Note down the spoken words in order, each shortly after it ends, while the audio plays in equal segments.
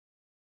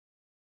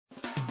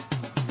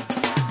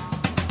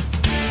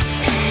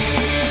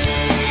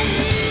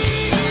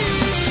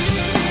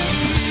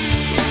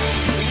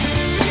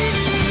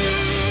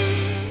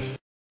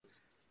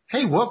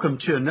Hey, welcome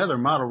to another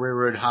Model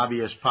Railroad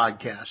Hobbyist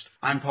podcast.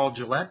 I'm Paul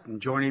Gillette,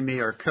 and joining me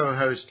are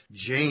co-host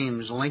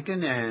James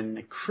Lincoln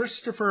and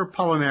Christopher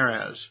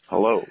Palomares.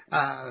 Hello.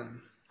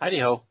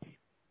 Heidi-ho.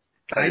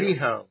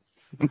 Heidi-ho.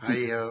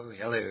 Heidi-ho.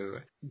 Hello.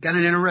 Got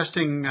an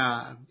interesting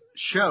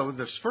show.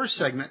 This first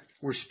segment,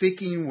 we're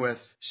speaking with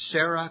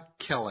Sarah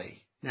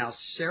Kelly. Now,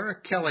 Sarah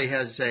Kelly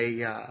has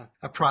a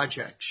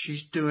project.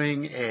 She's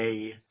doing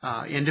a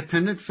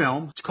independent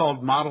film. It's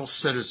called Model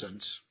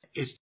Citizens.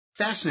 It's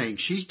fascinating.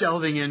 She's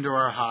delving into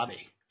our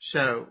hobby.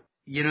 So,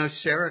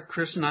 Sarah,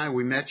 Chris and I,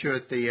 we met you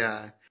at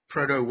the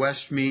Proto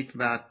West meet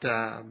about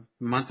a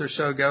month or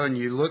so ago, and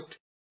you looked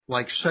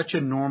like such a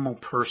normal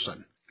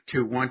person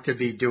to want to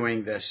be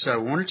doing this.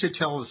 So why don't you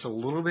tell us a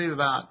little bit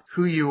about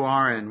who you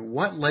are and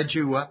what led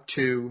you up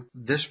to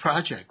this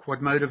project?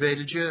 What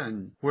motivated you,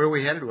 and where are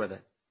we headed with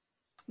it?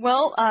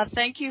 Well,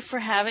 thank you for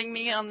having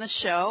me on the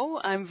show.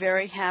 I'm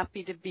very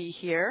happy to be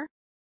here.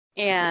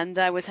 And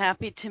I was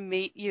happy to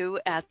meet you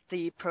at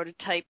the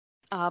Prototype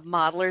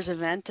Modelers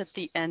event at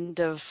the end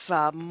of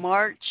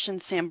March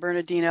in San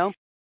Bernardino.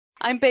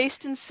 I'm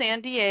based in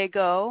San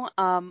Diego.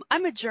 I'm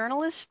a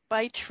journalist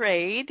by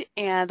trade,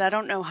 and I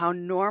don't know how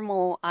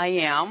normal I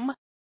am.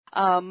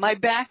 My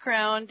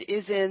background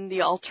is in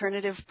the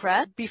alternative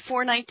press.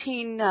 Before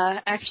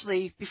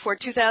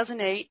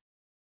 2008,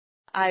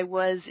 I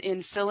was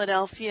in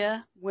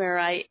Philadelphia, where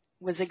I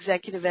was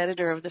executive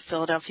editor of the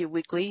Philadelphia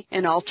Weekly,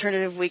 an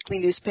alternative weekly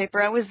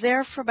newspaper. I was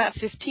there for about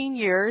 15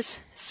 years,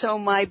 so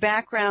my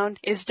background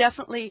is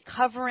definitely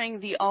covering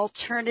the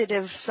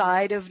alternative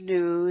side of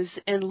news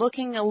and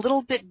looking a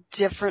little bit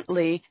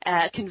differently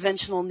at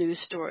conventional news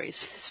stories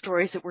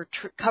that were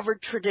covered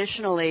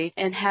traditionally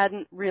and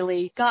hadn't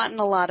really gotten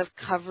a lot of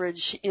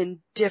coverage in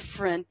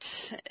different,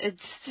 it's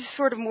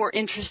sort of more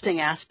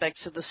interesting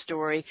aspects of the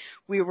story.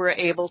 We were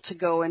able to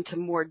go into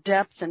more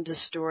depth into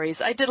stories.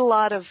 I did a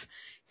lot of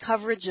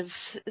coverage of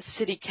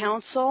city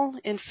council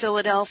in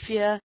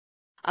Philadelphia,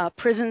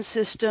 prison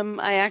system.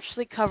 I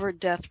actually covered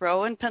death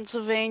row in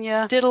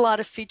Pennsylvania, did a lot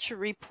of feature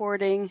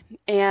reporting,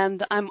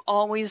 and I'm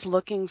always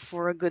looking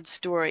for a good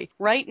story.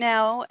 Right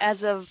now,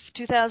 as of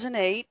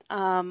 2008,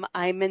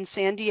 I'm in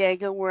San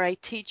Diego where I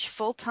teach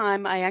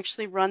full-time. I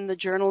actually run the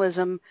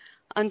journalism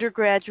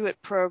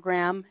undergraduate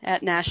program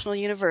at National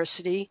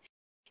University,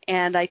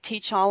 and I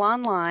teach all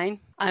online.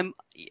 I'm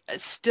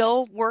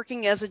still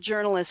working as a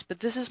journalist, but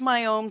this is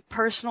my own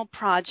personal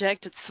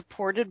project. It's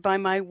supported by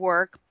my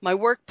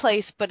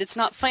workplace, but it's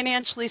not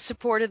financially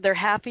supported. They're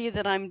happy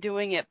that I'm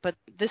doing it, but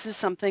this is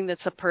something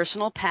that's a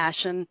personal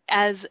passion.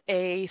 As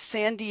a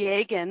San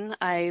Diegan,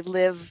 I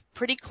live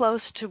pretty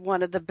close to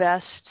one of the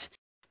best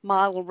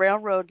model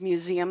railroad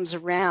museums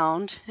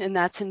around, and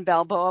that's in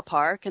Balboa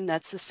Park, and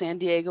that's the San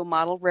Diego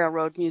Model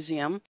Railroad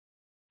Museum.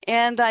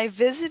 And I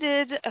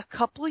visited a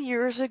couple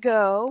years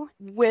ago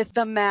with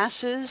the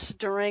masses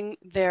during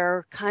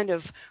their kind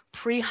of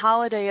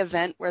pre-holiday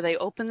event where they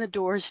open the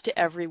doors to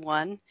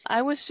everyone.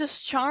 I was just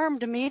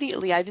charmed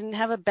immediately. I didn't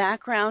have a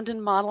background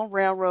in model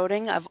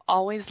railroading. I've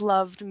always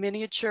loved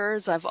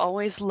miniatures. I've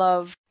always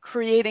loved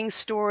creating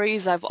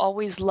stories. I've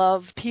always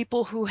loved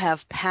people who have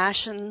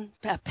passion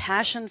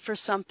for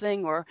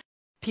something, or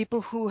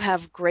people who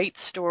have great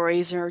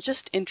stories or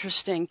just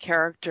interesting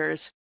characters.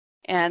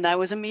 And I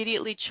was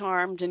immediately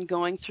charmed in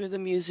going through the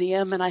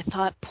museum, and I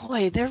thought,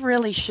 boy, there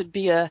should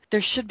be a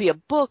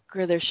book,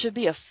 or there should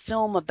be a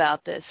film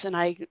about this. And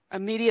I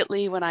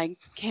immediately, when I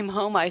came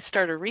home, I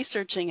started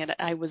researching it.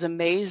 I was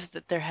amazed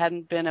that there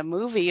hadn't been a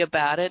movie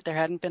about it. There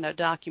hadn't been a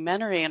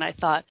documentary, and I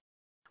thought,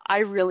 I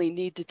really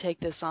need to take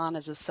this on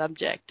as a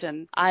subject.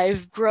 And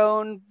I've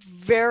grown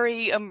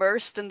very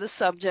immersed in the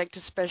subject,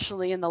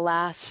 especially in the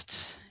last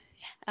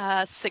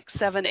 6,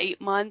 7, 8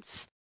 months.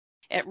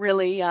 It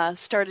really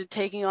started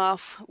taking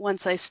off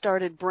once I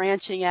started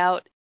branching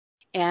out,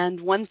 and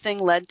one thing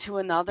led to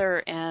another,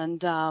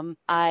 and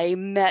I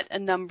met a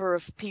number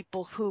of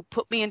people who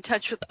put me in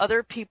touch with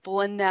other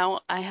people, and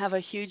now I have a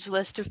huge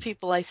list of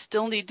people I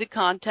still need to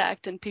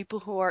contact and people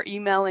who are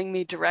emailing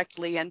me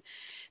directly, and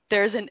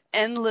there's an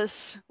endless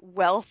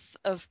wealth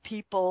of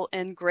people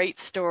and great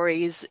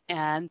stories,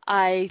 and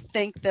I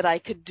think that I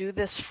could do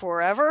this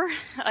forever.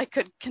 I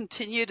could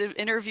continue to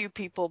interview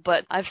people,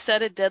 but I've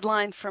set a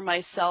deadline for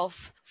myself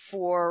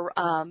for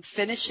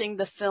finishing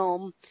the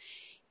film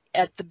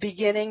at the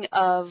beginning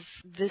of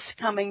this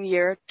coming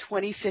year,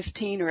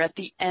 2015, or at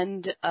the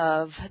end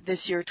of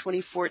this year,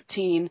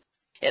 2014,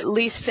 at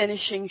least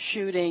finishing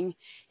shooting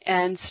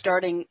and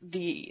starting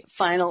the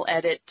final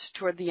edit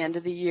toward the end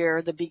of the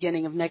year, the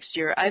beginning of next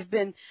year. I've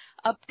been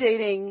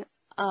updating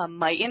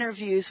my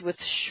interviews with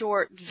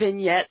short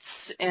vignettes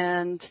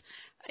and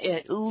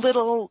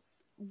little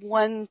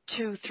 1,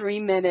 2, 3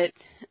 minute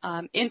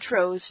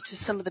intros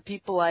to some of the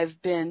people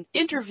I've been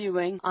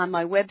interviewing on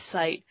my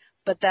website.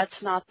 But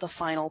that's not the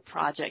final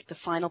project. The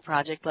final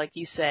project, like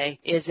you say,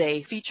 is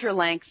a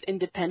feature-length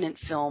independent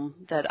film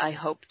that I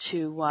hope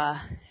to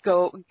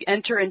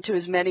enter into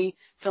as many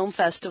film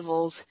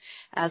festivals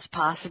as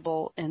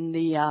possible in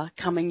the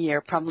coming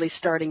year, probably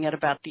starting at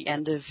about the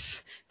end of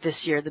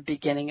this year, the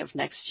beginning of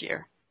next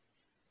year.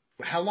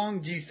 How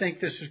long do you think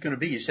this is going to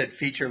be? You said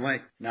feature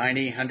length,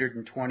 90,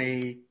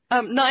 120?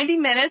 90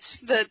 minutes,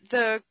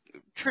 the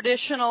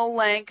traditional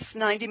length,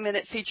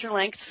 90-minute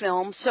feature-length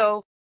film.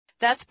 So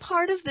that's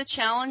part of the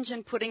challenge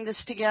in putting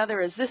this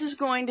together, is this is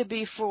going to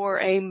be for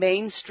a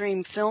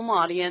mainstream film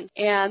audience.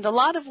 And a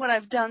lot of what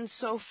I've done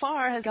so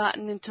far has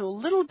gotten into a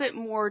little bit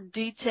more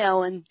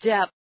detail and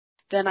depth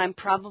than I'm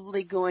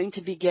probably going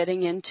to be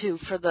getting into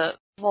for the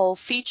full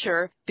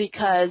feature,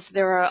 because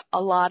there are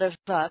a lot of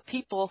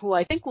people who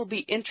I think will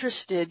be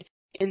interested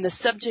in the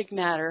subject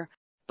matter,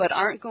 but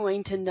aren't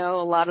going to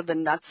know a lot of the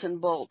nuts and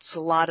bolts, a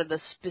lot of the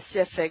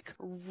specific,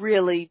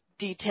 really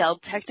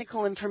detailed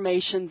technical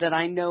information that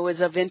I know is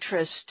of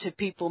interest to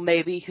people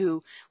maybe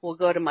who will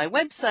go to my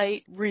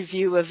website,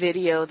 review a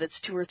video that's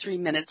 2 or 3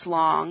 minutes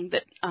long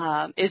that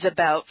is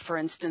about, for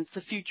instance,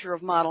 the future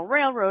of model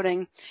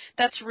railroading.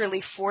 That's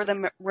really for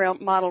the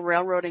model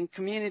railroading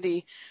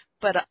community,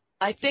 but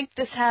I think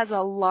this has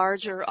a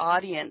larger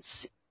audience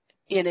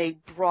in a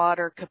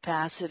broader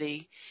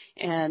capacity,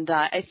 and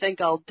I think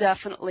I'll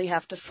definitely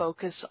have to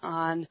focus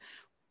on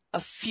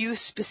a few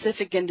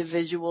specific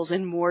individuals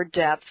in more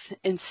depth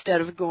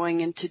instead of going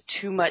into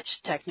too much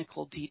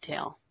technical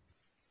detail.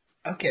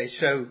 Okay,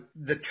 so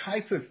the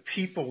type of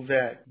people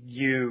that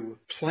you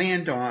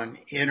planned on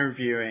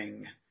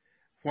interviewing,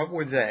 what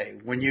were they?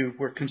 When you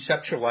were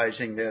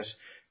conceptualizing this,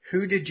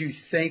 who did you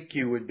think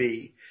you would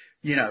be,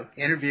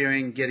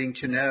 interviewing, getting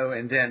to know,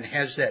 and then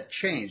has that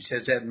changed?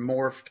 Has that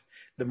morphed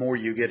the more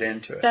you get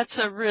into it? That's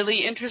a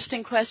really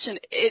interesting question.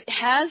 It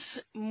has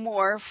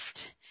morphed,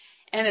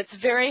 and it's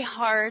very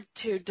hard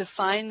to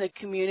define the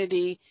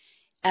community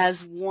as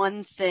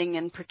one thing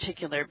in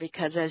particular,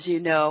 because as you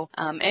know,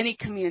 any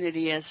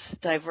community is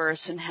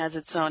diverse and has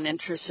its own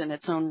interests and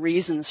its own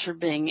reasons for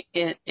being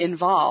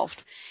involved.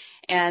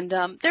 And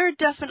there are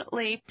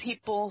definitely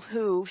people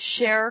who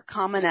share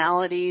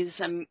commonalities,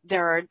 and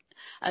there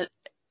are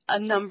a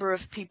number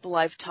of people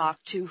I've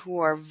talked to who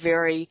are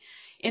very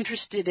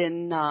interested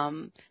in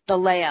the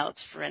layouts,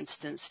 for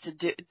instance,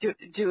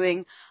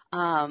 doing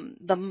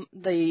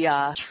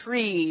the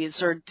trees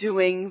or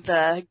doing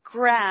the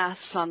grass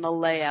on the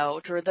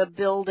layout or the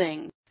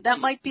building. That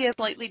might be a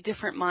slightly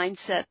different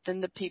mindset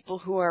than the people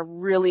who are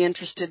really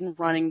interested in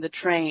running the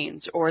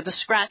trains, or the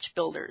scratch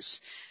builders.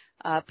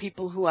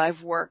 People who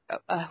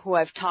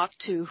I've talked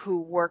to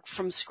who work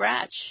from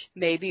scratch,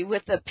 maybe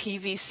with a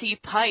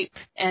PVC pipe,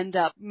 end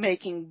up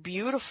making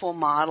beautiful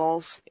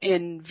models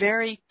in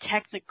very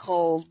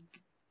technical,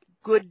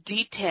 good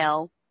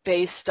detail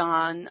based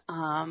on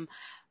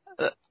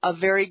a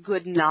very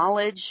good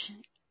knowledge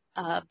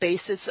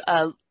basis,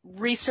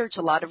 research,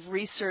 a lot of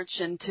research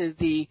into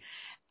the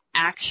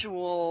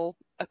actual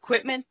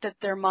equipment that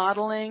they're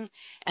modeling,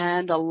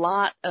 and a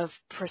lot of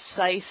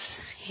precise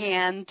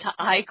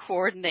hand-to-eye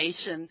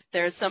coordination.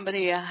 There's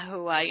somebody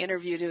who I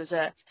interviewed who's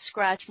a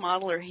scratch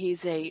modeler. He's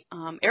a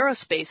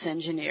aerospace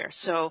engineer.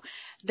 So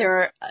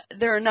there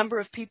are a number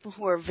of people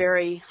who are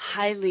very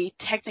highly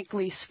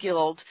technically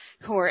skilled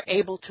who are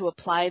able to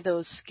apply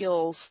those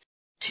skills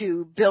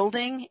to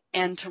building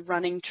and to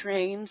running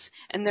trains.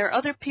 And there are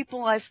other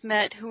people I've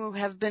met who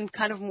have been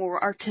kind of more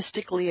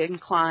artistically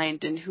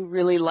inclined and who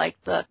really like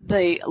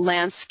the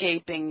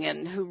landscaping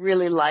and who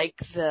really like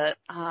the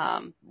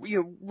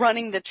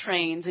running the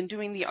trains and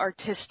doing the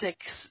artistic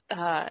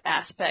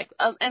aspect.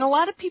 And a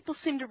lot of people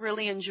seem to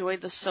really enjoy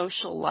the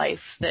social life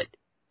that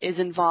is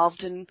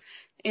involved in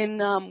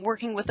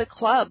working with a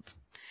club.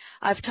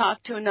 I've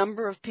talked to a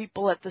number of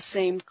people at the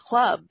same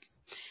club,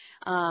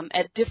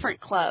 at different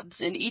clubs,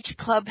 and each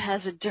club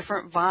has a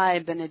different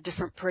vibe and a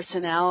different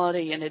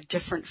personality and a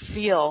different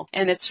feel.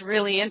 And it's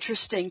really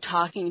interesting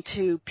talking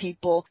to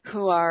people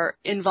who are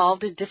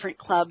involved in different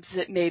clubs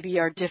that maybe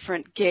are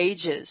different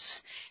gauges.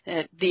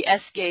 The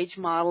S-gauge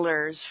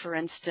modelers, for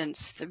instance,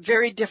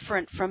 very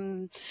different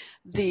from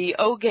the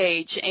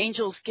O-gauge,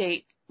 Angels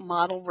Gate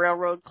Model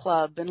Railroad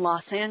Club in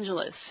Los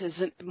Angeles. Is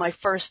my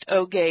first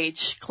O-gauge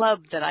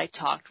club that I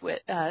talked with,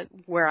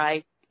 where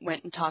I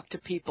went and talked to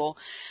people.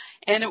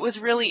 And it was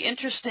really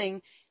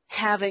interesting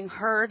having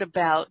heard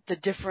about the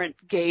different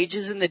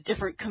gauges and the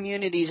different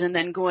communities and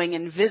then going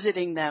and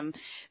visiting them,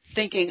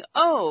 thinking,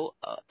 oh,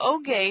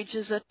 O-gauge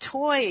is a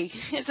toy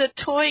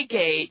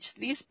gauge.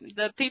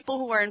 The people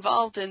who are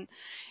involved in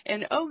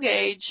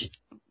O-gauge,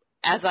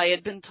 as I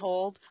had been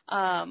told,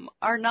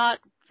 are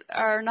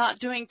not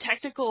doing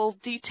technical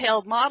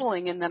detailed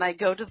modeling. And then I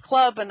go to the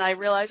club and I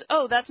realize,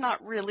 oh, that's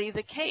not really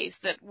the case,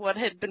 that what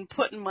had been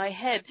put in my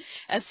head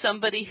as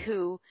somebody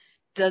who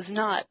does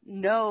not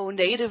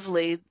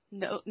natively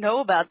know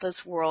about this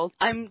world,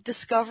 I'm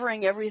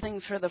discovering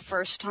everything for the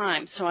first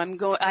time. So I'm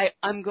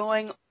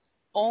going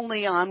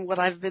only on what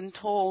I've been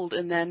told,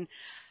 and then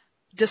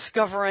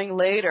discovering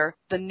later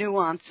the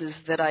nuances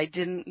that I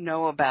didn't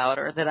know about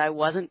or that I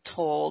wasn't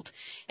told,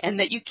 and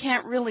that you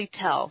can't really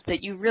tell,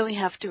 that you really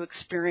have to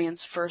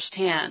experience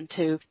firsthand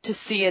to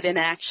see it in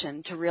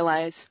action, to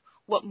realize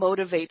what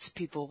motivates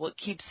people, what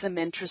keeps them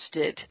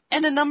interested.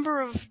 And a number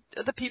of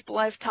the people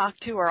I've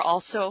talked to are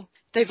also,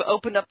 they've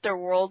opened up their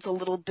worlds a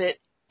little bit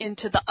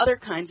into the other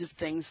kinds of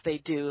things they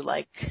do,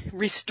 like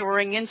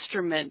restoring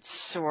instruments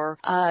or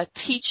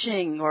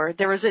teaching. Or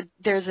there's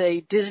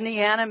a Disney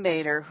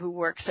animator who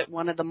works at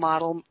one of the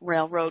model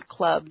railroad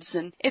clubs,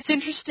 and it's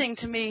interesting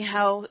to me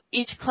how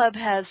each club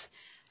has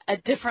a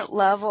different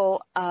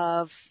level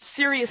of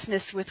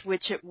seriousness with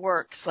which it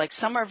works. Like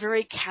some are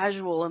very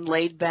casual and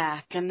laid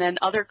back, and then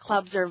other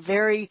clubs are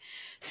very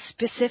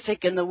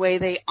specific in the way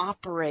they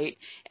operate,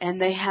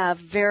 and they have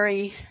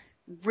very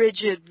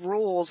rigid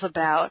rules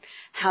about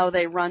how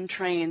they run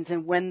trains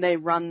and when they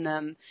run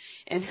them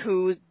and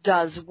who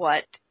does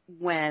what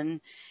when.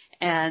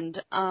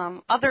 And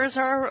others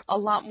are a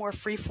lot more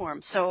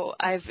freeform. So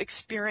I've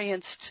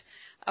experienced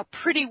a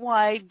pretty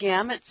wide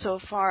gamut so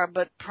far,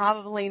 but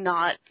probably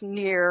not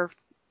near.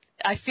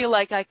 I feel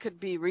like I could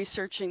be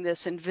researching this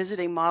and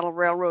visiting model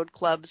railroad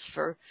clubs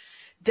for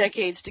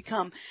decades to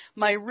come.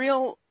 My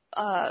real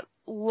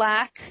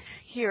lack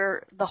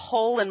here, the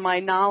hole in my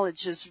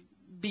knowledge, is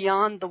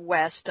beyond the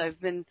West. I've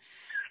been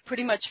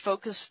pretty much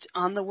focused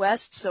on the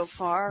West so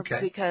far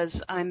because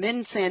I'm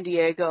in San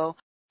Diego.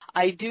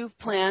 I do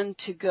plan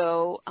to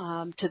go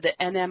to the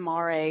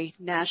NMRA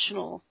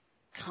National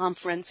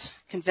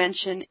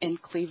Convention in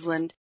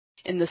Cleveland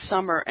in the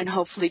summer and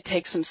hopefully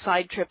take some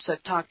side trips.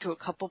 I've talked to a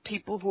couple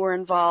people who are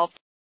involved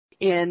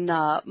in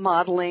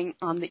modeling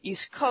on the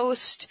East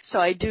Coast, so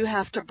I do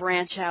have to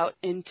branch out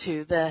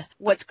into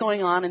what's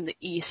going on in the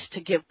East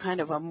to give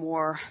kind of a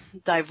more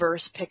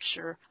diverse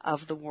picture of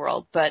the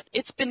world. But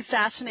it's been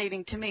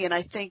fascinating to me, and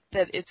I think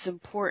that it's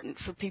important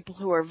for people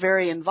who are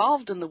very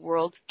involved in the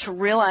world to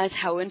realize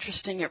how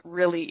interesting it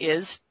really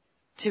is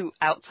to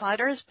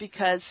outsiders,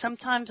 because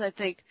sometimes I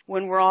think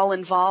when we're all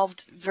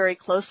involved very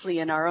closely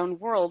in our own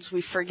worlds,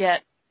 we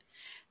forget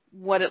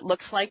what it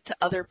looks like to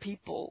other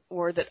people,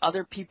 or that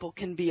other people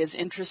can be as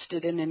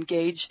interested and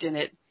engaged in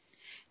it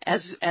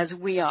as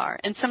we are.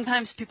 And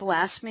sometimes people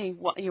ask me,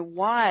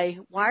 why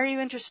are you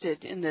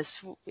interested in this?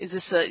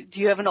 Do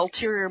you have an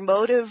ulterior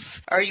motive?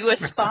 Are you a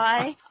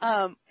spy?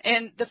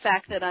 And the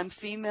fact that I'm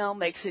female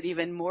makes it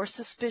even more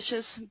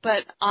suspicious.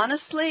 But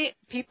honestly,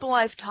 people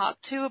I've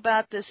talked to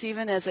about this,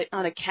 even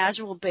on a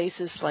casual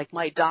basis, like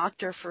my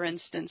doctor, for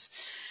instance,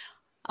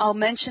 I'll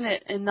mention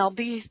it and they'll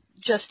be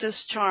just as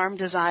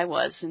charmed as I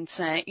was, and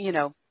saying,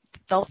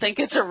 they'll think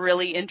it's a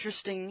really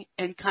interesting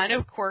and kind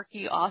of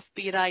quirky,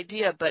 offbeat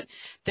idea, but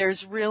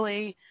there's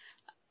really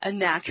a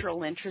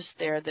natural interest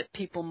there that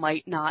people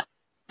might not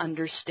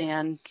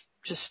understand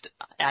just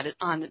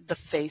on the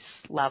face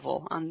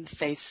level, on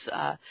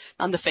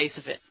the face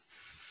of it.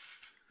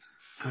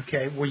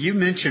 Okay. Well, you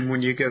mentioned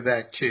when you go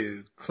back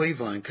to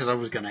Cleveland, because I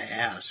was going to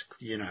ask,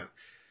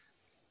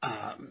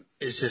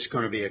 is this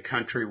going to be a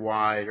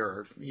countrywide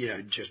or,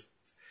 just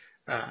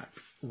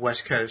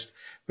West Coast?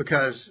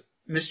 Because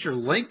Mr.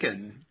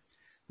 Lincoln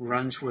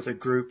runs with a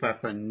group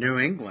up in New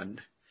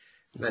England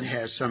that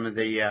has some of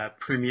the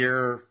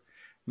premier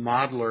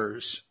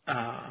modelers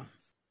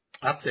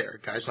up there,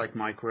 guys like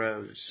Mike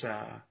Rose,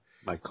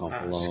 Mike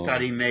Confalone,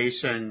 Scotty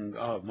Mason,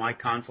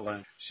 Mike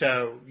Confalone.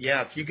 So,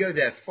 yeah, if you go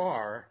that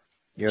far,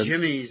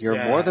 Jimmy's...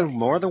 You're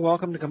more than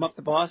welcome to come up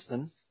to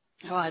Boston.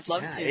 Oh, I'd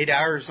love to. 8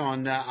 hours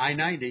on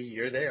I-90,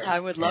 you're there. I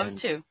would love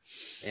to.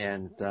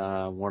 And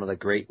one of the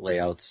great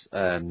layouts,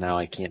 now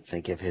I can't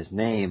think of his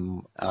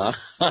name.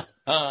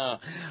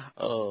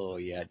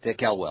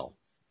 Dick Elwell.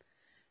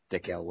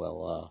 Dick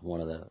Elwell,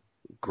 one of the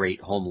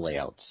great home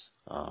layouts,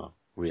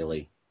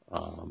 really,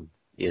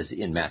 is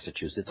in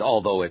Massachusetts,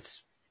 although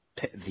it's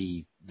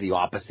the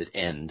opposite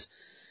end.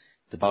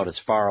 It's about as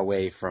far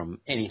away from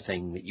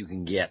anything that you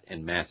can get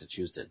in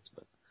Massachusetts,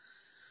 but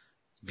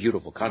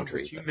beautiful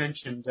country. You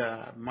mentioned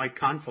Mike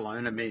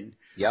Confalone. I mean,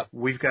 yep.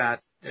 We've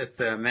got at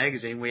the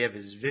magazine, we have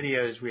his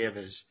videos, we have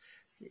his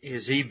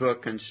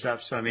ebook and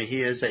stuff. So, I mean,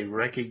 he is a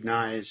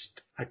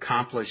recognized,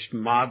 accomplished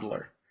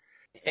modeler.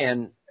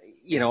 And,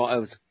 I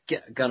was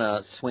going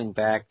to swing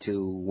back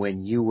to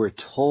when you were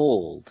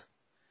told,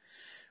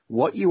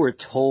 what you were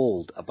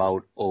told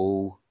about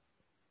O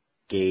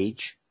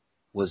Gage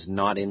was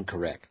not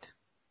incorrect,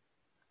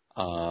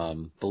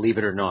 believe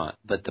it or not.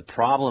 But the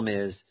problem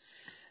is,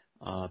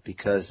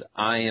 because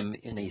I am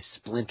in a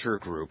splinter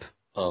group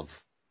of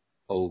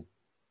O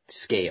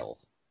scale.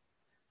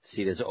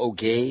 See, there's O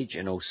gauge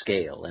and O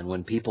scale. And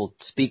when people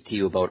speak to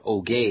you about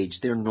O gauge,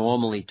 they're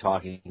normally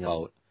talking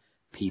about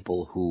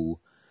people who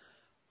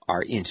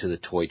are into the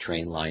toy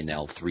train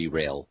Lionel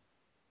 3-rail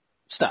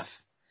stuff.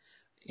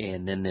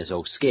 And then there's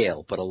O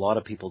scale. But a lot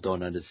of people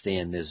don't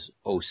understand there's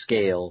O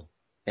scale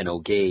and O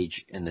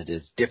gauge, and that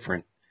it's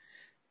different,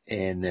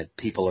 and that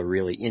people are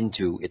really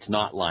into. It's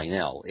not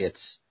Lionel.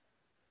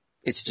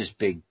 It's just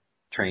big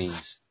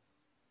trains,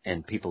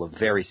 and people are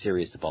very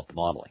serious about the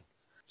modeling.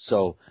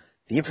 So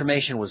the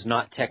information was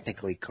not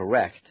technically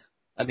correct.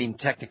 I mean,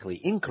 technically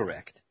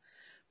incorrect,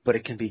 but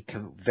it can be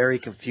very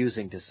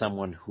confusing to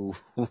someone who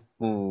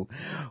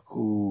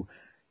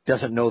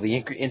doesn't know the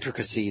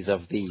intricacies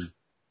of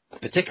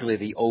particularly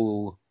the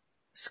O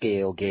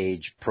scale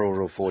gauge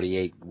Proto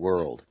 48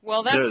 world.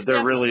 Well,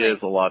 there really is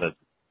a lot of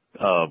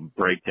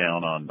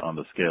breakdown on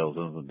the scales,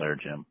 isn't there,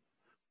 Jim?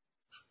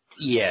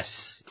 Yes.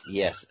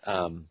 Yeah.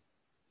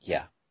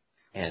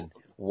 And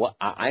what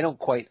I don't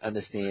quite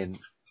understand,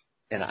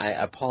 and I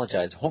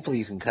apologize. Hopefully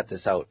you can cut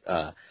this out,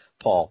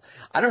 Paul.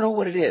 I don't know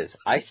what it is.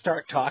 I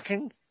start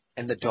talking,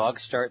 and the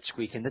dogs start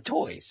squeaking the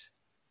toys.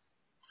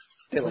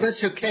 Well,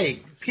 that's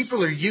okay.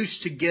 People are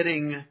used to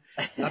getting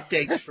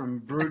updates from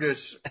Brutus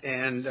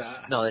and...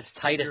 No, it's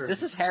Titus.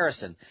 This is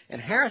Harrison. And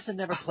Harrison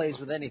never plays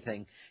with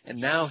anything, and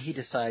now he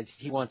decides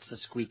he wants to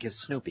squeak his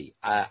Snoopy.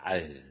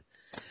 I'm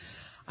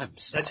sorry.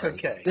 That's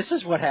okay. This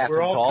is what happens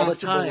We're all the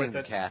comfortable time, with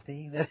it.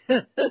 Kathy.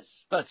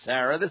 But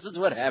Sarah, this is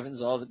what happens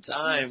all the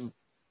time.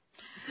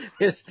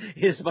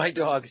 Is my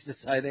dogs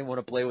decide they want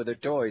to play with their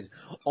toys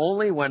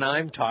only when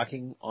I'm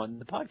talking on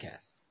the podcast.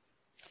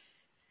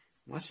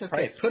 That's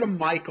okay. Put a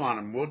mic on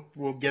them.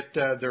 We'll get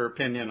their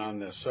opinion on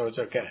this, so it's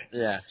okay.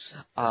 Yeah.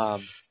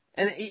 And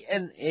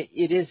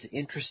it is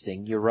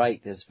interesting. You're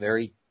right.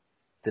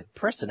 The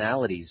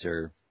personalities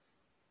are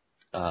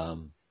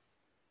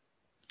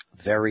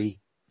very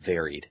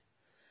varied,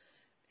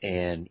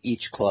 and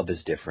each club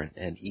is different,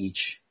 and each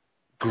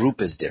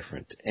group is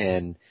different,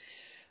 and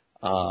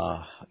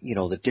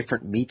the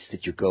different meets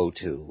that you go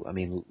to. I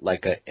mean,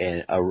 like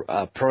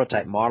a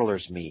prototype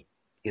modelers meet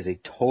is a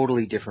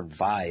totally different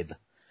vibe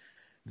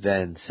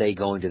than, say,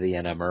 going to the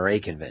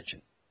NMRA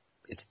convention.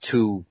 It's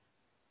two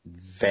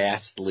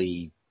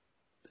vastly,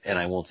 and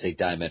I won't say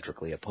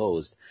diametrically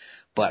opposed,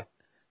 but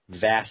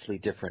vastly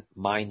different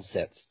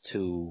mindsets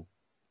to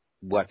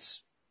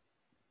what's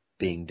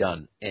being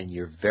done. And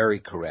you're very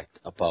correct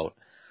about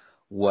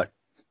what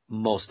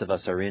most of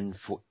us are in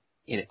for.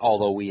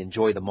 Although we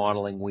enjoy the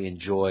modeling, we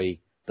enjoy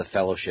the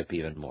fellowship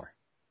even more.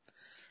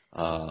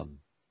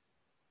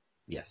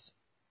 Yes.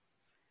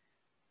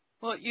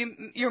 Well,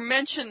 your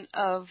mention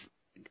of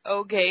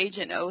O gauge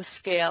and O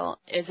scale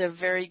is a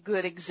very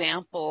good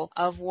example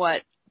of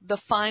what the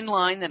fine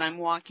line that I'm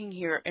walking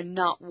here, and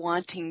not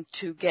wanting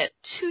to get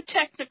too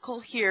technical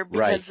here,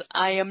 because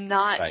I am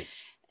not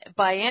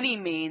by any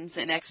means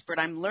an expert.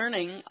 I'm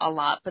learning a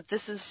lot, but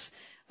this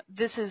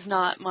is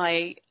not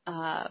my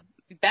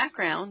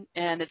background,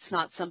 and it's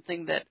not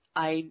something that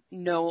I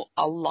know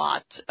a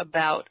lot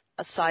about,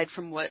 aside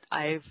from what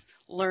I've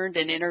learned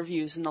in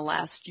interviews in the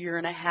last year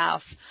and a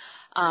half,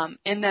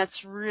 and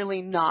that's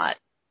really not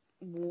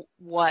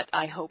what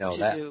I hope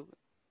to do.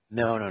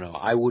 No.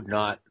 I would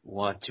not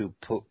want to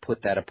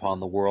put that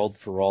upon the world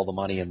for all the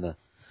money in the,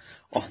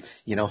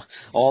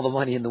 all the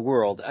money in the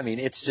world. I mean,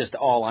 it's just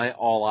all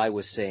I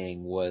was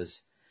saying was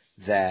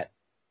that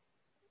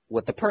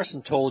what the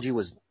person told you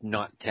was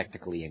not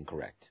technically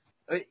incorrect.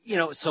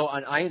 So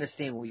I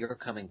understand where you're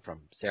coming from,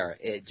 Sarah.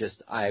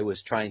 I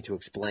was trying to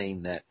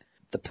explain that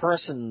the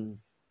person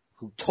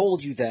who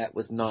told you that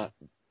was not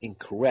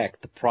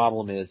incorrect. The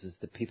problem is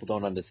that people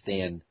don't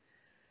understand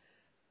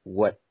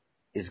what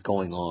is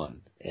going on,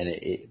 and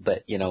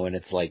and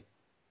it's like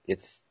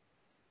it's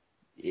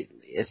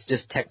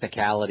just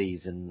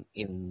technicalities and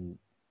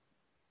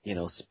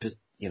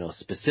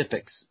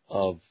specifics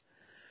of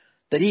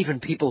that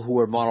even people who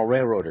are model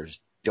railroaders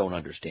don't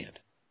understand,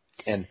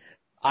 and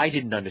I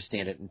didn't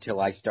understand it until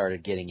I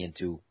started getting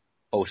into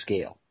O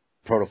scale,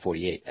 Proto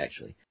 48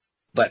 actually,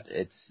 but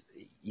it's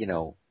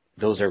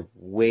those are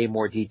way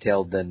more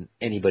detailed than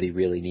anybody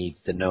really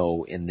needs to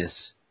know in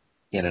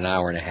an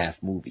hour and a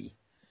half movie.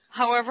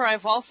 However,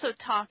 I've also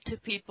talked to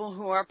people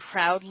who are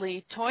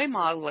proudly toy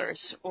modelers,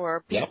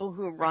 or people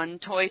who run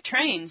toy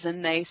trains,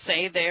 and they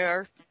say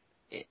they're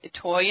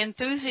toy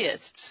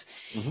enthusiasts,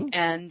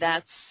 and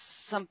that's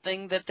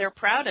something that they're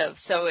proud of.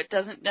 So it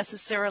doesn't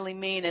necessarily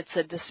mean it's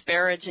a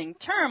disparaging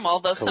term,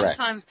 although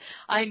sometimes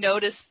I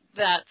notice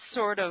that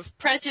sort of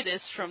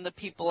prejudice from the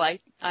people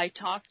I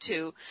talk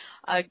to,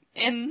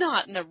 and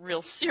not in a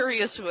real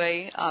serious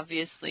way,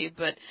 obviously,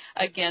 but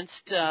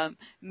against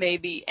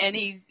maybe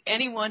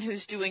anyone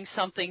who's doing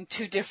something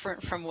too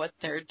different from what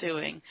they're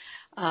doing.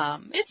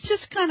 It's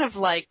just kind of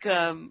like,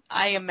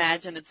 I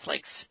imagine it's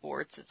like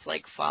sports. It's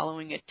like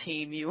following a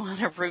team. You want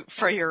to root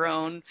for your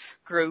own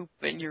group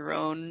and your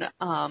own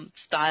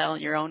style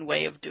and your own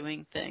way of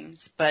doing things.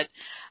 But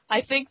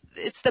I think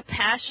it's the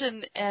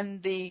passion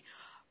and the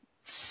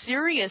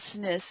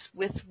seriousness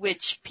with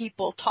which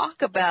people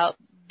talk about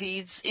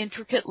these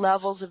intricate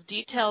levels of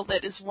detail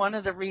that is one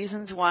of the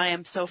reasons why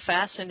I'm so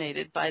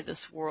fascinated by this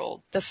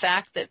world. The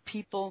fact that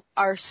people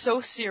are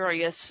so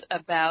serious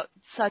about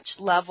such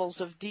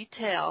levels of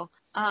detail.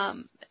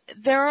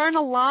 There aren't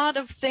a lot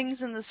of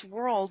things in this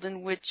world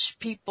in which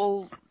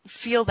people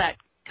feel that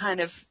kind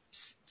of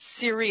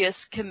serious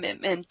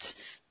commitment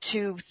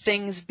to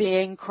things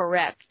being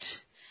correct.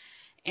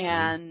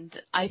 And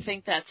I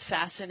think that's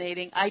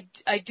fascinating.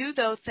 I do,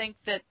 though, think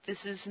that this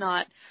is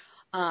not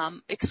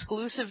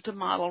exclusive to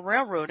model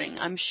railroading.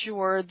 I'm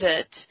sure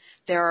that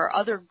there are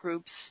other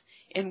groups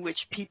in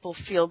which people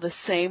feel the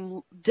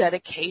same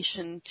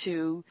dedication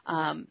to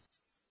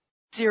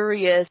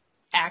serious,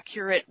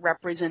 accurate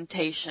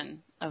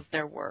representation of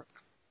their work.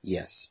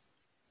 Yes.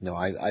 No,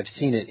 I've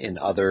seen it in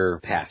other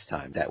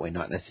pastimes that way,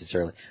 not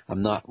necessarily.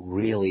 I'm not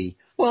really...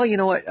 Well, you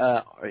know what?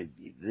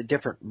 The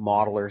different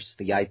modelers,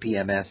 the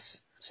IPMS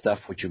stuff,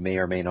 which you may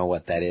or may know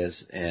what that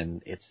is,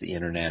 and it's the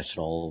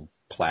International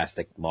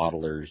Plastic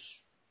Modelers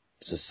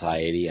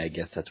Society, I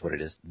guess that's what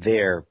it is.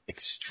 They're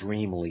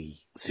extremely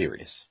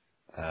serious,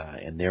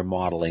 and their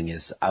modeling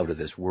is out of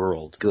this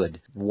world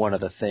good. One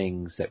of the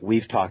things that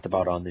we've talked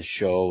about on this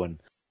show, and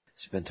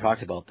it's been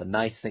talked about, the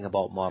nice thing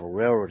about model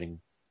railroading,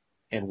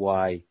 and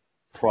why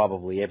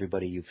probably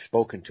everybody you've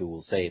spoken to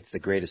will say it's the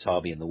greatest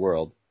hobby in the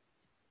world.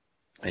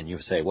 And you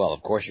say, well,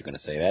 of course you're going to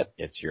say that.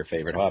 It's your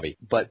favorite hobby.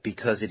 But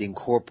because it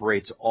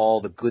incorporates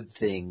all the good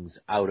things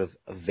out of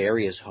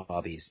various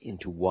hobbies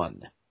into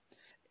one.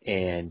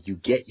 And you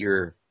get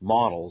your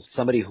models,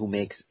 somebody who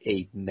makes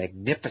a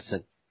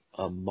magnificent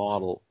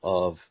model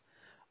of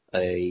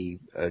a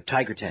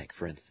tiger tank,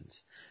 for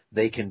instance.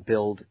 They can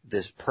build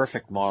this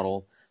perfect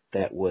model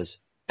that was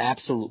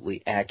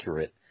absolutely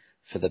accurate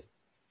for the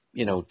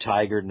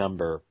Tiger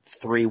number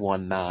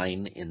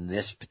 319 in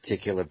this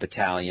particular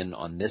battalion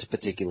on this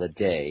particular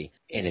day,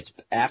 and it's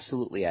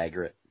absolutely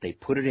accurate. They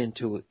put it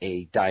into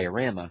a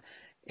diorama,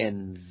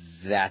 and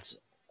that's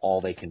all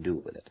they can do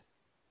with it.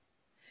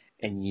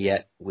 And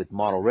yet, with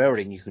model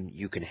railroading,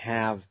 you can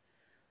have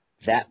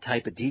that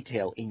type of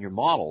detail in your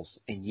models,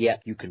 and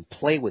yet you can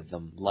play with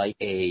them like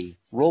a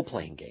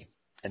role-playing game.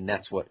 And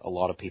that's what a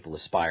lot of people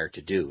aspire to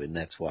do, and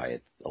that's why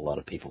a lot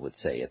of people would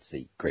say it's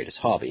the greatest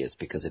hobby, is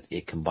because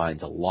it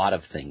combines a lot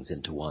of things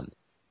into one.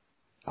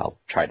 I'll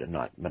try to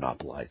not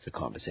monopolize the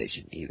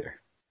conversation either.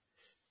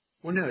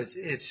 Well, no,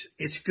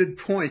 it's good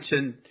points.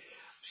 And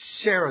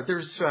Sarah,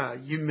 there's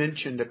you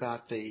mentioned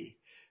about the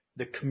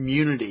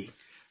community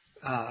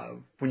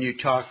when you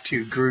talk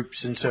to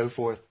groups and so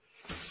forth.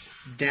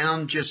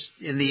 Down just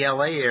in the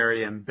L.A.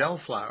 area in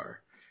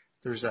Bellflower,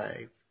 there's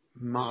a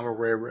model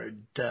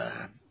railroad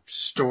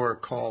store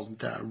called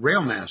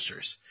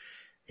Railmasters,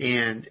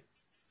 and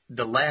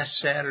the last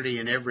Saturday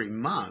in every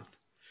month,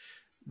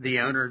 the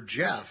owner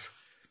Jeff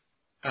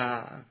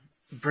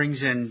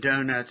brings in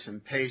donuts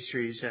and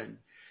pastries and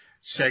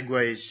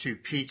segues to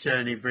pizza,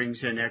 and he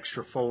brings in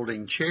extra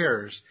folding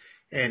chairs,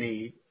 and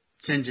he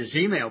sends his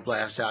email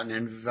blast out and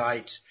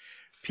invites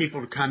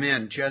people to come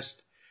in, just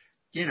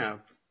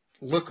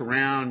look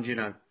around,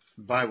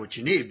 buy what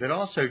you need, but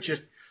also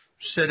just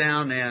sit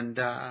down and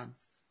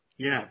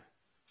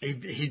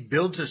He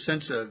builds a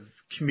sense of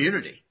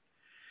community.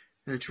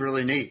 It's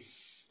really neat.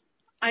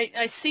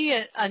 I see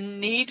a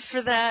need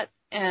for that,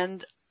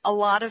 and a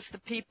lot of the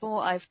people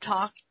I've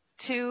talked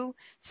to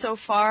so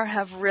far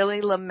have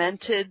really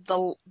lamented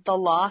the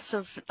loss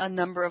of a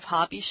number of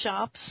hobby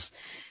shops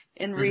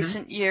in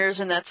recent years,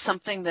 and that's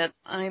something that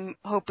I'm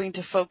hoping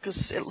to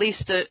focus at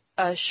least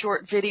a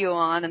short video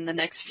on in the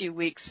next few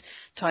weeks,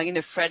 talking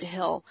to Fred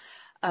Hill,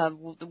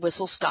 the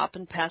Whistle Stop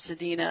in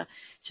Pasadena,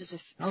 which is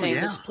a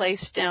famous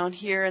place down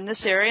here in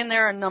this area, and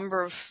there are a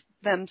number of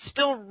them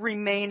still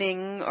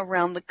remaining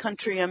around the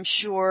country, I'm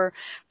sure,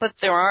 but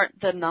there aren't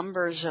the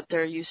numbers that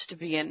there used to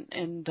be,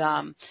 and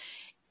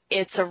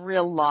it's a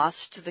real loss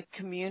to the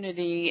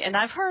community. And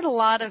I've heard a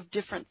lot of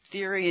different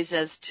theories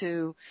as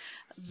to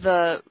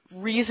the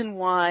reason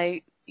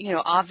why,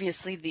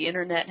 obviously the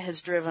internet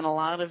has driven a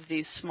lot of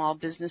these small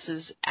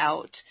businesses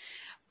out,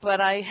 but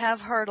I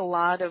have heard a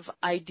lot of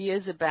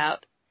ideas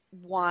about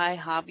why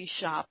hobby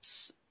shops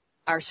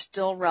are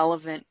still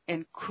relevant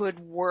and could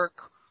work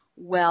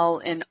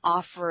well and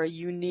offer a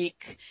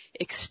unique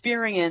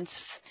experience.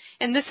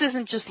 And this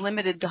isn't just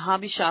limited to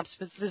hobby shops,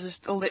 but this is,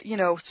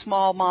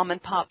 small mom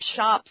and pop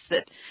shops,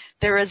 that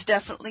there is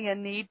definitely a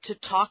need to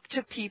talk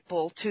to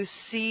people, to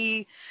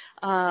see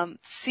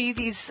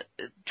these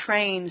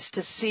trains,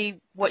 to see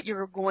what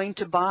you're going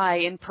to buy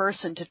in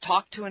person, to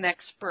talk to an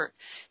expert,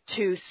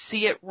 to see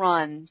it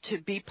run, to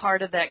be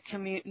part of that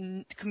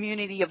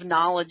community of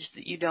knowledge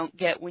that you don't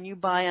get when you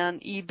buy on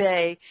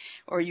eBay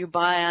or you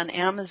buy on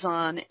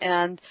Amazon.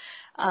 And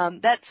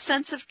that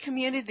sense of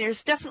community,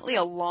 there's definitely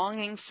a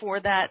longing for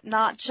that,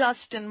 not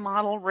just in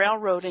model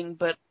railroading,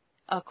 but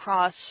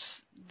across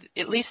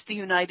at least the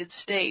United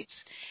States.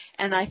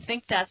 And I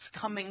think that's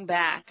coming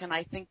back, and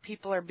I think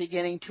people are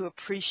beginning to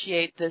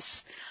appreciate this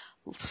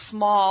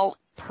small,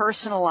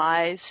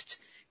 personalized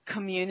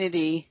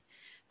community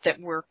that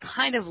we're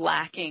kind of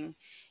lacking.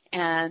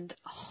 And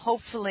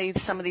hopefully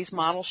some of these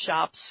model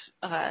shops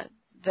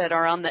that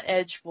are on the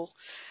edge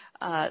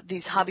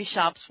these hobby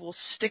shops will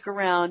stick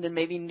around, and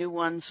maybe new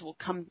ones will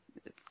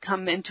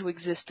come into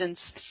existence.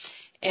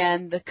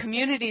 And the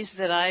communities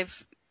that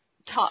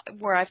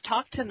where I've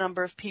talked to a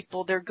number of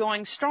people, they're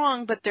going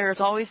strong, but there's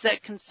always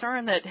that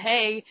concern that,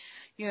 hey,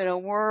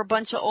 we're a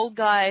bunch of old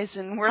guys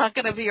and we're not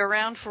going to be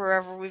around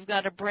forever. We've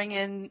got to bring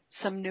in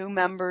some new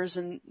members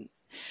and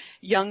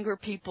younger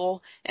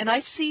people. And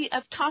I've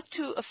talked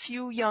to a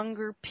few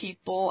younger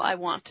people. I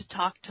want to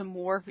talk to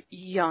more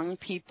young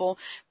people,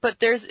 but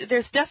there's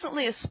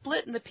definitely a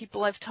split in the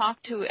people I've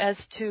talked to as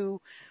to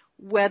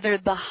whether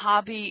the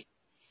hobby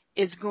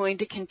is going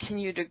to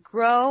continue to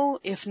grow,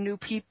 if new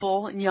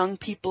people and young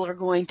people are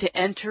going to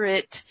enter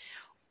it,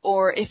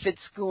 or if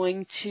it's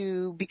going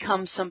to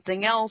become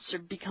something else or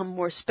become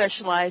more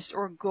specialized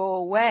or go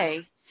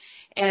away.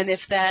 And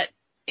if that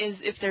is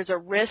if there's a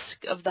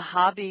risk of the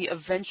hobby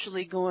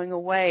eventually going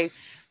away.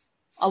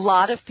 A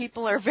lot of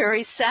people are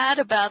very sad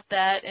about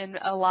that, and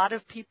a lot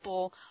of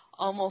people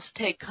almost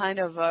take kind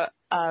of a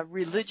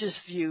religious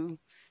view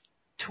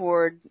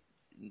toward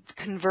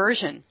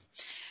conversion.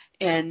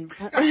 And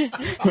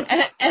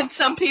and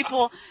some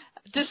people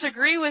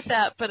disagree with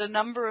that, but a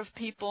number of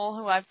people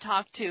who I've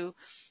talked to,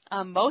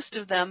 most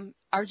of them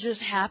are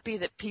just happy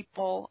that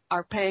people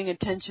are paying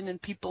attention and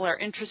people are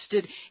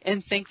interested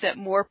and think that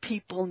more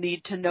people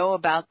need to know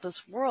about this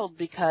world,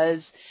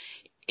 because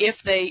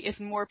if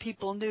more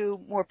people knew,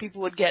 more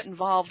people would get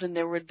involved and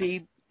there would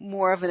be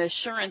more of an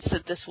assurance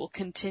that this will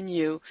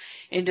continue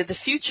into the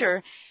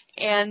future.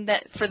 And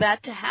that for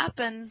that to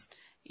happen,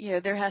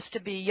 there has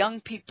to be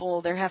young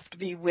people, there have to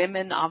be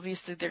women.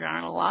 Obviously, there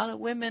aren't a lot of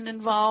women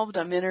involved.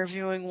 I'm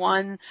interviewing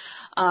one.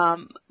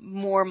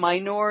 More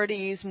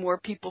minorities, more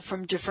people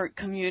from different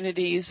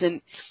communities.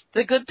 And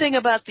the good thing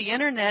about the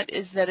Internet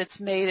is that it's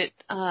made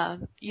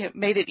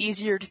it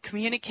easier to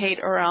communicate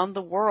around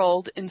the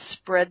world and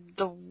spread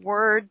the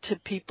word to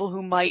people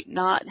who might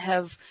not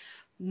have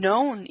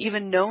known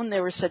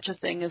there was such a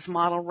thing as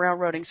model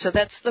railroading. So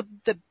that's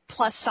the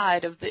plus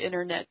side of the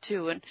Internet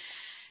too. And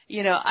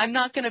I'm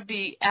not going to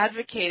be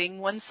advocating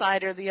one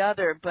side or the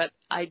other, but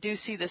I do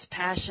see this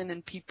passion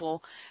in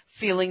people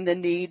feeling the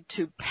need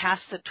to pass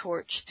the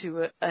torch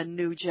to a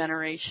new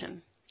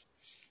generation.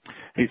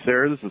 Hey,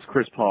 Sarah, this is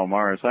Chris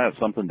Palomares. I have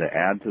something to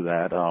add to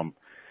that.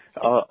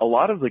 A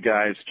lot of the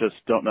guys just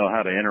don't know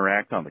how to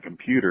interact on the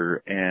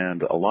computer,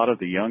 and a lot of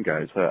the young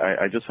guys,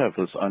 I just have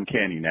this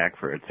uncanny knack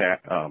for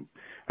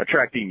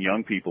attracting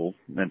young people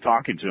and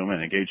talking to them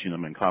and engaging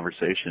them in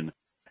conversation.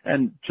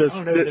 And just,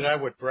 I don't know that I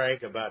would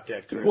brag about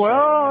that, Chris.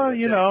 Well,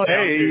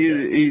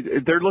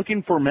 they're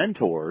looking for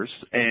mentors,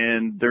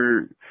 and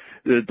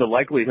the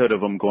likelihood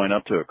of them going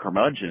up to a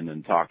curmudgeon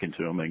and talking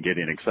to them and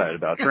getting excited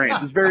about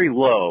trains is very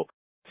low.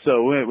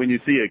 So when you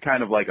see a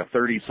kind of like a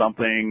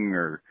 30-something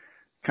or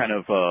kind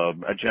of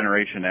a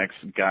Generation X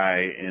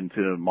guy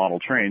into model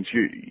trains,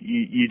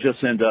 you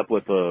just end up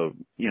with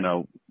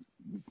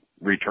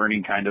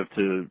returning kind of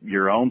to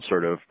your own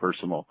sort of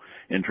personal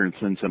entrance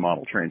into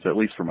model trains, at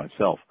least for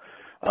myself.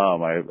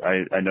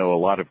 I know a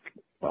lot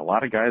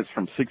of guys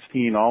from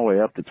 16 all the way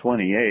up to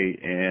 28,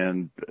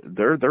 and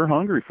they're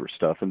hungry for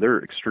stuff, and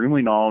they're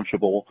extremely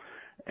knowledgeable,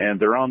 and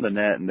they're on the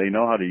net, and they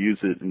know how to use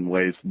it in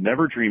ways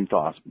never dreamed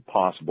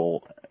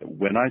possible.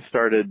 When I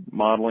started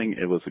modeling,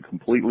 it was a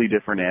completely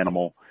different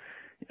animal.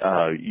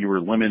 You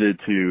were limited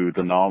to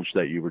the knowledge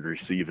that you would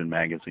receive in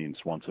magazines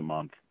once a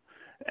month.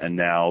 And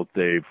now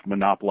they've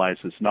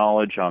monopolized this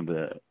knowledge on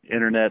the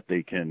Internet.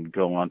 They can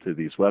go onto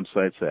these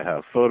websites that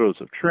have photos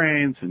of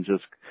trains and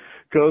just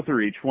go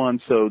through each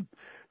one. So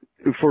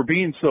for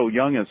being so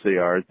young as they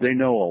are, they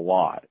know a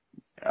lot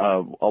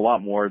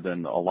more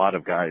than a lot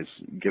of guys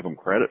give them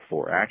credit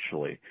for,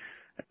 actually.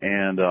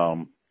 And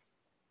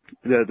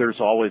there's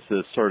always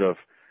this sort of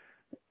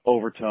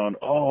overtone,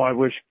 I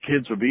wish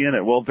kids would be in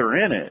it. Well,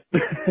 they're in it.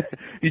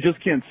 You just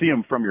can't see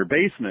them from your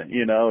basement,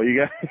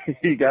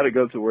 you got to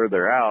go to where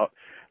they're out.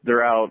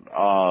 They're out,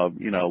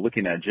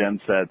 looking at gen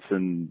sets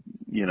and,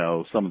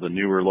 some of the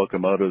newer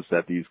locomotives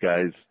that these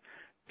guys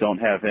don't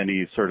have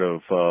any sort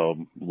of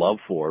love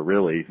for,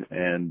 really.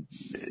 And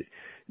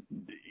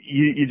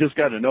you just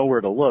got to know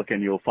where to look,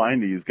 and you'll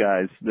find these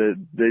guys that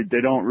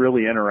they don't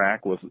really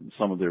interact with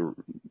some of the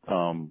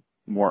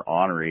more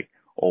ornery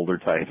older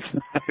types,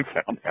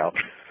 I found out.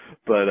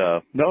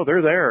 But no,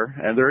 they're there,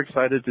 and they're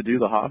excited to do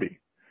the hobby.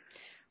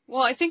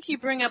 Well, I think you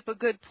bring up a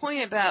good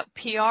point about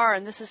PR,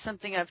 and this is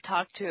something I've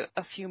talked to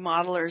a few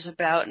modelers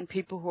about and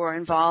people who are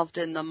involved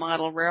in the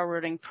model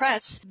railroading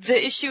press.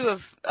 The issue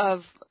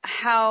of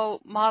how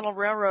model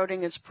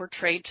railroading is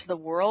portrayed to the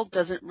world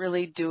doesn't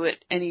really do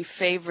it any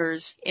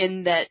favors,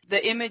 in that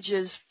the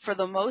images, for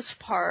the most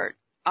part,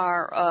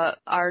 are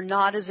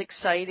not as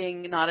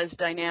exciting, not as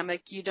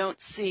dynamic. You don't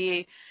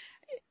see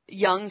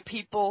young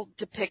people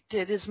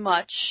depicted as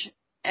much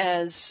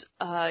as,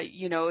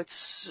 it's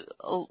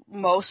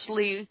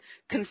mostly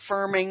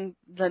confirming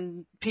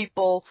the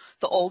people,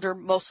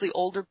 mostly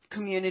older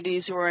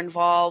communities who are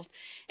involved.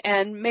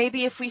 And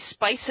maybe if we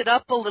spice it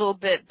up a little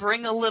bit,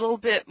 bring a little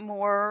bit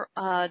more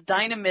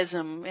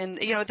dynamism. And,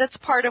 that's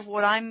part of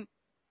what I'm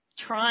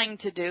trying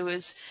to do,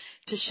 is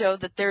to show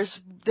that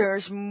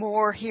there's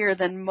more here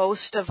than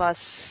most of us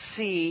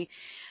see.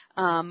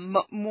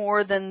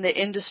 More than the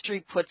industry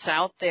puts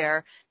out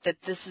there, that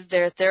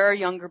there are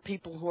younger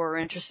people who are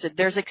interested.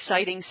 There's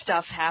exciting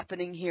stuff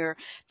happening here.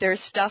 There's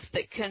stuff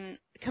that can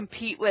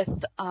compete with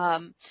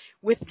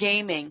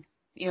gaming.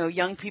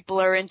 Young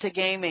people are into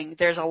gaming.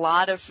 There's a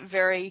lot of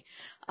very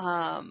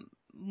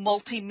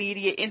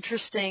multimedia,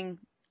 interesting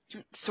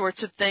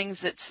sorts of things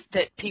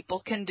that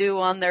people can do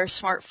on their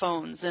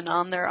smartphones and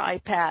on their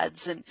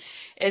iPads, and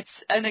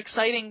it's an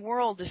exciting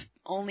world if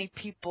only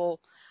people.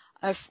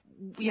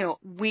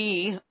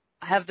 We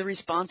have the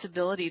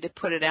responsibility to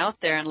put it out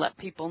there and let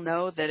people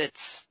know that it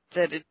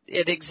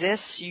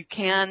exists. You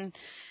can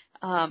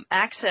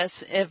access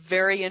a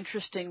very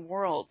interesting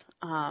world.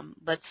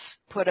 Let's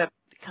put a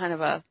kind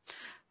of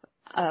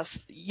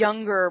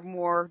younger,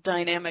 more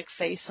dynamic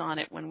face on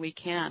it when we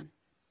can.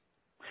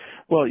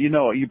 Well,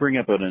 you bring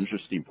up an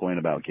interesting point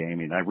about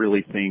gaming. I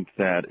really think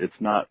that it's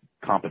not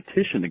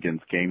competition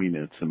against gaming.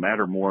 It's a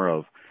matter more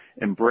of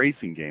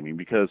embracing gaming,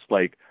 because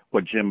like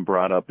what Jim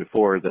brought up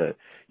before, that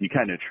you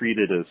kind of treat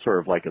it as sort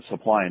of like a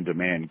supply and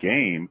demand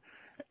game.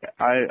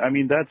 I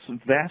mean,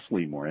 that's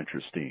vastly more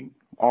interesting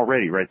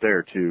already right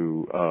there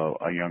to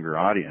a younger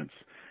audience.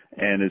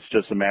 And it's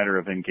just a matter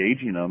of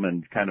engaging them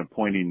and kind of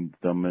pointing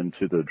them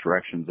into the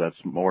directions that's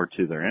more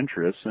to their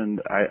interests.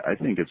 And I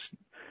think it's,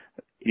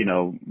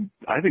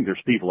 I think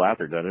there's people out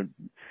there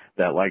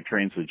that like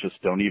trains that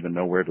just don't even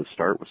know where to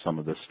start with some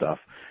of this stuff.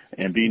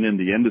 And being in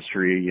the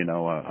industry,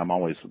 I'm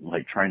always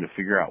like trying to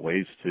figure out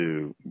ways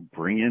to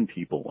bring in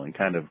people and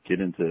kind of get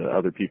into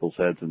other people's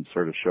heads and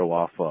sort of show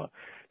off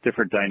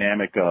different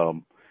dynamic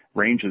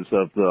ranges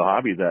of the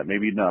hobby that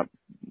maybe not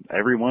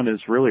everyone has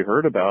really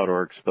heard about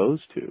or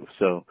exposed to.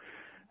 So,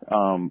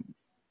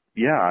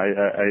 yeah,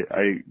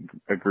 I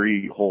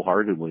agree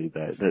wholeheartedly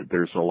that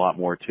there's a lot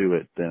more to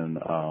it than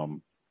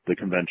the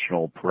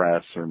conventional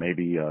press or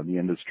maybe the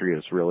industry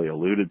has really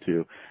alluded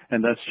to.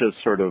 And that's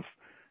just sort of,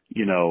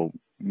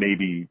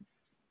 maybe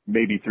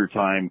through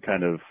time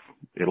kind of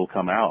it'll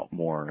come out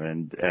more.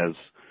 And as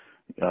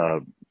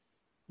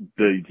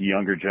the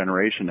younger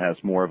generation has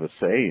more of a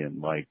say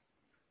in like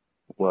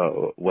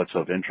what's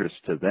of interest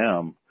to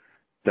them,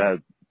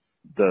 that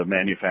the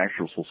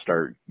manufacturers will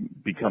start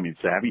becoming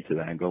savvy to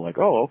that and go like,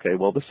 oh, okay,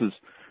 well, this is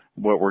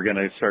what we're going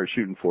to start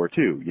shooting for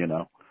too,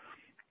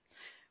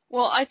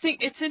 Well, I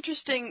think it's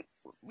interesting.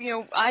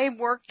 I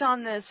worked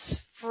on this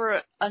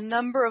for a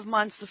number of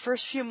months. The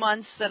first few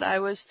months that I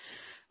was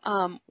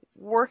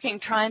working,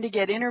 trying to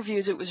get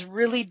interviews, it was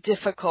really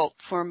difficult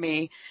for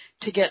me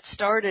to get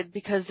started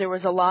because there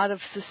was a lot of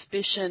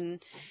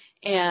suspicion.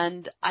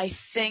 And I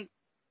think,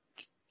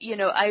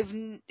 I've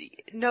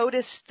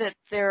noticed that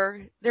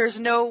there's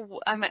no,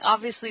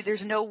 obviously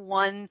there's no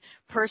one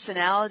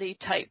personality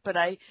type, but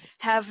I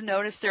have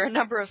noticed there are a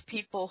number of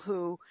people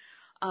who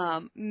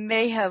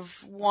may have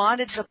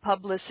wanted the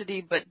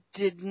publicity but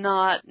did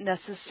not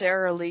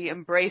necessarily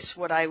embrace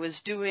what I was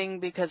doing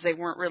because they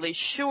weren't really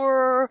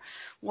sure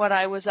what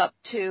I was up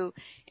to.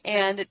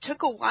 And it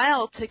took a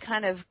while to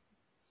kind of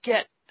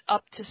get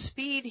up to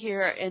speed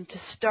here and to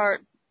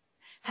start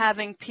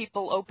having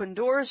people open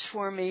doors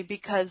for me,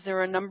 because there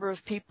are a number of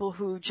people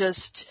who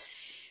just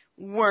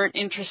weren't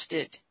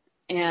interested.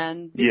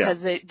 And because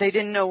they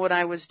didn't know what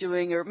I was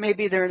doing, or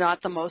maybe they're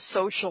not the most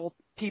social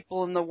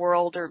people in the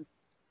world, or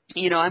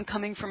I'm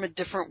coming from a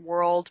different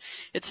world.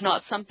 It's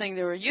not something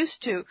they were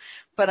used to,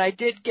 but I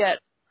did get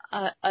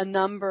a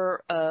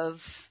number of,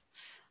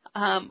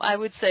 I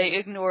would say,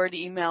 ignored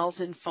emails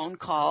and phone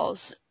calls,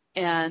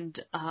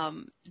 and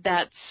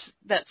that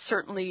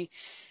certainly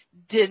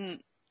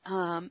didn't,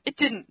 it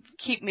didn't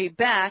keep me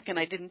back, and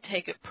I didn't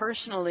take it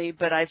personally,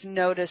 but I've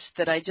noticed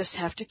that I just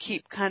have to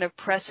keep kind of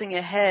pressing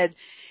ahead.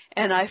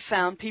 And I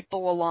found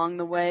people along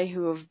the way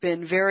who have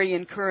been very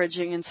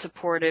encouraging and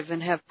supportive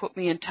and have put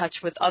me in touch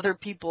with other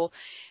people.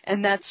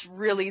 And that's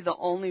really the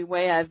only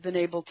way I've been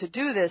able to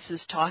do this,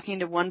 is talking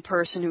to one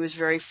person who was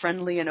very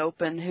friendly and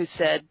open, who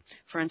said,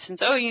 for instance,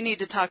 oh, you need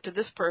to talk to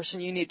this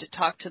person, you need to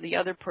talk to the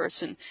other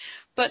person.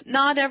 But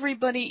not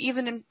everybody,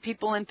 even in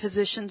people in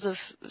positions of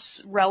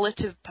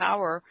relative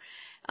power.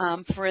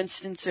 For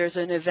instance, there's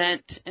an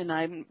event, and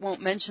I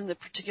won't mention the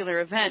particular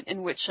event,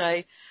 in which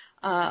I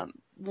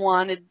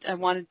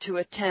wanted to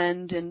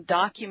attend and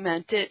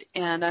document it,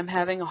 and I'm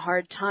having a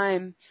hard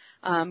time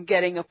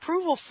getting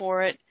approval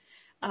for it.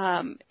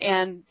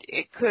 And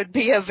it could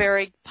be a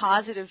very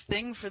positive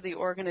thing for the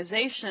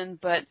organization,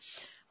 but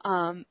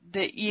one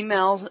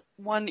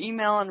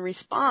email in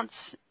response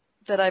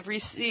that I've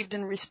received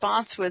in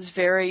response was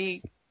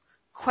very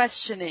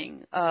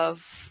questioning of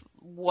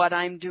what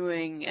I'm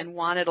doing and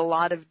wanted a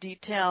lot of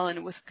detail, and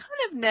it was kind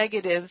of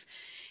negative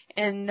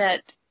in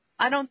that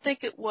I don't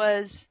think it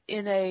was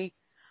in a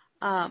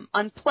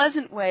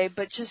unpleasant way,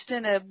 but just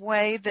in a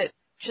way that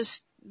just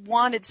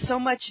wanted so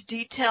much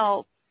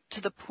detail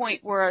to the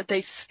point where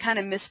they kind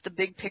of missed the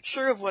big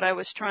picture of what I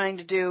was trying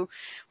to do.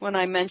 When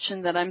I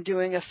mentioned that I'm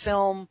doing a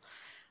film,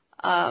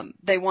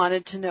 they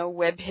wanted to know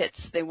web hits.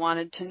 They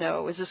wanted to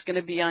know, is this going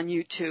to be on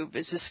YouTube?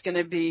 Is this going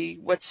to be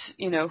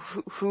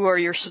who are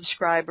your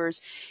subscribers?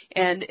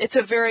 And it's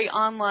a very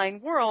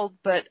online world,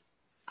 but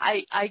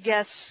I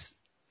guess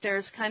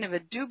there's kind of a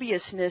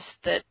dubiousness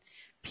that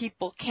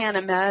people can't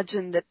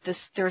imagine that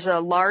there's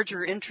a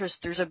larger interest,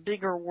 there's a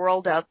bigger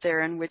world out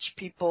there in which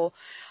people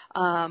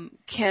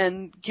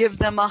can give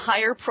them a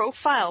higher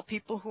profile,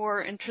 people who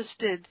are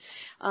interested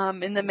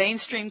in the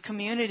mainstream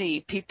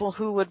community, people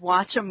who would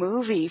watch a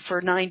movie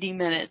for 90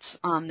 minutes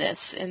on this.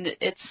 And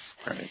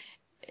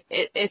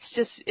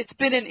it's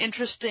been an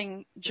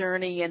interesting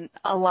journey, and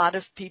a lot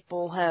of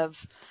people have,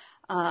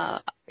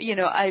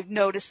 I've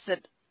noticed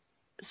that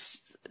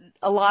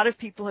a lot of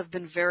people have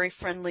been very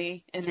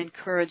friendly and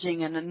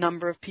encouraging, and a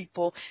number of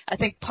people, I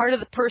think part of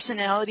the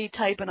personality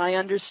type, and I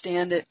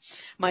understand it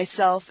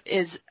myself,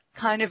 is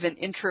kind of an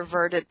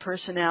introverted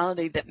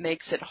personality that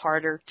makes it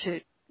harder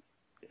to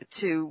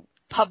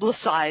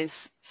publicize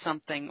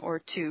something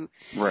or to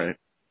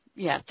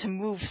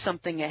move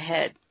something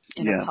ahead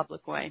in a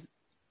public way.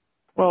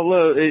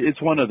 Well,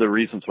 it's one of the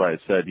reasons why I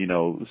said,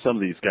 some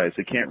of these guys,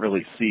 they can't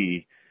really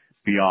see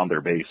beyond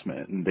their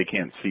basement, and they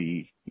can't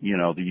see,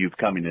 the youth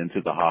coming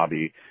into the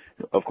hobby.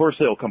 Of course,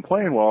 they'll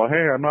complain, well,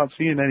 hey, I'm not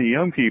seeing any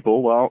young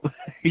people. Well,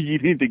 you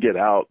need to get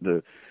out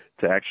to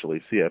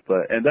actually see it.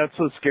 And that's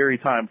a scary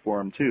time for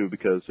them, too,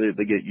 because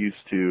they get used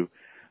to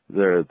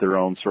their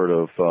own sort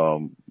of,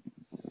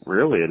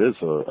 really, it is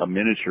a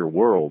miniature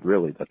world,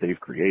 really, that they've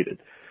created.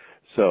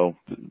 So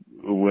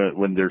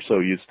when they're so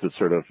used to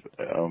sort of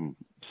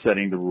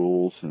setting the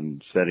rules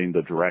and setting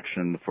the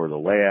direction for the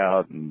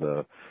layout and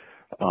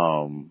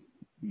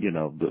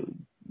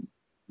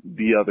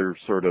the other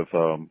sort of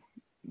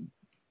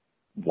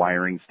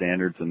wiring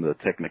standards and the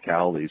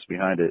technicalities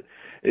behind it,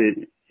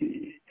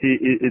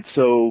 it's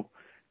so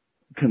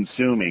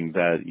consuming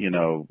that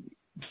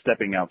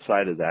stepping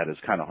outside of that is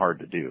kind of hard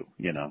to do.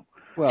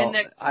 Well, and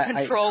the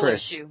control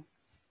Chris, issue.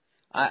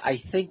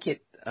 I think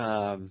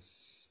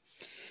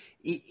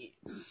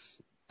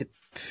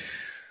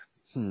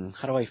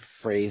how do I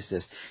phrase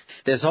this?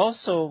 There's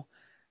also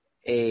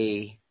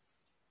in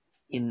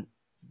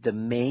the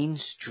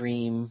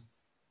mainstream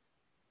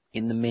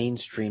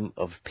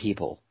of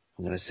people,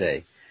 I'm going to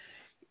say,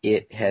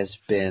 it has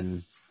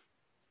been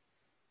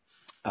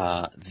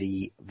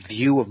the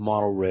view of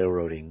model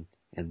railroading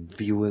and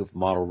view of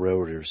model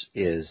railroaders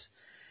is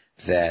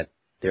that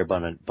they're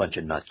a bunch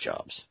of nut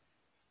jobs.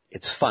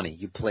 It's funny.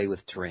 You play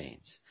with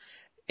terrains.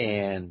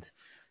 And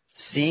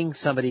seeing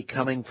somebody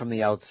coming from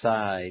the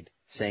outside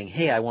saying,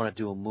 hey, I want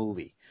to do a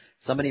movie,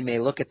 somebody may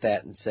look at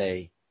that and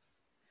say,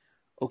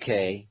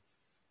 okay,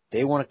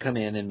 they want to come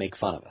in and make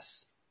fun of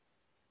us.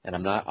 And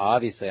I'm not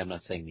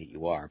saying that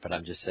you are, but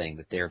I'm just saying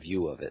that their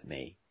view of it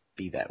may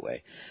be that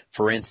way.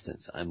 For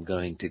instance, I'm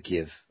going to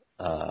give,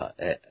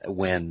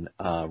 when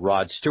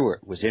Rod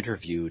Stewart was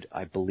interviewed,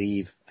 I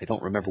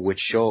don't remember which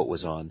show it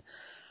was on,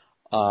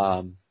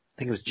 I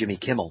think it was Jimmy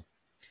Kimmel,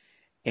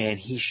 and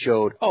he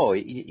showed,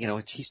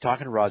 he's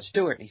talking to Rod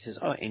Stewart, and he says,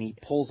 and he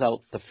pulls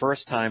out the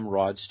first time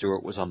Rod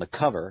Stewart was on the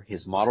cover,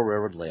 his Model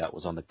Railroad layout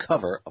was on the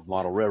cover of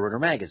Model Railroader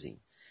magazine.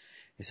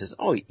 He says,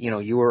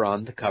 you were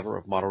on the cover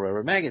of Model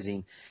Railroad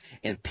magazine,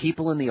 and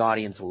people in the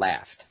audience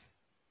laughed.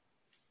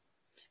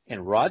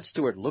 And Rod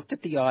Stewart looked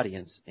at the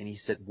audience, and he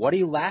said, what are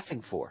you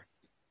laughing for?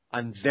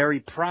 I'm very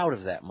proud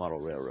of that Model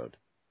Railroad.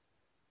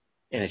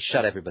 And it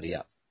shut everybody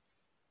up.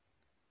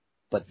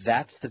 But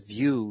that's the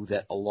view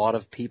that a lot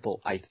of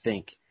people, I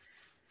think,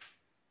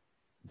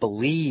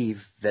 believe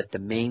that the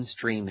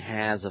mainstream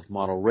has of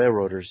model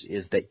railroaders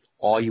is that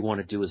all you want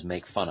to do is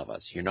make fun of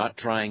us. You're not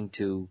trying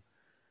to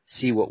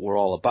see what we're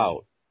all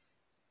about.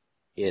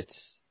 It's,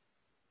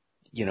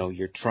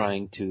 you're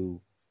trying to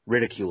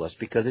ridicule us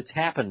because it's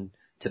happened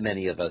to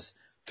many of us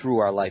through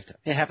our lifetime.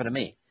 It happened to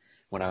me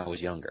when I was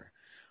younger.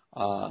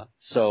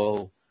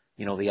 So,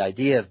 the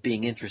idea of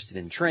being interested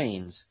in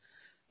trains,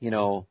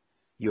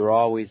 you're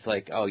always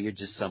like, you're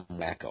just some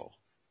wacko.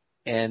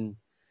 And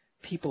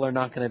some people are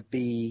not going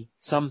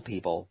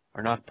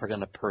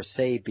to per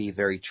se be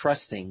very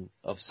trusting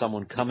of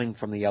someone coming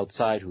from the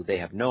outside who they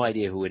have no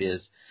idea who it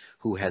is,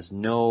 who has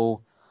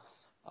no,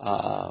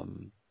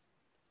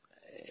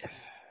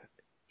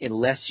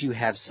 unless you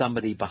have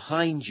somebody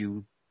behind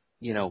you,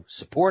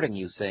 supporting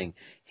you saying,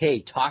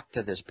 hey, talk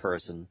to this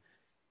person,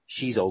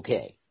 she's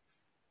okay.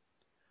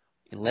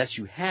 Unless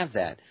you have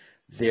that,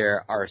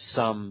 there are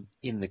some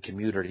in the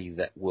community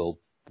that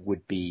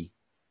would be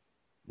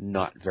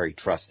not very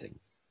trusting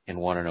and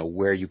want to know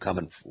where you're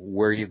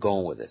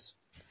going with this.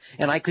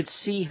 And I could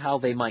see how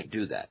they might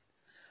do that.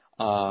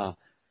 No,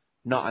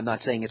 I'm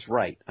not saying it's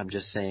right. I'm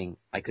just saying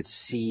I could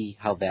see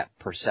how that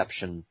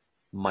perception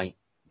might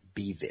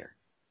be there.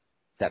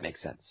 If that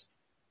makes sense.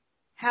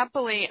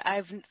 Happily,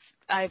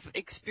 I've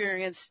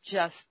experienced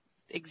just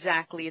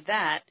exactly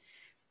that.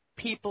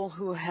 People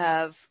who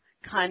have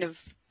kind of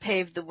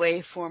paved the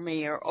way for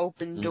me or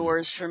opened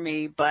doors for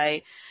me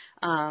by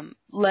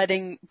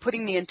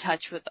putting me in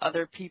touch with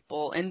other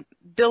people and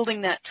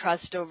building that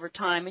trust over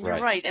time. And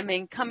you're right. I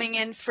mean, coming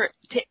in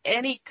to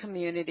any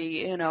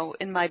community,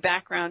 in my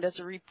background as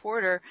a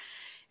reporter,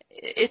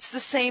 it's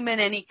the same in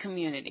any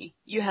community.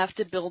 You have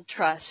to build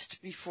trust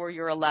before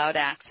you're allowed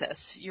access.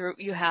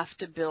 You have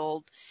to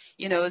build,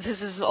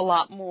 this is a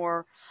lot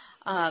more,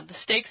 the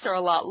stakes are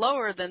a lot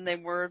lower than they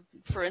were,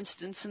 for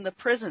instance, in the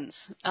prisons.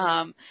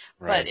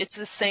 But it's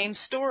the same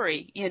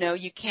story.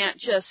 You can't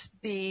just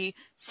be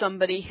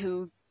somebody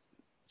who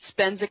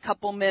spends a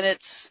couple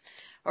minutes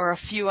or a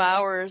few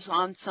hours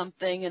on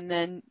something and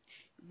then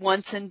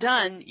once and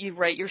done, you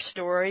write your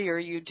story or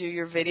you do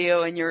your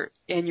video and you're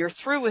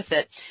through with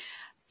it.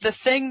 The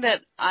thing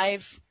that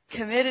I've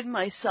committed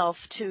myself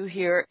to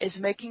here is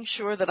making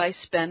sure that I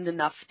spend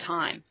enough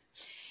time.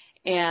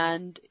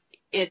 And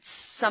it's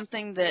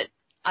something that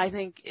I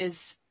think is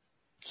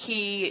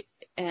key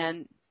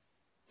and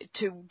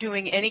to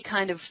doing any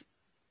kind of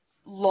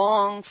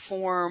long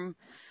form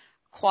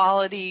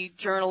quality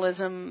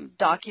journalism,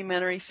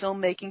 documentary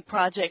filmmaking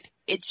project.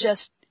 It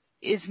just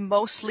is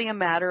mostly a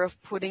matter of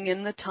putting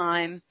in the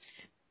time,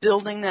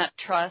 building that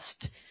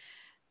trust,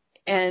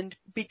 and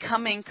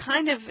becoming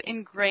kind of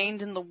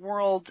ingrained in the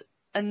world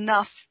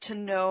enough to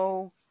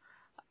know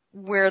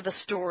where the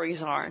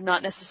stories are,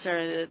 not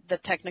necessarily the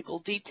technical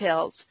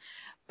details.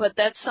 But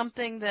that's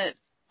something that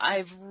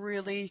I've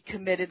really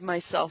committed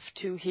myself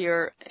to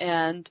here,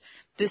 and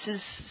this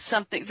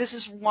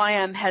is why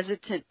I'm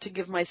hesitant to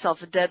give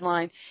myself a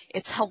deadline.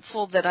 It's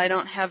helpful that I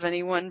don't have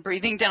anyone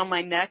breathing down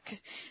my neck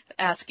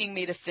asking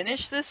me to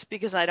finish this,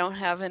 because I don't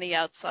have any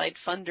outside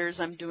funders.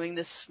 I'm doing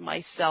this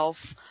myself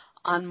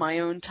on my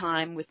own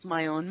time with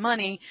my own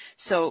money,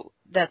 so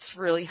that's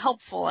really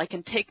helpful. I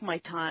can take my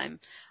time.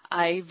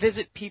 I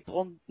visit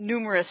people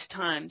numerous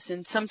times,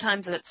 and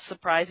sometimes that's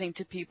surprising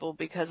to people,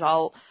 because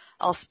I'll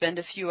spend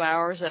a few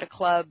hours at a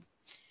club,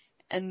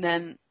 and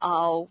then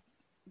I'll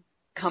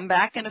come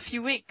back in a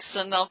few weeks,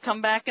 and I'll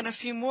come back in a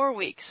few more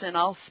weeks, and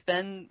I'll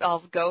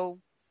go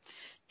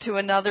to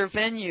another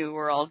venue,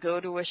 or I'll go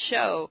to a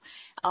show.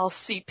 I'll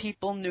see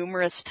people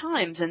numerous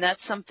times, and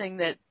that's something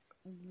that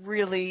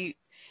really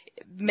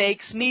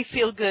makes me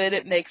feel good.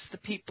 It makes the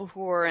people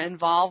who are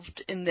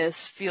involved in this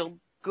feel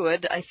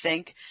good, I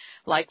think.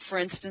 Like, for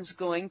instance,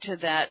 going to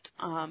that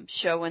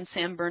show in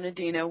San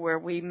Bernardino where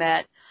we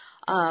met.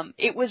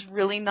 It was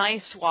really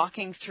nice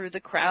walking through the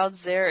crowds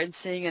there and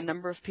seeing a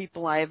number of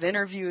people I have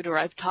interviewed or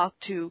I've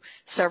talked to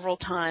several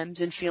times,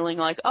 and feeling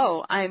like,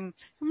 oh, I'm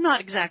not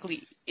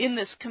exactly in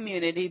this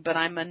community, but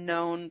I'm a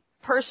known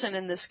person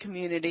in this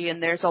community,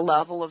 and there's a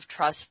level of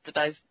trust that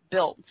I've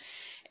built.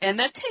 And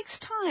that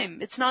takes time.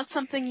 It's not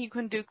something you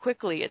can do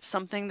quickly. It's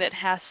something that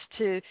has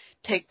to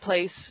take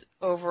place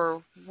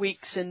over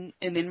weeks and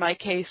in my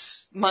case,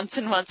 months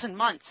and months and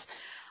months.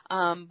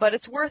 But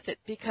it's worth it,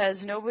 because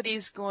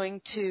nobody's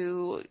going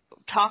to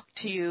talk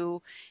to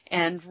you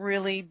and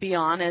really be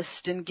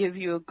honest and give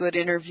you a good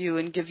interview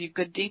and give you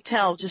good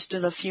detail just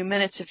in a few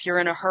minutes if you're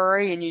in a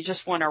hurry and you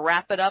just want to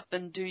wrap it up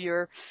and do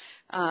your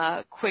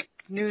quick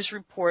news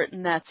report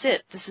and that's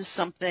it. This is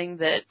something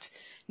that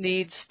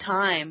needs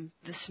time.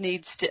 This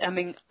needs to,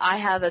 I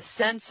have a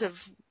sense of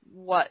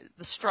what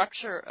the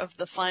structure of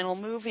the final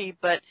movie,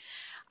 but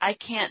I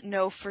can't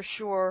know for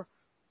sure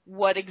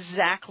what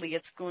exactly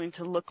it's going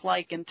to look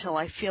like until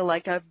I feel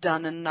like I've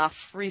done enough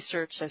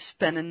research, I've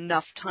spent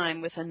enough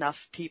time with enough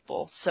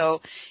people.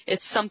 So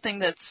it's something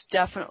that's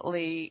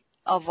definitely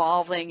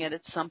evolving, and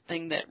it's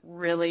something that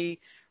really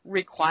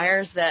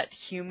requires that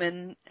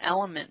human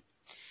element.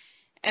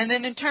 And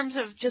then in terms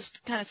of just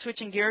kind of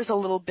switching gears a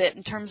little bit,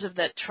 in terms of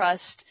that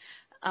trust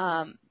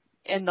or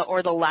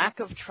the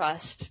lack of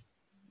trust,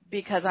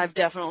 because I've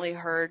definitely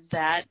heard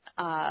that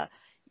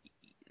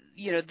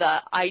the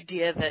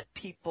idea that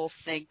people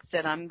think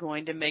that I'm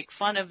going to make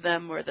fun of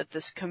them, or that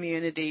this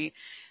community,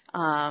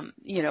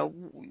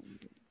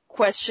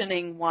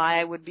 questioning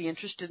why I would be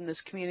interested in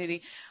this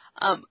community.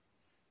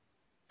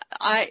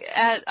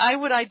 I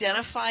would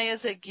identify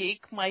as a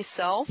geek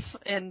myself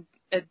in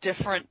a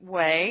different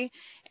way,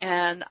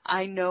 and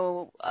I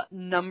know a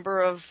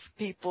number of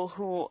people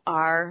who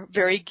are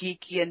very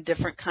geeky in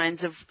different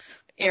kinds of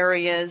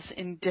areas,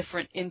 in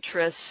different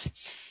interests.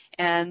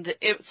 And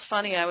it's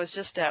funny, I was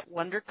just at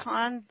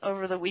WonderCon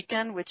over the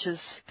weekend, which is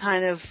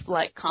kind of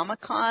like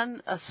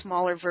Comic-Con, a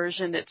smaller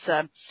version. It's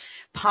a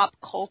pop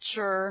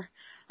culture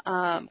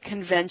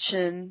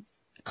convention,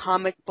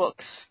 comic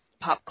books,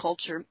 pop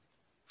culture.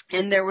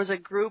 And there was a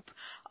group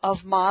of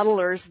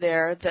modelers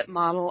there that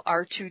model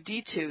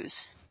R2-D2s.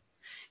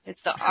 It's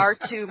the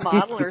R2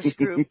 modelers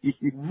group.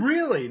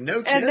 Really?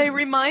 No kidding. And they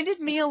reminded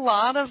me a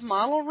lot of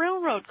model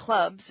railroad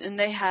clubs, and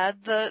they had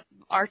the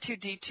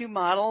R2-D2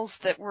 models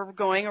that were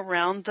going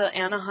around the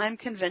Anaheim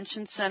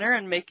Convention Center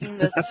and making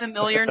the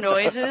familiar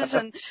noises,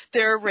 and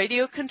they're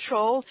radio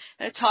controlled.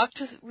 And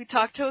we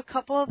talked to a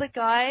couple of the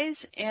guys,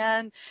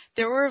 and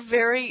there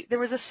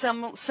was a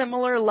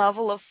similar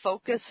level of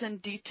focus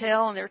and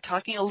detail, and they were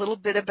talking a little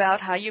bit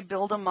about how you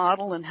build a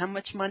model and how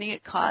much money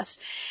it costs.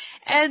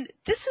 And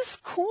this is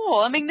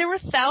cool. There were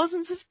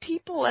thousands of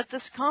people at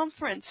this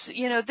conference.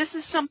 This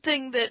is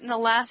something that in the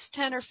last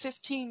 10 or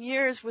 15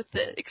 years, with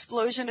the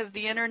explosion of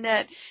the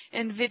internet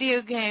and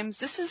video games,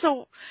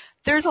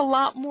 there's a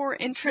lot more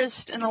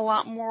interest and a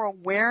lot more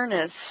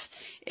awareness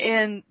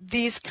in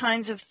these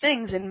kinds of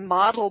things, in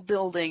model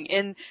building,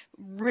 in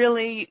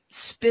really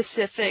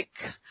specific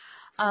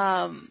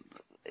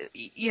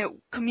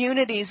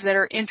communities that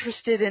are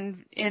interested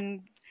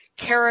in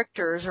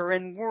characters or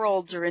in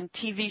worlds or in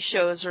TV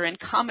shows or in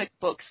comic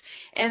books.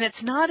 And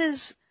it's not as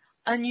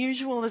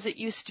unusual as it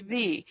used to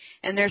be.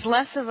 And there's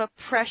less of a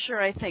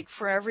pressure, I think,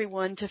 for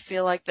everyone to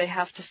feel like they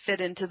have to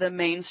fit into the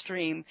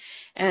mainstream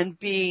and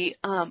be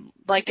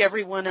like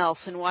everyone else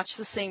and watch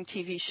the same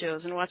TV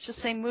shows and watch the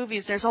same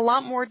movies. There's a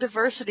lot more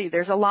diversity.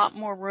 There's a lot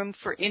more room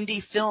for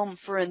indie film,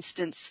 for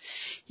instance.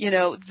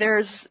 There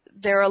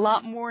are a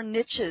lot more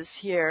niches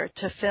here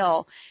to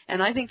fill.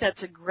 And I think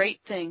that's a great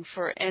thing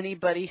for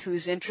anybody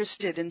who's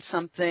interested in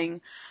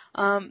something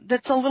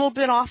that's a little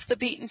bit off the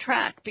beaten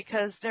track,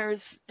 because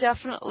there's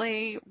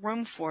definitely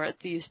room for it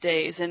these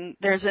days, and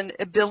there's an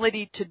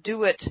ability to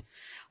do it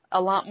a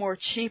lot more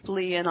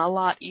cheaply and a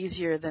lot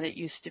easier than it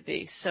used to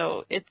be.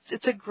 So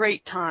it's a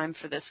great time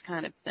for this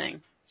kind of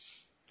thing.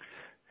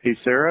 Hey,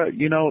 Sarah,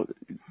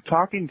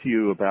 talking to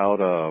you about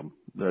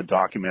the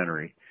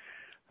documentary,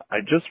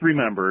 I just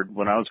remembered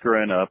when I was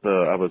growing up,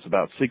 I was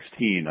about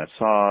 16, I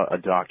saw a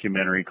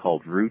documentary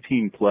called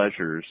Routine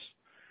Pleasures,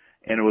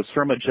 and it was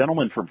from a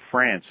gentleman from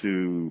France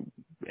who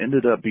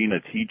ended up being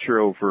a teacher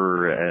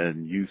over at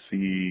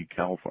UC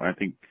California, I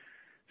think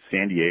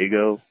San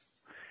Diego.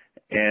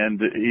 And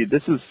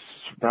this is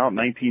about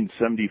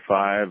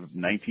 1975,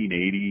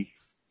 1980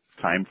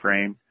 time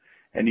frame.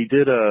 And he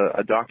did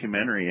a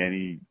documentary,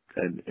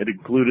 and it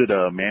included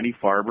Manny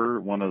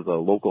Farber, one of the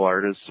local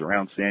artists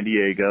around San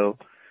Diego.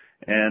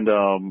 And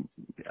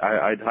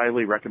I'd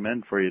highly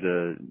recommend for you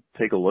to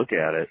take a look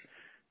at it.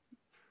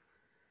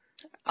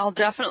 I'll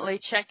definitely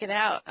check it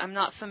out. I'm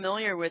not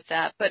familiar with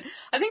that, but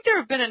I think there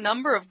have been a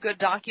number of good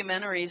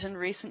documentaries in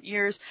recent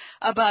years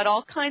about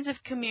all kinds of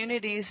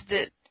communities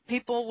that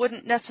people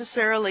wouldn't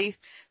necessarily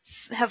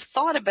have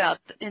thought about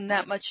in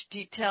that much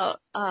detail.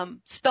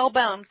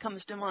 Spellbound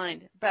comes to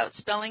mind, about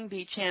spelling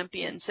bee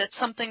champions. That's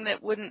something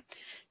that wouldn't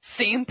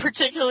seem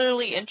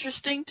particularly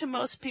interesting to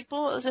most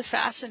people. It was a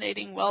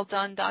fascinating,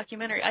 well-done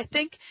documentary. I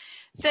think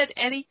that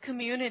any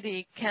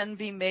community can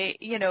be made,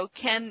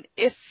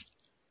 if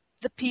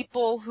the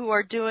people who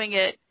are doing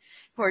it,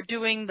 who are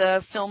doing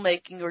the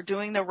filmmaking or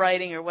doing the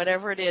writing or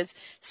whatever it is,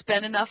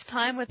 spend enough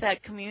time with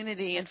that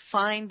community and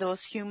find those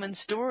human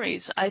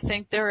stories. I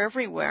think they're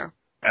everywhere.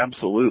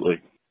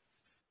 Absolutely.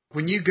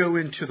 When you go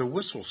into the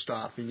Whistle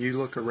Stop and you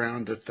look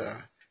around at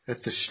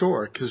the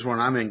store, because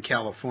when I'm in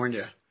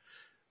California,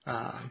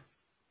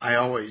 I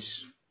always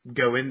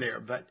go in there,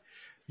 but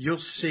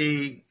you'll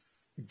see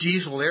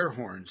diesel air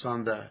horns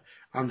on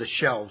the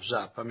shelves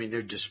up. I mean,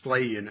 they're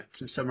display units,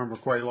 and some of them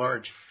are quite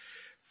large.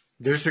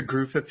 There's a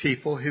group of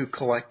people who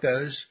collect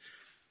those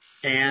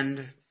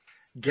and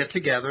get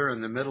together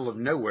in the middle of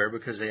nowhere,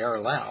 because they are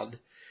allowed,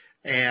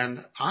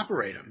 and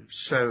operate them.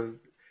 So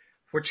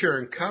what you're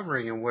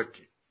uncovering and what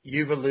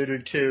you've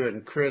alluded to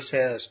and Chris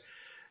has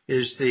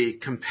is the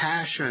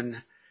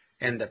compassion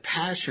and the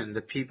passion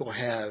that people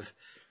have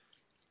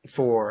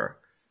for,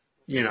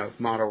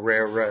 model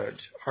railroads,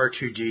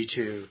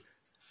 R2-D2,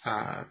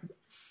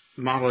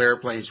 model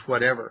airplanes,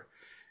 whatever.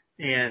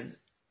 And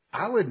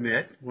I'll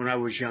admit, when I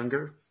was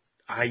younger,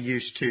 I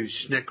used to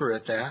snicker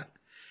at that.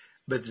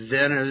 But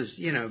then as,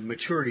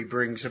 maturity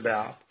brings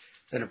about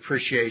an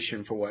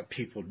appreciation for what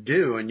people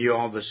do, and you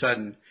all of a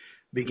sudden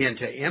begin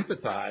to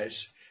empathize,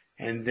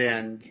 and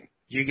then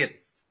you get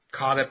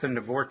caught up in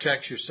the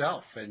vortex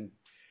yourself. And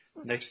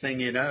next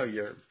thing you know,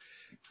 you're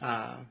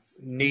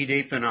knee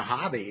deep in a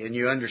hobby, and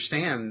you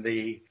understand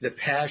the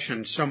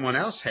passion someone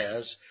else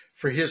has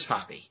for his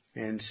hobby.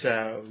 And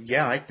so,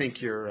 yeah, I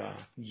think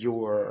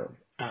your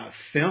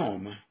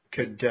film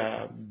could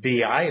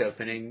be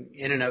eye-opening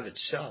in and of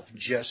itself,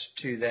 just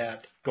to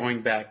that,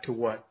 going back to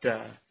what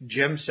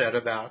Jim said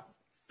about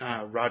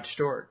Rod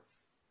Stewart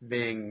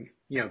being,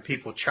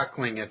 people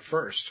chuckling at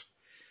first.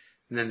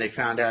 And then they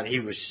found out he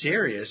was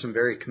serious and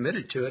very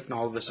committed to it, and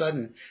all of a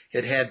sudden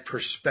it had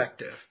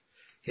perspective.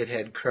 It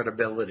had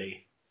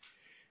credibility.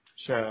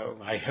 So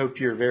I hope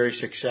you're very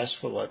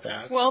successful at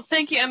that. Well,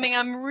 thank you. I mean,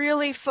 I'm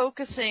really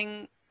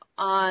focusing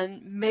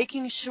on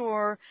making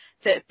sure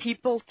that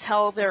people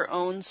tell their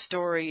own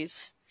stories.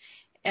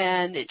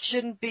 And it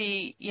shouldn't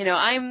be,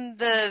 I'm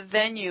the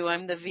venue,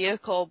 I'm the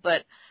vehicle,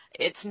 but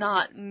it's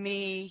not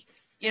me.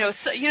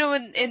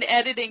 In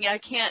editing, I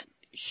can't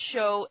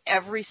show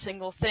every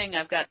single thing.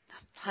 I've got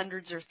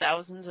hundreds or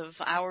thousands of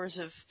hours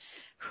of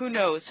who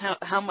knows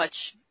how much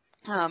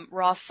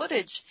raw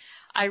footage.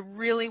 I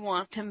really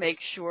want to make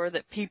sure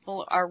that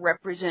people are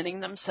representing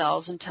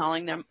themselves and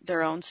telling them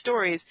their own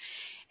stories.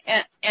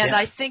 And yeah.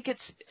 I think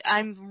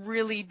I'm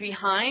really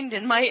behind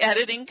in my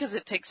editing because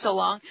it takes so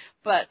long.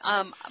 But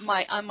on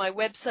my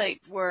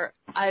website, where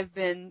I've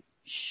been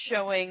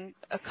showing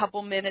a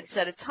couple minutes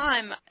at a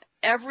time,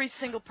 every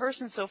single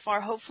person so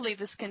far, hopefully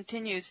this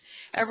continues,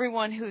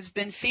 everyone who's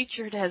been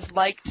featured has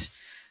liked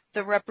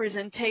the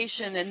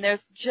representation, and they're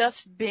just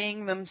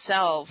being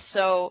themselves.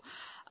 So,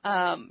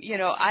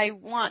 I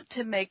want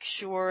to make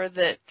sure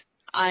that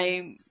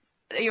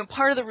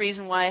part of the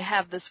reason why I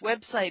have this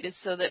website is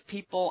so that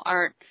people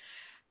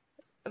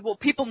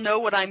know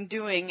what I'm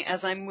doing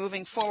as I'm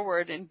moving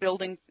forward and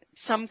building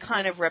some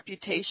kind of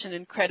reputation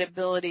and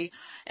credibility,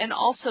 and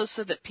also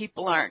so that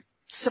people aren't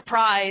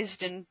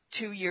surprised in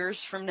 2 years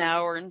from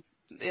now, or in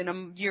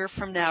a year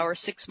from now, or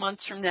 6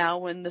 months from now,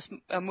 when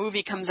a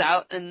movie comes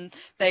out and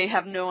they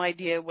have no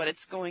idea what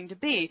it's going to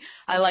be.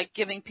 I like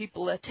giving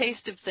people a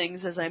taste of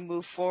things as I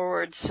move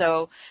forward,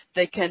 so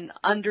they can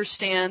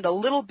understand a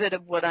little bit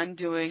of what I'm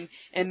doing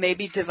and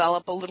maybe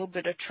develop a little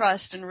bit of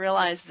trust and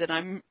realize that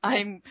I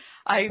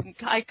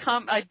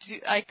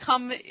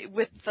come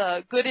with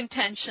good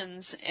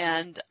intentions,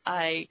 and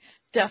I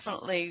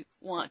definitely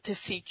want to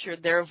feature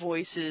their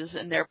voices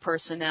and their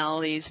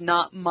personalities,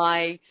 not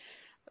my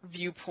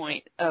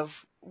viewpoint of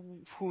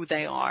who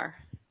they are.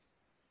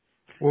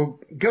 Well,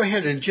 go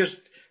ahead and just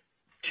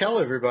tell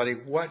everybody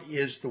what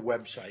is the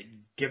website.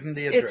 Give them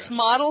the address. It's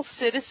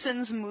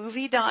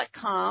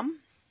modelcitizensmovie.com.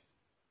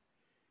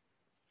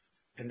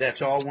 And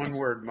that's all one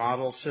word,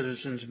 Model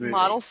Citizens Movie.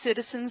 Model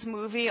Citizens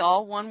Movie,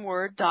 all one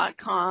word,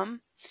 .com.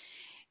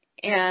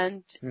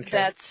 And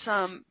that's,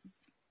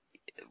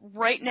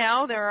 right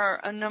now there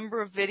are a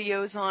number of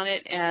videos on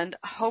it, and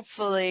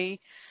hopefully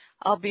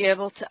I'll be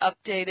able to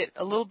update it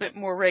a little bit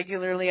more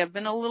regularly. I've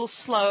been a little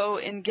slow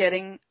in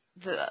getting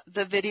the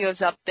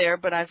videos up there,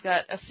 but I've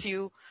got a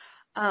few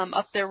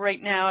up there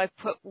right now. I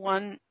put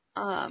one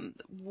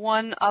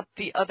up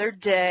the other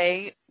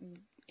day,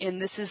 and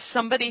this is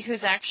somebody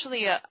who's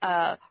actually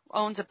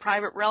owns a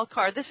private rail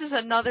car. This is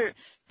another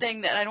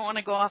thing that I don't want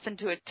to go off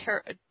into a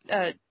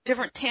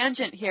different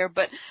tangent here,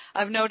 but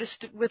I've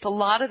noticed with a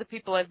lot of the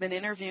people I've been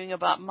interviewing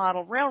about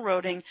model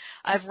railroading,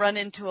 I've run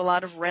into a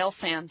lot of rail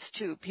fans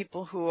too,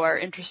 people who are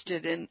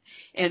interested in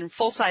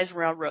full-size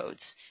railroads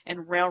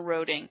and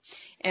railroading.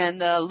 And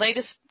the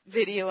latest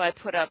video I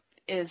put up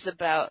is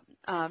about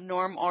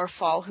Norm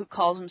Orfall, who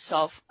calls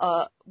himself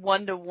a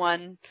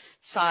one-to-one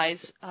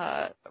size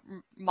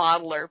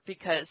modeler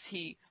because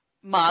he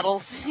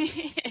models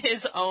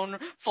his own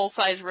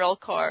full-size rail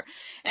car.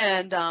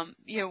 And,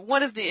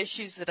 one of the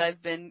issues that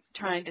I've been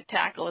trying to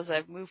tackle as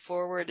I've moved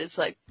forward is,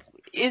 like,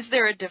 is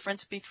there a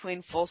difference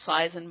between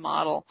full-size and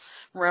model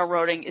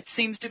railroading? It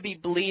seems to be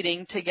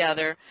bleeding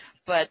together,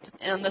 but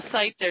on the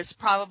site there's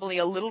probably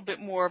a little bit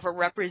more of a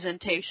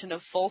representation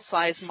of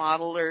full-size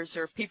modelers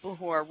or people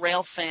who are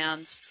rail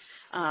fans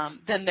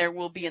than there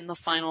will be in the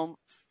final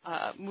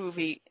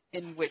movie,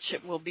 in which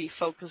it will be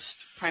focused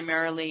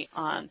primarily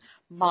on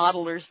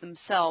modelers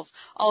themselves.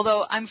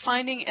 Although I'm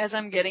finding as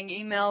I'm getting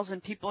emails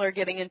and people are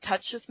getting in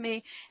touch with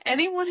me,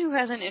 anyone who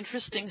has an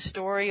interesting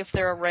story, if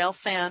they're a rail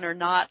fan or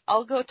not,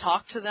 I'll go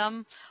talk to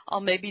them. I'll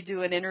maybe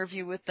do an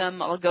interview with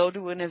them. I'll go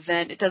to an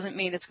event. It doesn't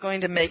mean it's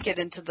going to make it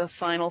into the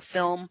final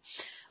film,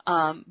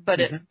 but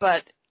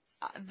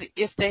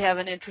if they have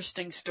an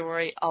interesting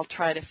story, I'll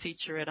try to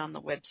feature it on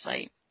the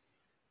website.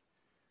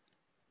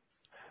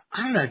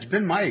 I don't know. It's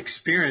been my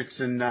experience,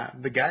 and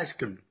the guys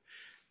can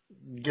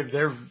give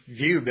their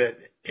view, but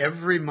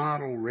every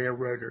model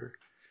railroader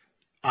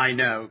I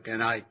know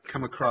and I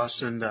come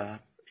across in the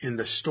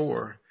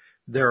store,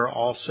 they're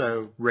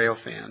also rail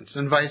fans,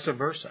 and vice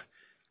versa.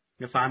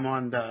 If I'm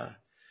on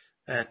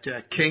at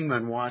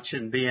Kingman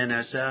watching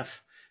BNSF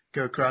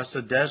go across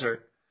the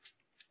desert,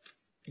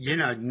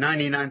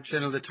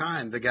 99% of the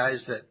time, the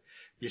guys that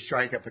you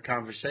strike up a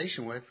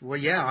conversation with, well,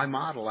 yeah, I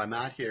model. I'm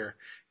out here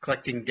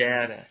collecting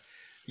data,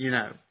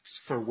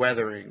 for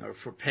weathering or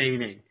for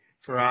painting,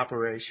 for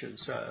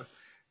operations. So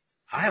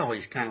I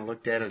always kind of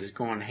looked at it as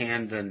going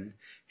hand in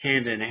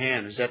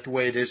hand. Is that the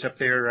way it is up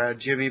there,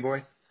 Jimmy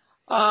boy?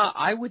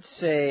 I would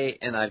say,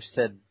 and I've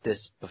said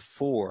this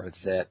before,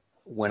 that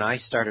when I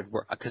started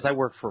work, because I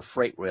worked for a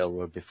freight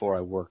railroad before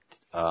I worked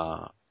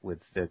with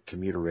the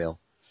commuter rail,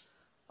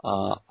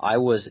 I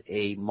was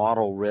a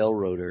model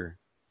railroader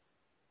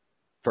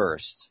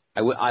first.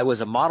 I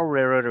was a model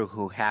railroader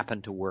who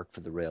happened to work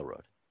for the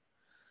railroad.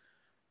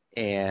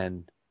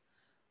 And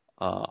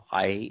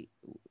I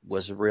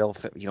was a rail,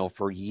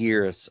 for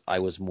years I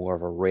was more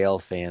of a rail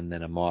fan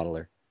than a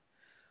modeler.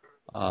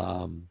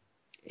 And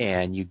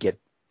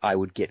I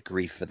would get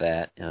grief for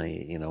that.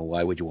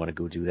 Why would you want to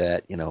go do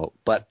that?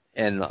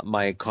 And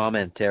my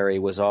commentary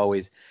was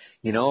always,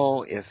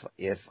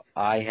 if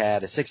I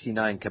had a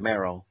 '69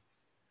 Camaro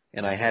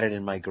and I had it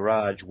in my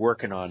garage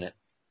working on it,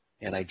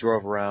 and I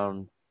drove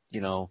around,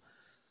 and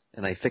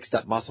I fixed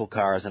up muscle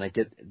cars, and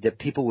that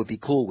people would be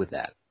cool with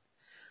that.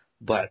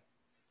 But,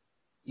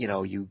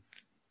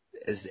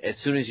 as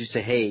soon as you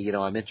say, hey,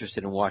 I'm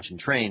interested in watching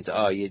trains,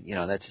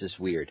 that's just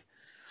weird.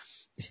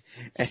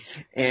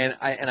 and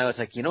I was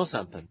like,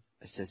 something?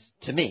 I says,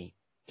 to me,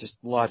 just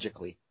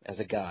logically, as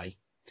a guy,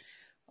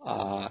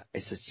 I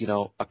says,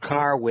 a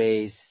car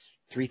weighs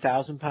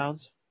 3,000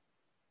 pounds,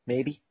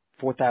 maybe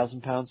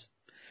 4,000 pounds.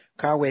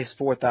 Car weighs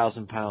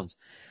 4,000 pounds.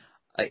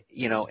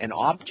 An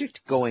object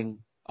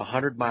going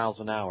 100 miles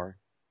an hour,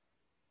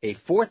 a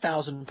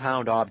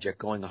 4,000-pound object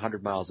going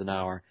 100 miles an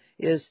hour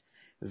is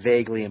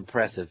vaguely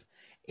impressive.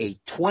 A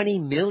 20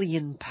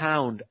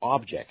 million-pound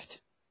object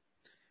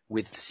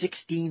with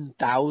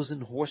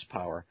 16,000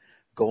 horsepower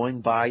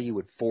going by you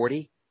at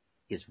 40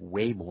 is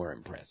way more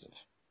impressive.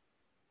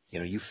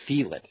 You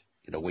feel it.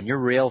 When you're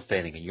rail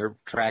fanning and you're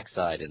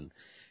trackside, and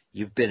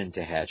you've been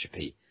into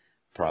Tehachapi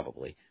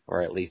probably,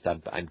 or at least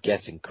I'm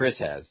guessing Chris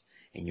has,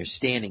 and you're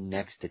standing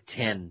next to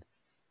 10,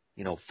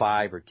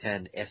 5 or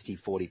 10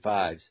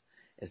 ST-45s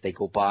as they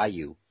go by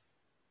you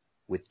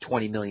with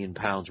 20 million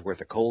pounds worth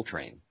of coal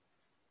train.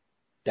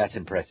 That's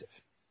impressive.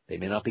 They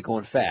may not be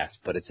going fast,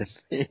 but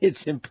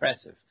it's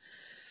impressive.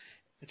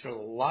 It's a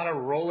lot of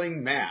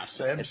rolling mass,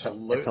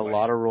 absolutely. It's a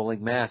lot of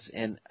rolling mass,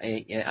 and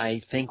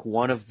I think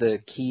one of the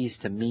keys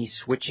to me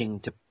switching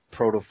to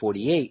Proto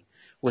 48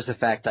 was the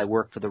fact I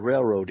worked for the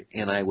railroad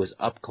and I was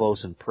up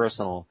close and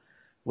personal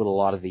with a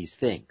lot of these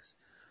things.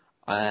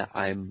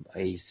 I'm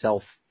a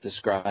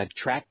self-described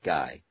track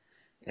guy,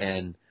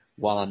 and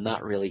while I'm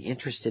not really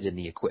interested in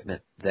the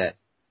equipment that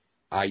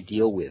I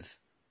deal with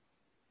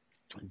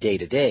day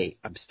to day,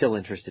 I'm still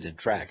interested in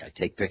track. I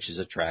take pictures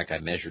of track, I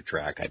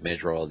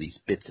measure all these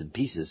bits and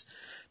pieces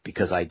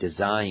because I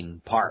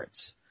design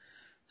parts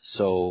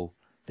so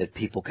that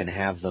people can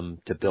have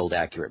them to build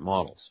accurate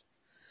models.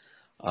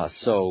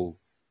 So,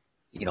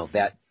 you know,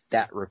 that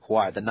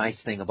the nice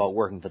thing about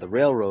working for the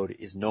railroad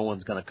is no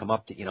one's going to come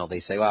up to, you know, they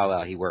say,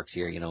 well, he works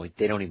here, you know,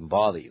 they don't even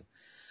bother you.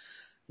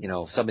 You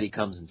know, if somebody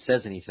comes and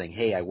says anything,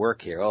 hey, I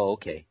work here, oh,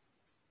 okay.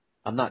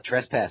 I'm not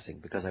trespassing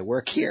because I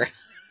work here.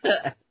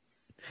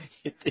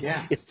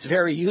 It's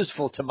very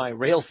useful to my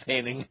rail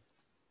fanning.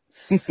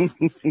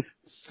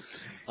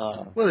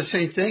 Well, the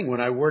same thing.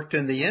 When I worked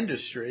in the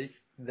industry,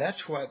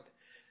 that's what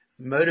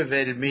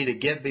motivated me to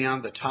get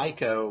beyond the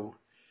Tyco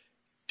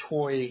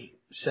toy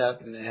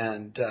set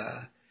and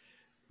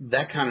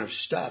that kind of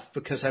stuff,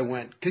 because I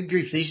went, good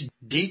grief, these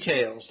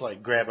details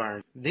like grab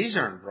iron, these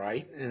aren't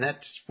right. And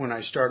that's when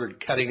I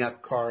started cutting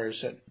up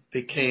cars and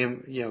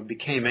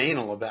became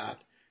anal about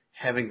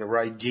having the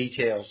right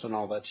details and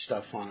all that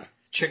stuff on it.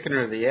 Chicken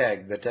or the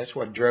egg, but that's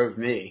what drove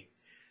me.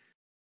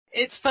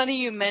 It's funny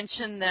you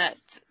mentioned that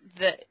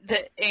the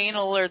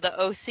anal or the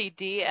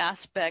OCD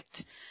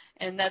aspect,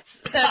 and that's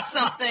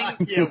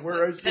something yeah,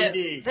 we're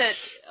OCD that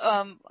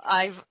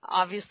I've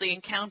obviously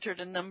encountered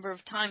a number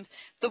of times.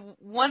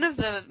 One of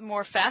the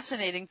more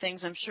fascinating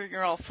things I'm sure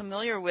you're all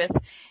familiar with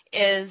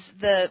is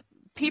the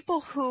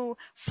people who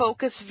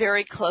focus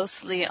very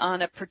closely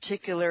on a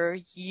particular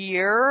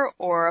year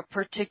or a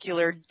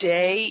particular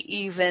day,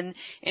 even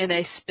in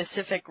a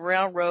specific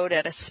railroad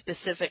at a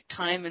specific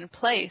time and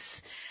place.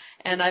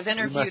 And I've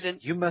interviewed.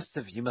 You must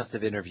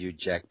have interviewed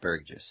Jack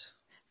Burgess.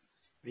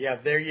 Yeah,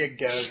 there you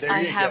go.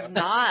 I have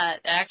not,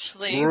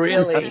 actually.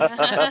 Really?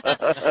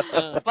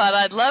 But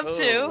I'd love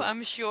to,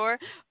 I'm sure.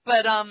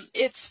 But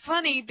it's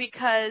funny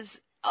because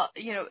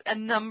a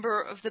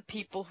number of the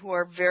people who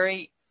are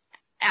very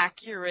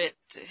accurate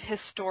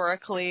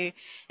historically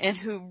and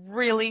who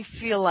really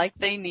feel like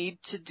they need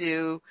to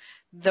do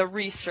the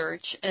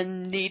research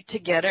and need to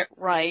get it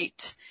right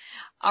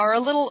are a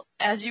little,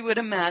 as you would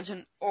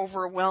imagine,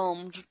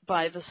 overwhelmed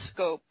by the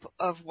scope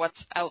of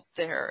what's out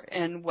there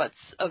and what's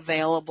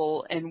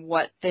available and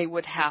what they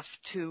would have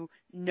to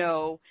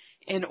know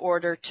in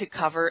order to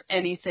cover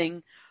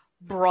anything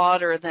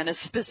broader than a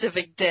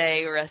specific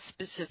day or a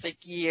specific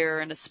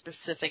year and a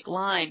specific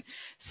line.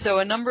 So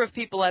a number of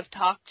people I've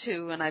talked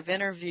to and I've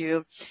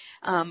interviewed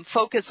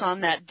focus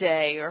on that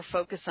day or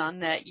focus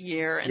on that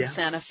year in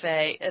Santa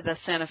Fe, the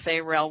Santa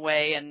Fe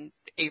Railway in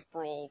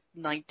April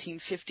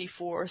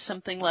 1954 or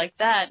something like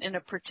that in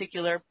a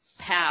particular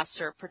pass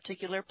or a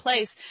particular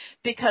place,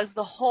 because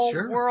the whole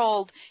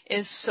world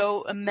is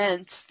so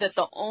immense that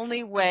the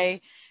only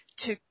way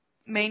to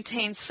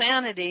maintain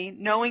sanity,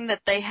 knowing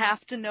that they have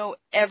to know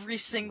every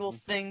single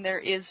thing there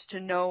is to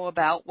know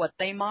about what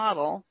they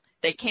model.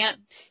 They can't,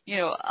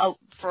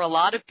 for a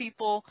lot of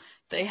people,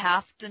 they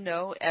have to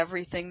know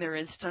everything there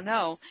is to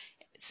know.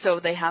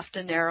 So they have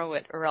to narrow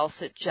it, or else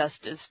it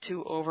just is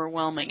too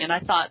overwhelming. And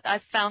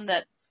I found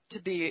that to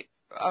be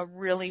a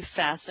really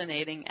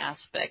fascinating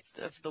aspect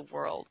of the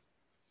world.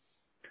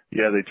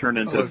 Yeah, they turn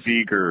into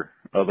V'ger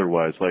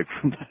otherwise, like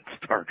from that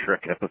Star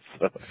Trek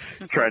episode,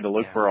 trying to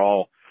look for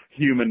all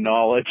human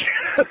knowledge.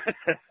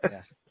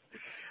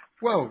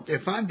 Well,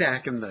 if I'm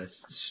back in the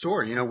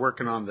store,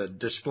 working on the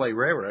display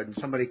railroad, and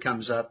somebody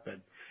comes up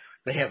and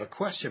they have a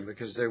question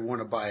because they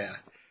want to buy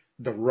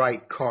the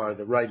right car,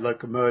 the right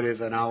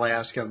locomotive, and I'll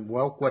ask them,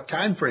 well, what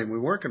time frame are we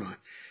working on?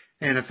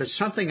 And if it's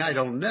something I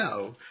don't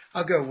know,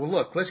 I'll go, well,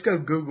 look, let's go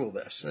Google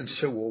this. And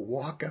so we'll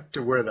walk up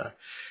to where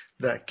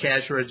the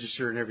cash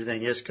register and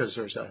everything is, because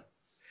there's a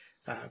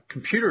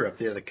computer up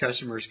there the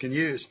customers can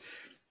use.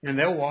 And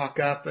they'll walk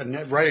up,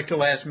 and right at the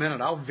last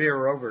minute, I'll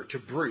veer over to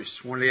Bruce,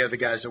 one of the other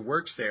guys that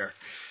works there.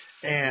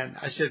 And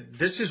I said,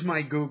 this is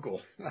my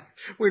Google.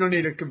 We don't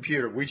need a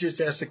computer. We just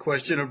asked a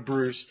question of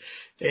Bruce.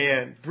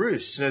 And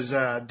Bruce says,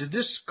 did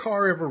this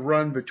car ever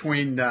run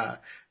between,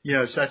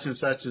 such and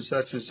such and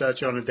such and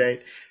such on a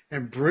date?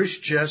 And Bruce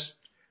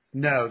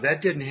no,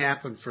 that didn't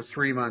happen for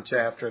 3 months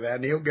after that.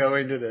 And he'll go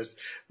into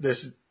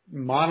this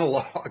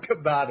monologue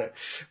about it.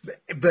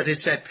 But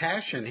it's that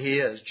passion. He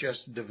has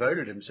just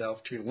devoted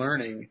himself to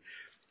learning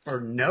or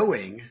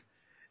knowing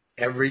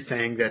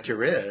everything that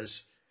there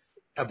is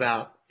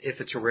about,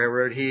 if it's a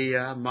railroad he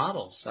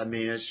models. I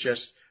mean, it's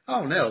just,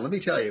 oh no, let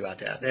me tell you about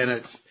that.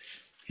 And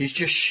he's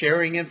just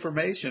sharing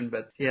information,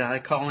 but I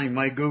call him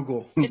my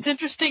Google. It's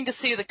interesting to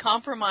see the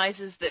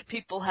compromises that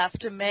people have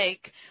to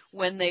make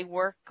when they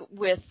work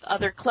with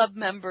other club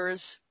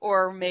members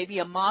or maybe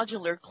a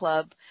modular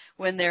club,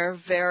 when they're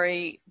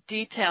very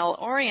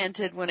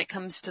detail-oriented when it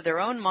comes to their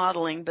own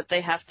modeling, but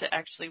they have to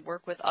actually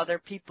work with other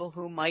people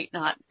who might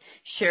not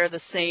share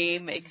the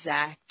same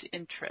exact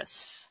interests,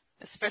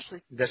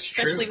 especially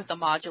with the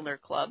modular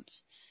clubs.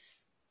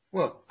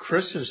 Well,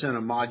 Chris is in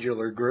a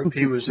modular group.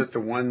 He was at the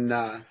one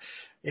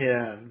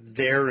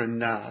there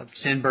in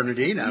San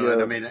Bernardino. Yeah,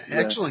 And I mean, an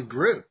excellent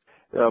group.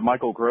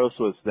 Michael Gross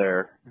was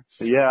there.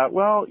 Yeah,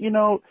 well,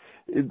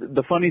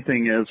 the funny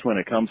thing is when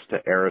it comes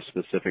to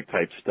era-specific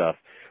type stuff,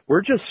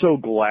 we're just so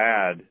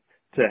glad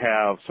to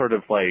have sort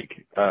of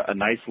like a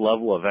nice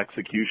level of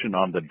execution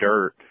on the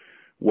dirt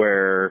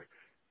where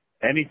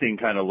anything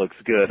kind of looks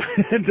good.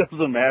 It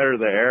doesn't matter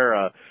the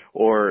era,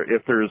 or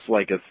if there's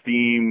like a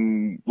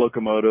steam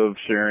locomotive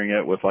sharing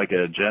it with like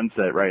a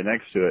genset right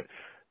next to it.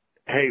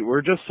 Hey,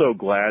 we're just so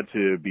glad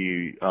to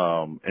be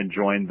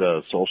enjoying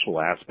the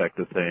social aspect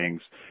of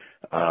things,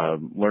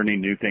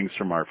 learning new things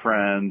from our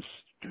friends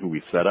who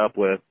we set up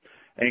with,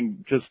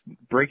 and just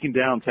breaking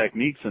down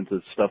techniques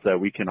into stuff that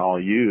we can all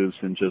use,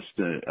 and just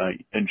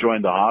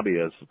enjoying the hobby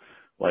as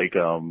like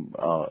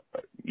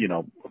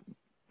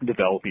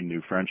developing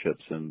new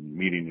friendships and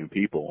meeting new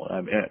people.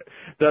 I mean,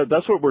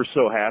 that's what we're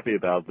so happy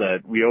about, that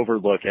we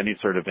overlook any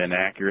sort of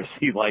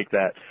inaccuracy like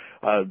that.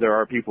 There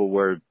are people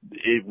where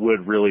it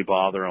would really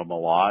bother them a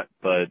lot,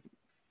 but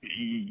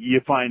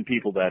you find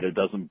people that it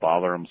doesn't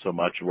bother them so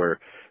much, where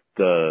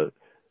the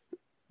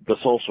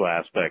social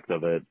aspect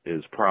of it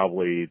is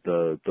probably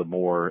the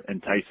more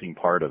enticing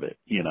part of it,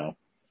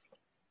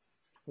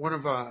 One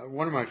of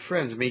my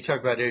friends, me talk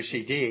about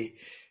OCD,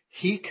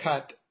 he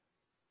cut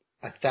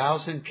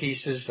 1,000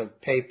 pieces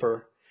of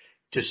paper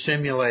to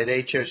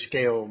simulate HO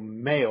scale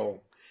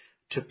mail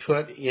to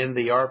put in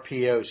the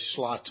RPO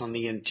slots on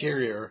the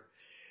interior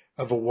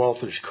of a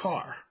Walters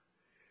car.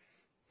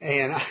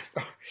 And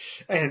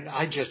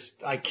I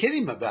kid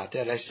him about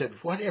that. I said,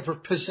 whatever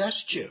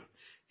possessed you?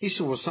 He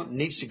said, well, something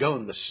needs to go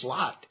in the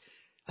slot.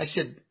 I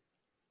said,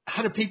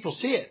 how do people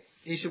see it?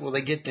 He said, well,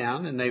 they get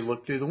down and they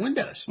look through the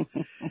windows.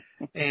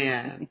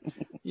 And,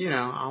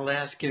 I'll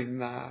ask him,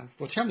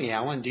 well, tell me,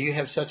 Alan, do you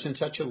have such and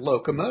such a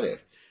locomotive?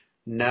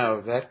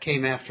 No, that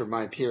came after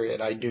my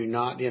period. I do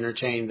not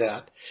entertain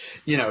that,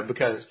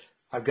 because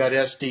I've got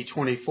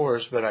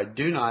SD24s, but I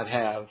do not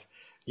have,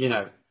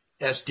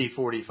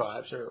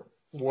 SD45s or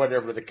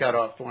whatever the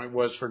cutoff point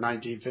was for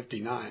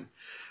 1959.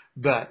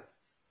 But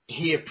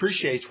he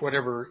appreciates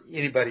whatever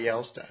anybody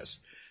else does.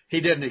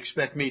 He doesn't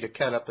expect me to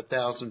cut up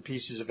 1,000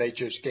 pieces of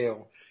HO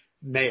scale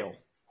mail,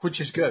 which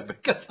is good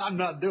because I'm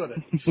not doing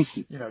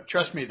it.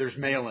 Trust me, there's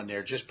mail in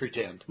there. Just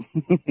pretend.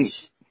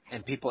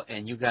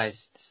 And you guys,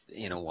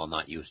 well,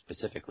 not you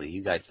specifically,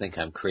 you guys think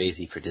I'm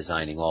crazy for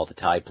designing all the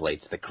tie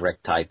plates, the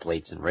correct tie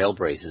plates and rail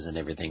braces and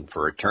everything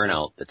for a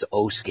turnout that's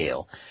O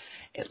scale.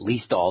 At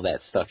least all that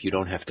stuff, you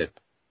don't have to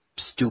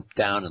stoop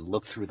down and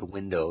look through the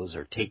windows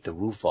or take the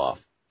roof off.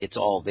 It's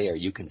all there.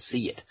 You can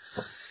see it.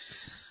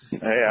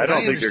 Hey, I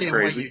don't think you're crazy. I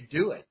understand why you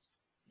do it.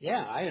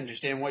 Yeah, I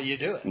understand why you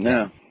do it.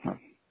 Yeah.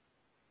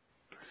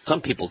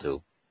 Some people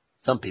do.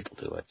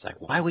 It's like,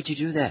 why would you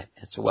do that?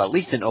 And so, well, at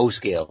least in O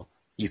scale,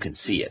 you can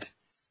see it.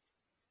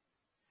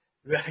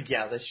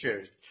 Yeah, that's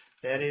true.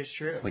 That is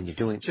true. When you're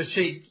doing... So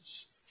see,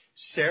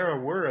 Sarah,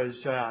 we're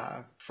as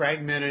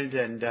fragmented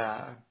and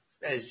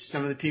as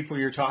some of the people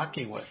you're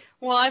talking with.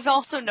 Well, I've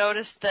also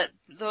noticed that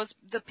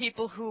the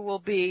people who will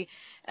be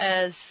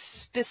as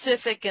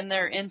specific in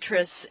their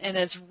interests and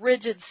as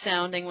rigid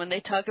sounding when they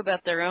talk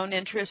about their own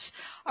interests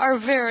are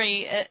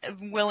very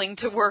willing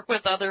to work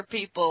with other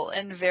people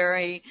and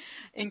very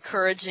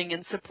encouraging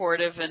and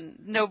supportive. And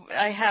no,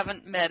 I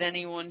haven't met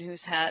anyone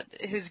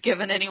who's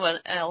given anyone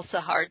else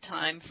a hard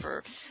time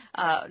for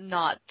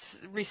not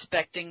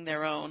respecting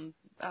their own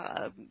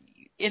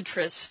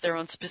interests, their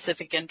own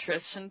specific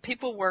interests, and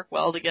people work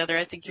well together.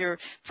 I think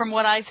from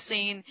what I've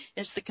seen,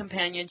 it's the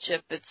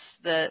companionship, it's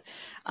the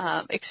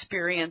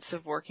experience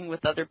of working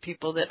with other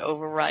people that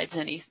overrides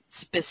any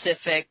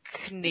specific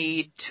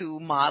need to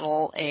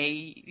model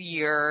a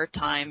year,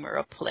 time, or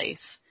a place.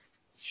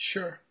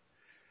 Sure.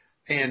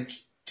 And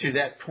to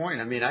that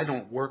point, I mean, I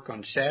don't work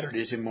on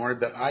Saturdays anymore,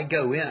 but I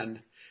go in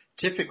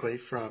typically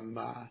from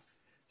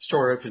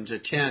store opens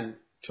at 10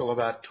 till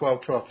about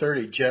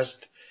 12:30 just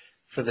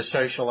for the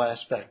social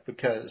aspect,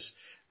 because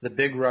the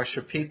big rush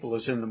of people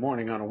is in the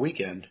morning on a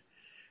weekend.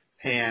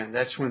 And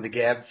that's when the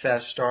Gab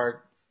Fest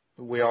start.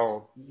 We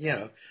all,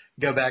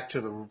 go back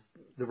to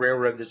the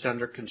railroad that's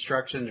under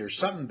construction. There's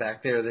something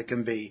back there that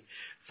can be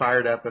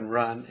fired up and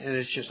run. And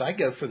it's just, I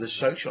go for the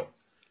social.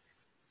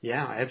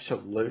 Yeah,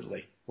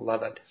 absolutely.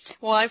 Love it.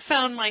 Well, I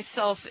found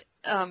myself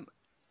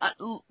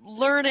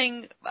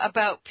learning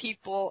about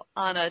people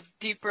on a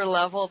deeper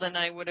level than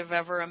I would have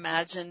ever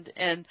imagined.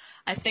 And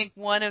I think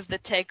one of the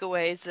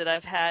takeaways that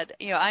I've had,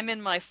 I'm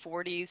in my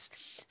 40s,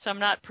 so I'm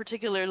not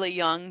particularly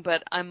young,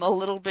 but I'm a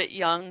little bit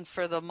young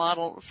for the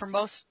model, for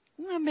most,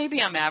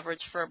 maybe I'm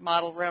average for a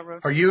model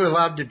railroad. Are you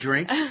allowed to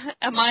drink?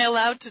 Am I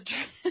allowed to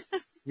drink?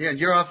 Yeah,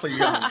 you're awfully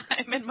young.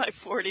 I'm in my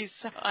 40s,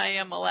 so I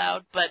am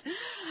allowed. But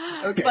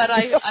okay. But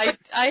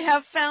I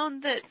have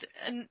found that,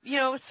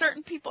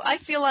 certain people, I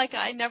feel like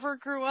I never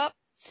grew up.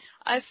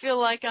 I feel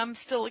like I'm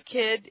still a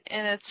kid,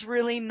 and it's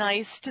really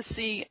nice to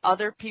see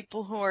other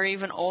people who are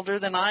even older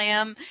than I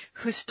am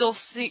who still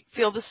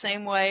feel the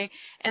same way,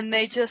 and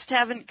they just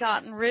haven't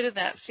gotten rid of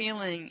that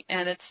feeling.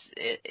 And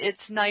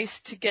it's nice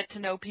to get to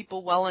know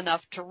people well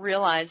enough to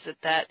realize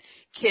that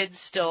kids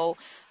still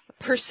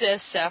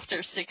persists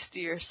after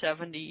 60 or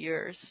 70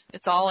 years.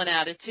 It's all an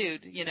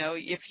attitude, you know.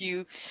 If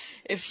you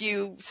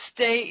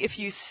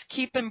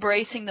keep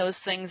embracing those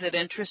things that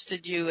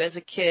interested you as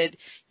a kid,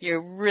 you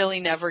really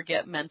never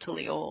get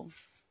mentally old.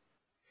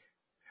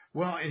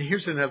 Well, and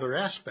here's another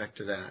aspect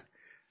of that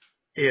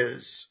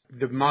is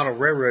the model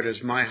railroad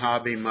is my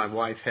hobby. My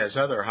wife has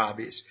other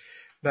hobbies.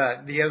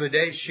 But the other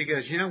day she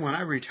goes, you know, when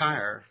I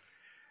retire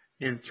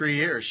in 3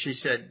 years, she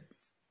said,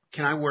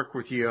 can I work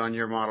with you on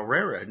your model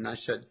railroad? And I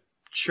said,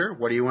 sure.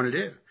 What do you want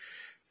to do?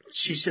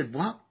 She said,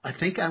 well, I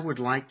think I would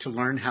like to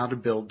learn how to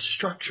build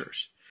structures.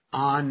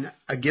 On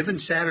a given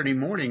Saturday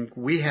morning,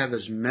 we have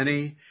as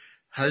many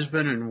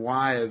husband and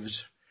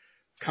wives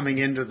coming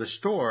into the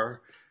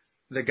store.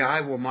 The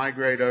guy will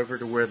migrate over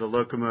to where the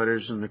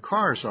locomotives and the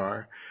cars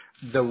are.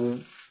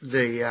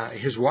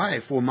 His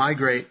wife will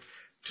migrate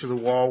to the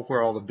wall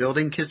where all the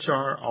building kits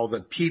are, all the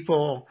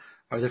people,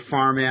 or the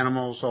farm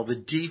animals, all the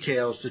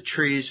details, the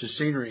trees, the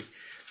scenery.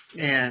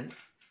 And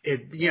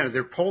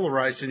they're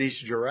polarized in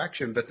each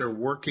direction, but they're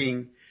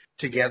working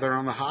together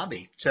on the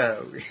hobby.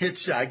 So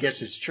I guess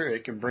it's true.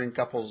 It can bring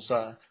couples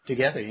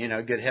together. You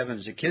know, good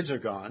heavens, the kids are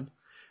gone.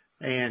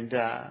 And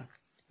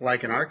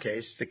like in our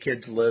case, the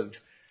kids live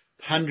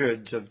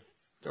hundreds of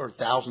or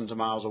thousands of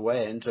miles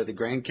away, and so the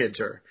grandkids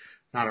are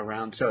not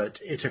around. So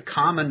it's a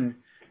common,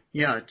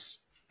 it's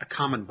a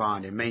common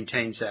bond. It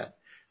maintains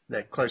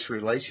that close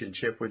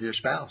relationship with your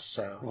spouse.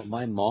 So, well,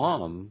 my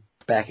mom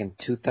back in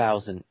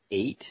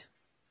 2008.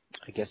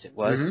 I guess it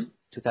was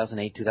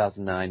 2008,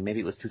 2009, maybe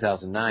it was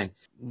 2009.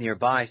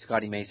 Nearby,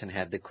 Scotty Mason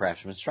had the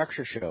Craftsman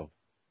Structure Show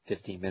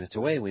 15 minutes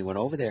away. We went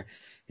over there,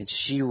 and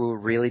she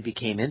really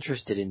became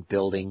interested in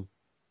building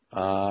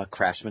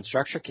Craftsman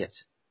Structure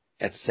kits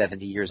at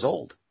 70 years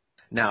old.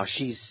 Now,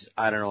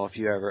 I don't know if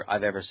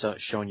I've ever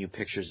shown you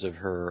pictures of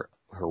her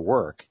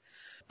work,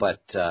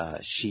 but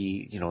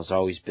she, has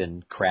always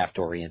been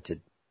craft-oriented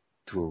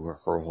through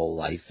her whole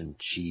life, and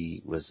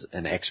she was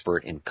an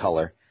expert in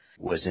color.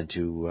 Was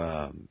into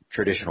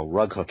traditional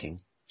rug hooking,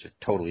 which is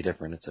totally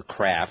different. It's a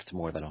craft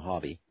more than a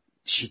hobby.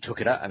 She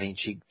took it up. I mean,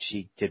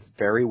 she did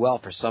very well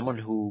for someone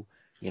who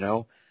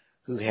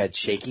had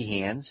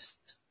shaky hands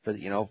for,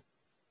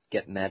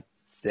 getting that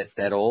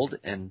old.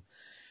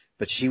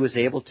 But she was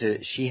able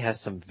to, she has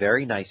some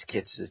very nice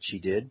kits that she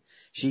did.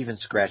 She even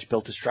scratch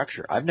built a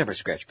structure. I've never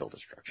scratch built a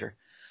structure.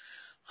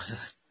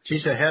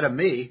 She's ahead of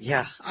me.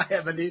 Yeah. I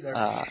haven't either.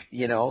 And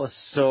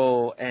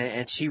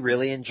she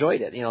really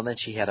enjoyed it. Then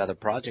she had other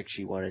projects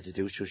she wanted to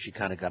do, so she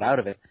kind of got out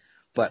of it.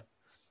 But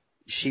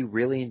she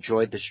really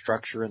enjoyed the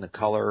structure and the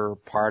color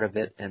part of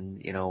it,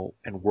 and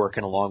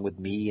working along with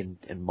me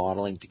and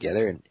modeling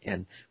together.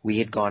 And we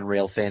had gone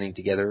rail fanning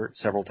together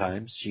several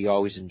times. She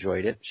always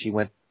enjoyed it. She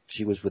was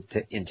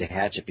in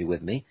Tehachapi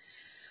with me.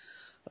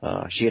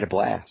 She had a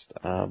blast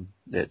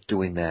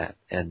doing that.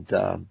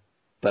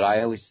 But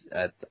I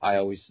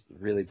always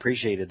really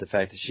appreciated the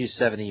fact that she's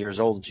 70 years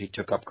old and she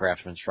took up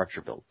Craftsman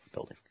Structure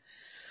building.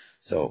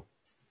 So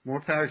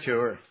more power to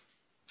her.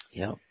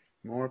 Yeah.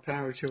 More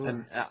power to her.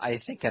 And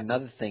I think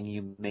another thing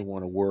you may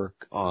want to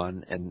work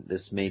on, and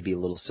this may be a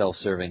little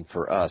self-serving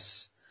for us,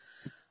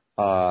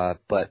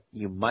 but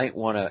you might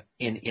want to,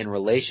 in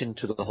relation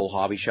to the whole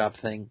hobby shop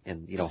thing,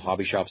 and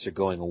hobby shops are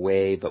going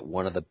away, but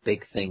one of the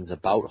big things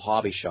about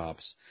hobby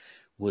shops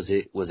was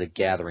it was a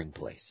gathering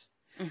place.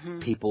 Mm-hmm.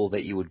 People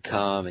that you would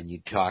come and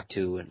you'd talk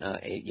to,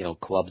 and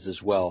clubs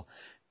as well.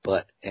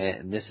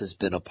 And this has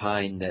been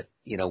opined that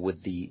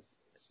with the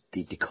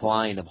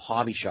decline of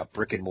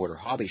brick and mortar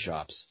hobby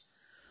shops,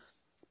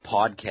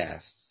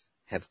 podcasts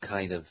have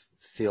kind of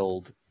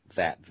filled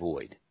that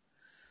void.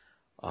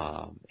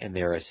 And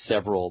there are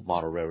several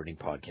model railroading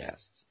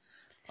podcasts,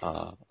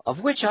 of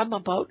which I'm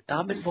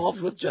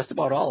involved with just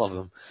about all of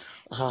them.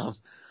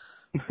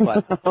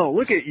 But oh,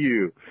 look at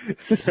you!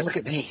 Look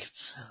at me.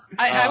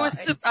 I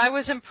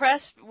was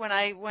impressed when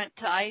I went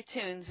to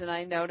iTunes and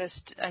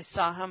I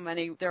saw how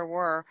many there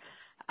were.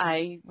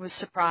 I was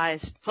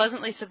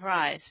pleasantly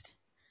surprised.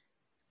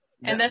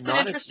 And that's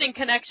an interesting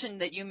connection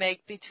that you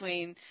make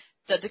between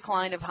the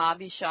decline of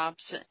hobby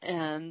shops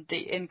and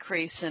the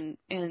increase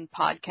in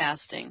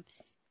podcasting.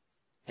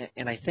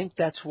 And I think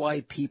that's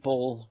why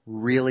people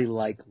really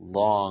like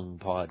long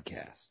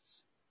podcasts.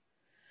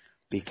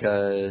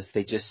 Because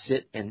they just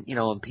sit and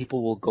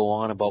people will go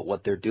on about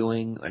what they're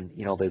doing, and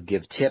they'll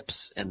give tips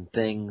and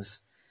things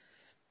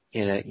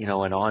in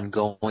an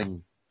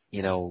ongoing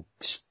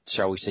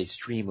shall we say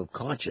stream of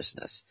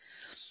consciousness,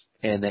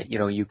 and that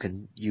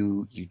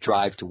you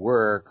drive to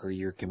work, or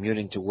you're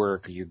commuting to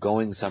work, or you're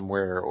going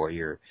somewhere, or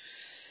you're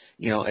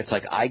it's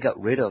like I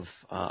got rid of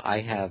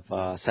I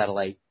have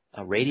satellite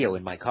radio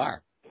in my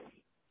car,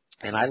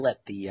 and I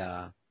let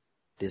the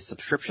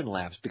subscription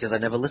lapse because I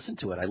never listened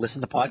to it. I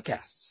listened to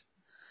podcasts.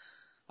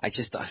 I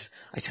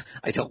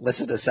don't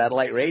listen to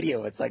satellite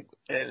radio. It's like,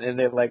 and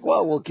they're like,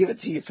 well, we'll give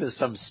it to you for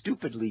some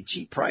stupidly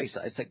cheap price.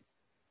 I said,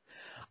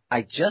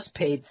 I just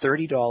paid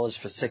 $30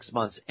 for 6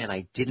 months, and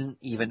I didn't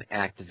even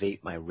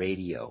activate my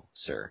radio,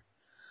 sir,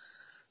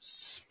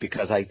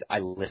 because I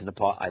listen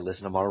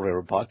to Model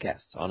Railroad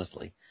podcasts,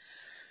 honestly.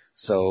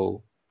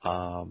 So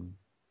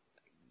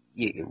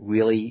it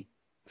really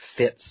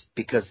fits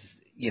because,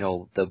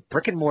 the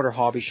brick and mortar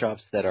hobby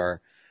shops that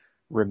are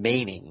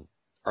remaining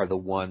are the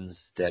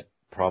ones that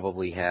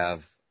probably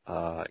have,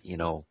 are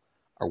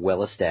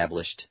well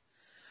established.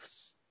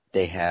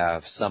 They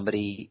have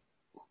somebody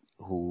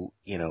who,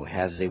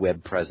 has a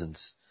web presence.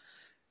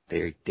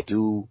 They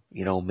do,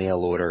 mail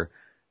order.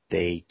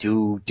 They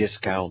do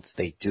discounts.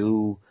 They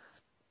do,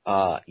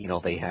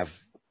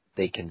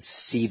 they can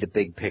see the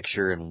big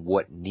picture and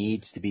what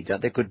needs to be done.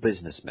 They're good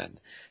businessmen.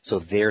 So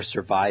they're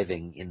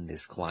surviving in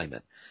this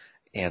climate.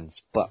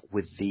 But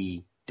with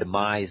the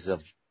demise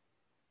of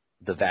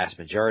the vast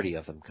majority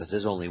of them, because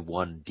there's only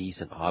one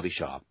decent hobby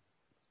shop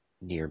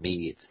near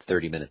me, it's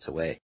 30 minutes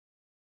away.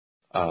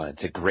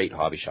 It's a great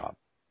hobby shop,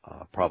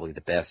 probably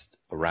the best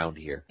around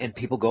here. And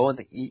people go and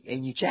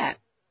you chat.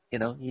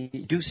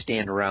 You do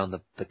stand around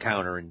the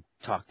counter and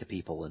talk to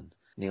people, and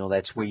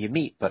that's where you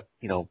meet. But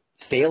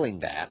failing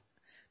that,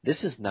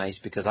 this is nice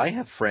because I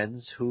have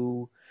friends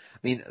who,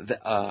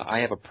 I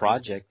have a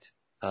project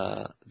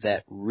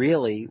that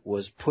really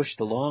was pushed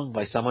along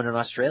by someone in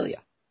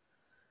Australia.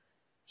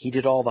 He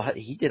did all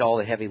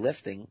the heavy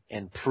lifting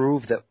and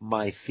proved that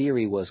my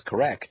theory was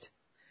correct,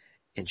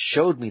 and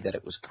showed me that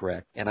it was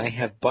correct. And I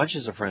have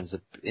bunches of friends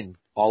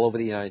all over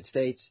the United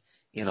States,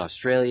 in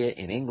Australia,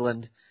 in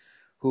England,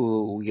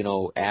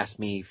 who ask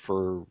me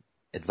for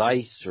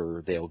advice,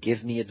 or they'll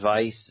give me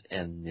advice,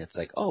 and it's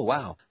like, oh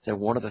wow. So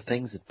one of the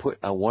things that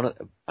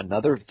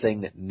another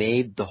thing that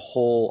made the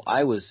whole,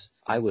 I was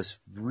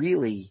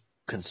really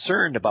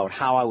concerned about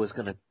how I was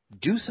going to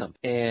do something,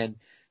 and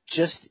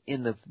just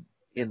in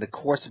the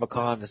course of a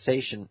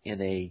conversation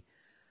in a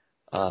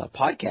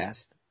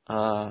podcast,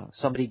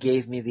 somebody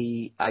gave me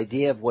the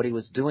idea of what he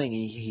was doing.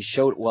 He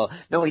showed, well,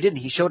 no, he didn't.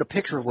 He showed a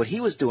picture of what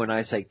he was doing. I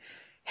was like,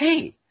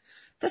 hey,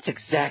 that's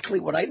exactly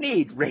what I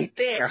need right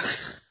there.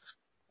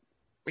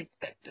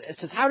 It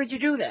says, how did you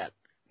do that?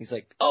 He's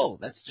like, oh,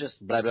 that's just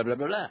blah, blah, blah,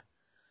 blah, blah.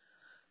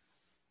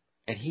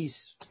 And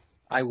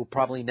I will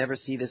probably never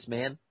see this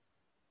man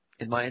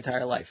in my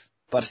entire life.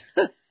 But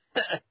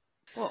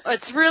well,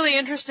 it's really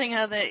interesting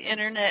how the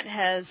internet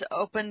has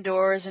opened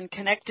doors and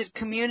connected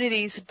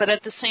communities, but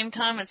at the same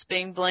time it's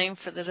being blamed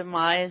for the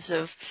demise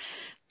of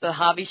the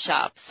hobby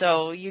shop.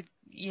 So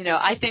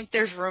I think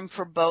there's room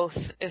for both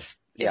if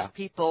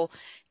people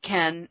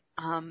can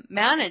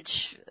manage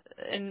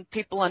and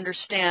people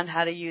understand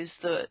how to use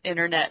the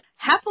internet.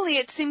 Happily,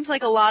 it seems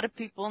like a lot of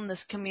people in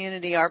this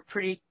community are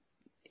pretty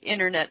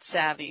internet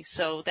savvy,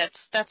 so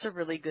that's a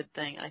really good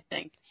thing, I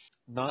think.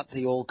 Not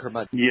the old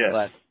curmudgeon,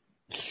 yes.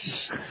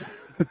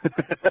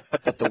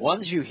 But the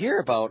ones you hear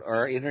about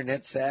are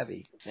internet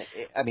savvy.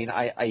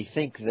 I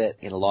think that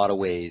in a lot of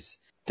ways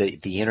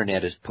the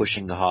internet is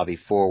pushing the hobby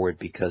forward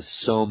because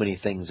so many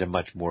things are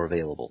much more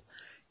available.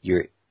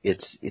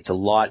 It's a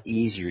lot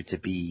easier to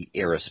be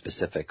era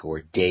specific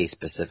or day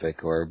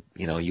specific, or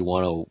you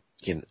want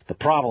to. The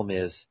problem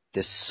is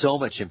there's so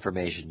much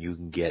information you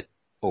can get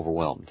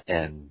overwhelmed,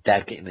 and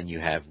then you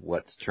have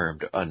what's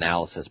termed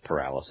analysis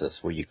paralysis,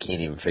 where you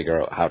can't even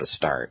figure out how to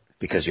start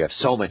because you have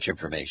so much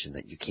information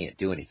that you can't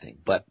do anything.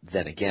 But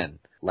then again,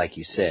 like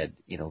you said,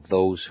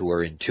 those who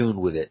are in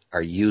tune with it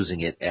are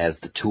using it as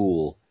the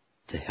tool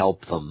to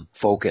help them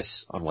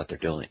focus on what they're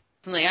doing.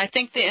 I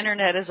think the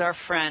internet is our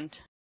friend.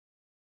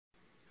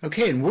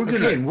 Okay, and we're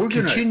going to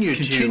continue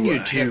to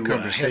have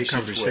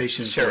conversations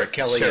with Sarah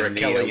Kelly in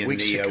the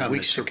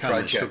weeks to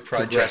come as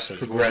Progressive.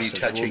 We'll be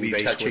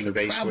touching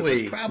base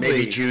with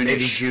probably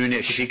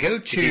June-ish. If you go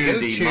to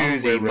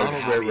the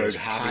Model Railroad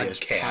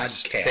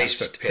Podcast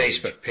Facebook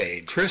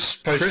page, Chris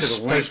posted a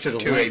link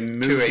to a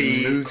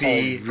movie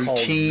called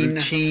Routine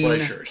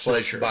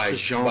Pleasures by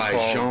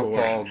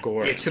Jean-Paul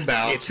Goury. It's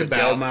about the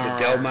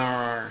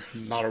Delmar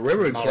Model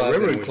Railroad Club.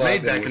 It was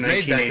made back in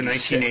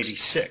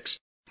 1986.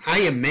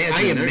 I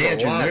imagine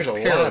there's a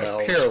lot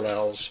of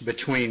parallels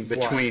between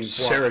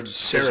Sarah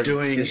is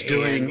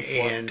doing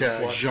and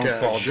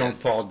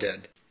Jean-Paul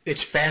did.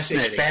 It's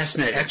fascinating.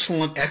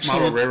 Excellent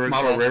Model Railroad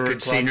Club,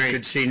 good scenery.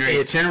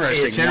 It's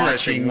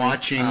interesting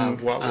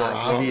watching what were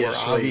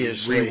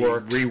obviously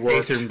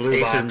reworked in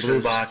blue boxes,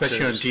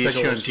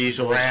 especially on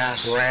diesel, brass,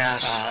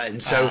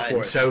 and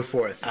so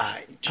forth.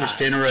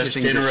 Just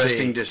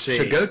interesting to see.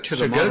 So go to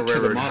the Model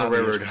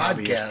Railroad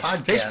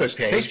Podcast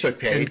Facebook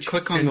page and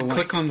click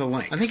on the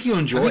link. I think you'll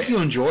enjoy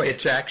it.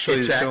 It's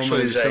actually the film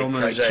is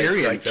a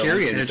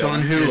Criterion. It's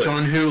on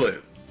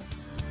Hulu.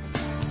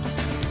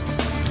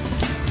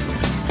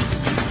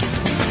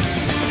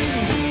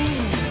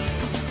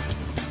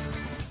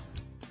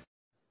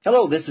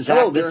 Hello, this is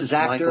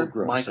actor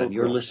Michael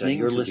Gross, and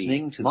you're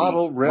listening to the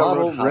Model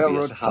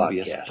Railroad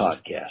Hobbyist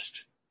Podcast.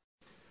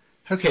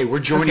 Okay, we're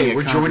joining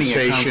a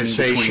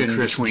conversation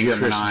between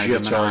Jim and I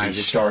that's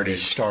already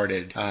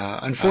started.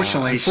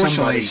 Unfortunately,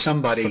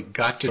 somebody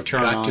got to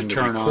turn on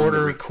the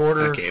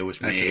recorder. Okay, it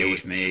was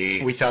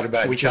me. We thought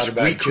about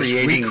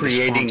recreating the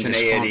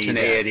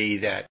spontaneity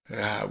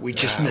that we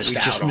just missed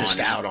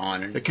out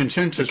on. The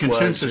consensus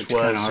was it's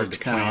kind of hard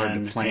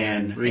to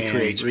plan,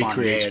 recreate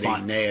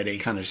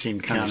spontaneity. Kind of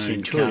seemed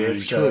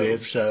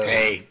counterintuitive. So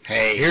hey,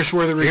 here's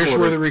where the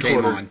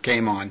recorder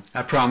came on.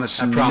 I promise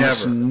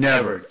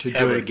never to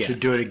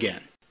do it again.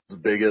 The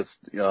biggest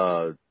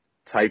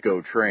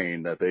Tyco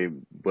train that they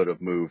would have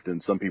moved,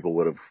 and some people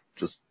would have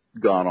just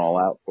gone all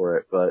out for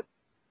it, but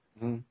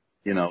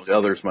you know, the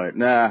others might,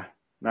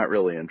 not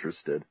really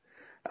interested.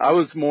 I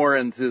was more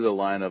into the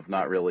line of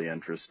not really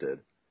interested.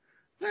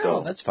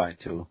 No, that's fine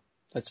too.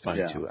 That's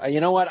fine too.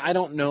 You know what? I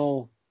don't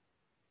know.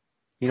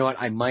 You know what?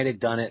 I might have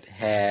done it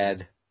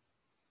had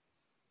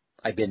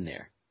I been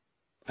there.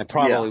 I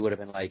probably would have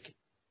been like,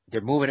 they're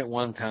moving at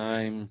one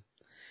time.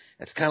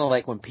 It's kind of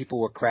like when people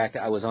were cracked.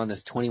 I was on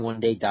this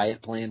 21-day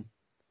diet plan,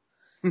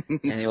 and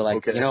they were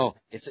like, you know,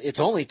 it's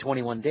only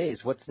 21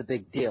 days. What's the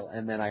big deal?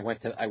 And then I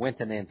went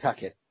to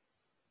Nantucket,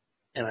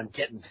 and I'm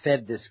getting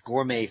fed this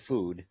gourmet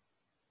food,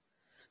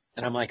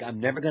 and I'm like, I'm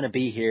never going to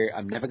be here.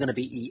 I'm never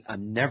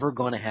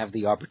going to have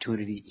the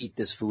opportunity to eat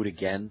this food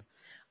again.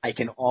 I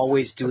can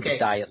always do the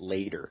diet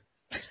later.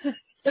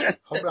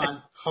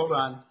 Hold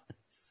on.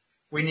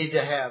 We need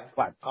to have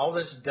all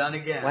this done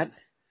again. What?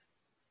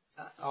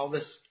 All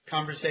this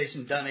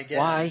conversation done again.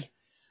 Why?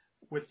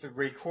 With the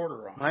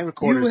recorder on. My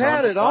recorder's on. You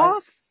had it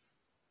off?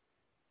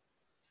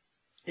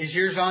 Is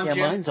yours on, Yeah,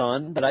 Jim? mine's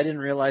on, but I didn't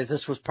realize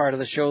this was part of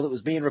the show that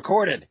was being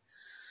recorded.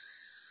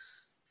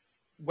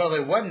 Well,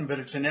 it wasn't, but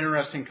it's an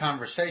interesting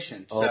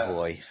conversation. Oh,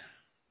 boy.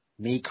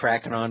 Me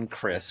cracking on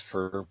Chris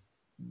for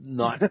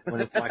not...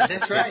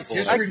 That's right.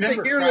 Just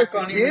remember, crack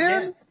on him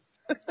again.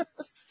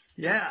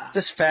 Yeah.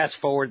 Just fast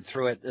forward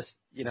through it. Just,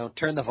 you know,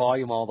 turn the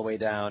volume all the way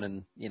down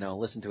and, you know,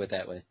 listen to it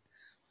that way.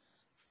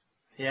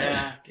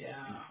 Yeah.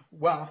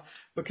 Well,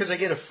 because I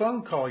get a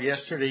phone call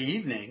yesterday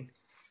evening,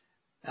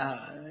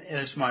 and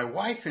it's my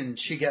wife, and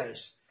she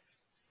goes,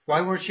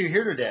 "Why weren't you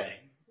here today?"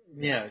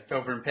 Yeah, it's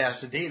over in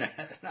Pasadena.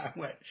 And I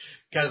went,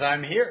 "Because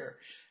I'm here."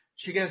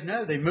 She goes,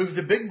 "No, they moved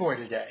the big boy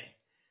today."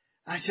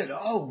 I said,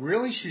 "Oh,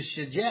 really?" She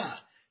said, "Yeah."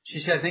 She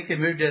said, "I think they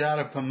moved it out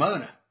of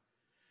Pomona."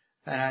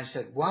 And I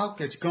said, "Well,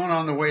 it's going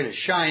on the way to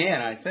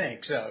Cheyenne, I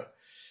think." So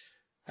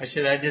I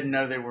said, "I didn't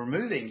know they were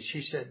moving."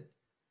 She said,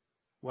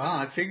 "Well,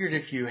 I figured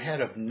if you had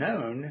have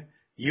known,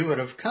 you would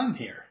have come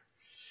here."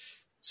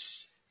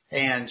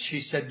 And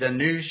she said the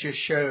news just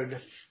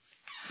showed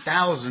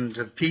thousands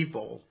of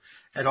people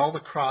at all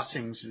the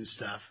crossings and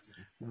stuff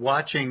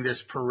watching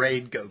this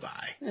parade go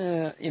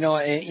by. You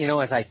know,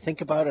 as I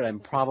think about it,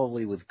 I'm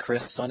probably with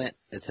Chris on it.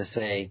 It's to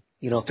say,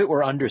 you know, if it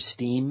were under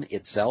steam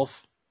itself,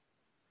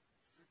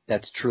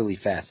 that's truly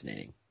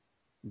fascinating.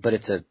 But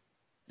it's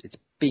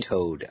being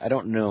towed. I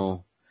don't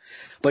know.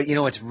 But, you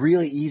know, it's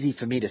really easy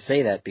for me to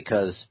say that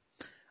because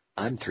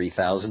I'm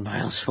 3,000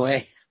 miles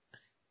away.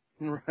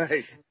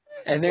 Right.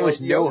 And there was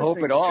no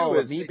hope at all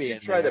of me being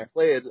there. Try to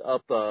play it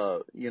up,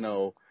 you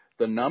know,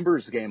 the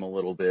numbers game a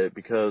little bit,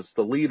 because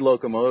the lead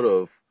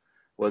locomotive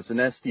was an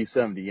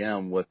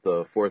ST-70M with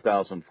the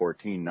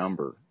 4014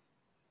 number.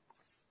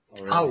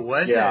 Oh, really? Oh,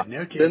 was it?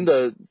 No kidding.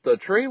 Then the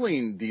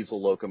trailing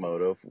diesel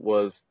locomotive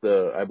was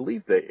I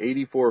believe the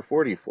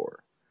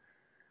 8444.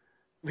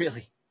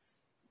 Really?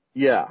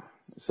 Yeah.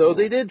 So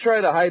they did try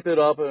to hype it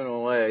up in a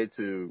way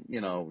to, you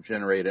know,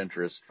 generate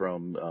interest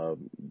from,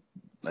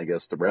 I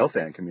guess, the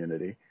railfan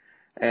community.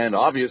 And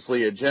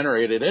obviously it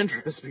generated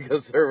interest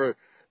because there were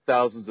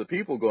thousands of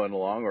people going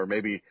along, or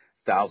maybe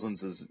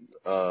thousands is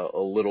a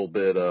little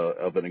bit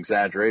of an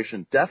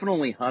exaggeration.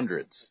 Definitely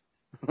hundreds.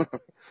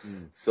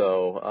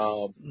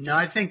 So, no,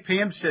 I think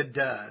Pam said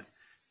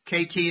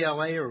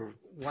KTLA or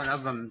one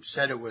of them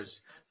said it was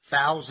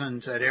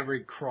thousands at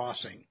every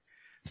crossing.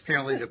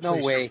 Apparently the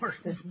police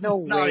There's no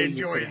way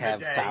you could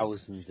have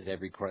thousands at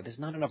every crossing. There's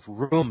not enough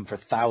room for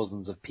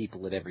thousands of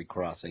people at every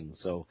crossing.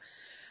 So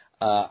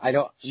I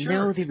don't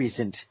know, there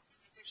isn't.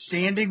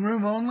 Standing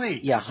room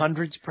only? Yeah,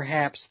 hundreds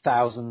perhaps,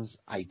 thousands,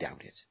 I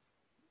doubt it.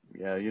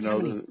 Yeah, you know,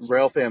 the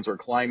rail fans are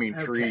climbing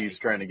trees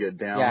trying to get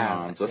down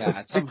on. So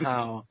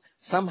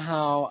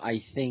somehow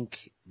I think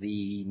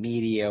the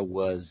media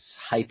was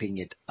hyping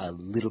it a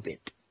little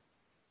bit.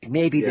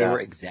 Maybe they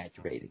were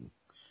exaggerating.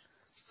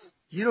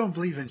 You don't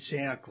believe in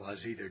Santa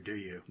Claus either, do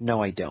you?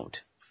 No, I don't.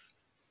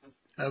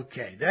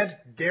 Okay,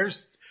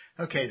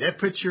 that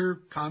puts your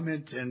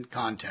comment in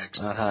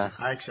context.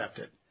 I accept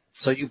it.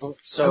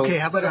 Okay,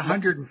 how about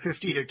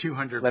 150 to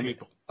 200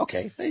 people?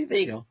 Okay, there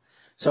you go.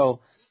 So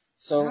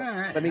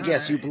let me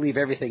guess, you believe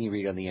everything you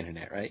read on the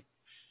internet, right?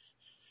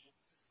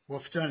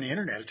 Well, if it's on the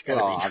internet, it's got to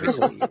be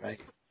true. Obviously,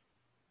 right?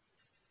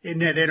 Isn't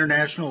that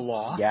international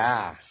law?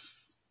 Yeah.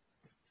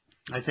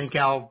 I think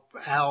Al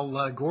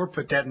Gore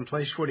put that in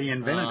place when he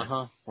invented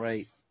it.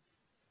 Right.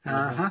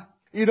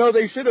 You know,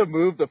 they should have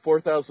moved the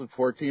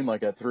 4014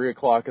 like at 3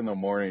 o'clock in the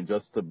morning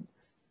just to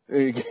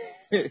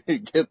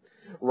get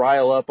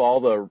rile up all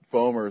the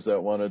foamers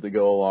that wanted to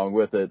go along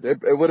with it.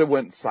 It would have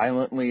went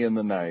silently in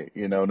the night.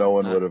 No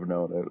one would have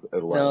known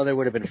it. No, there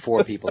would have been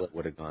 4 people that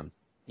would have gone.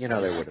 There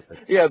would have been.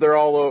 Yeah,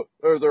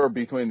 they're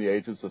between the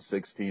ages of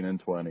 16 and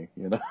 20.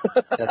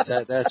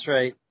 That's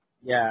right.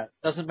 Yeah,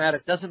 doesn't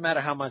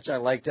matter how much I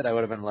liked it. I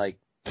would have been like,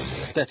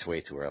 that's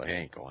way too early. I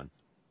ain't going.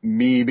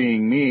 Me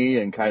being me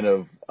and kind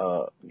of,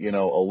 a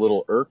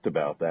little irked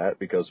about that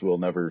because we'll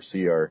never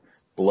see our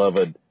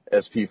beloved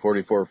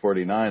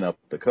SP4449 up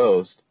the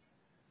coast.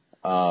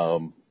 I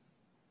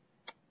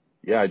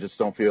just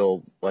don't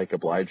feel like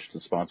obliged to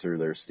sponsor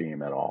their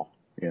Steam at all.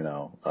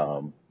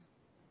 I'm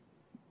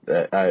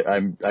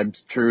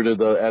true to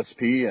the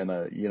SP and,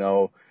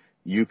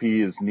 UP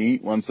is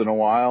neat once in a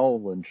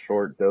while in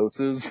short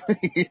doses,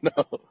 The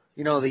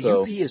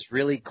So, UP is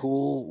really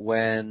cool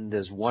when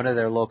there's one of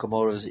their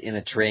locomotives in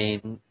a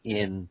train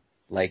in,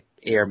 like,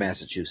 Air,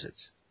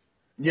 Massachusetts.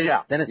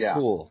 Yeah. Then it's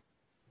cool.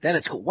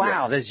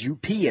 Wow, there's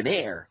UP in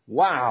Air.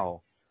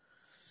 Wow.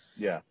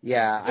 Yeah.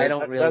 Yeah, I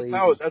don't really.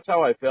 That's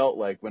how I felt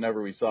like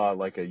whenever we saw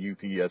like a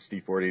UP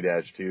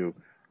SD40-2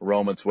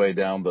 roam its way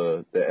down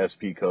the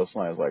SP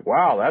coastline. I was like,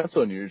 wow, that's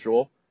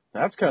unusual.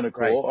 That's kind of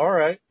cool. Right. All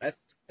right.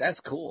 That's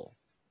cool.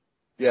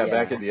 Yeah,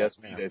 back in the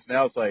SP days.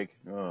 Now it's like,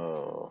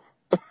 oh.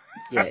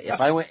 Yeah, if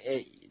I went,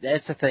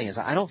 that's the thing is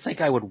I don't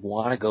think I would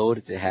want to go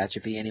to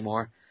Tehachapi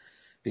anymore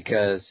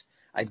because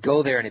I'd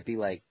go there and it'd be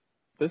like,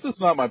 this is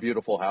not my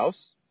beautiful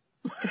house.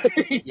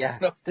 Yeah,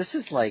 this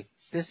is like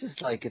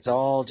it's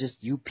all just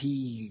UP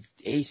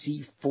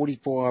AC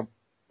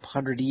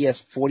 4400 ES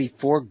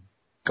 44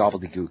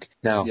 gobbledygook.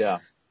 Now,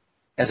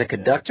 as a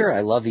conductor,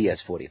 I love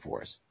ES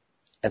 44s.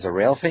 As a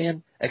rail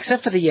fan,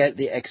 except for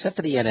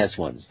the NS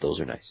ones, those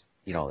are nice.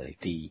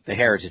 The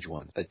heritage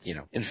ones. But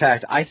in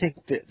fact, I think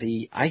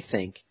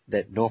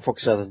that Norfolk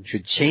Southern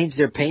should change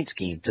their paint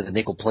scheme to the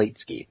nickel plate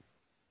scheme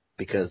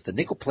because the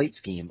nickel plate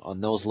scheme on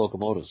those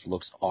locomotives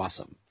looks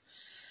awesome.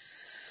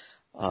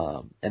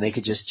 And they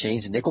could just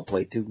change the nickel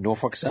plate to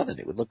Norfolk Southern.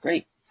 It would look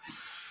great.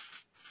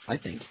 I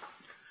think.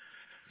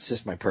 It's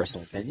just my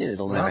personal opinion.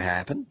 It'll never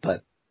happen,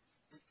 but.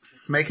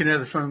 Make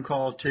another phone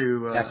call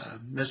to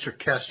Mr.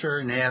 Kester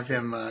and have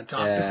him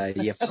talk to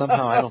him.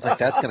 Somehow I don't think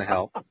that's going to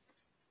help.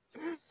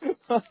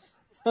 Well,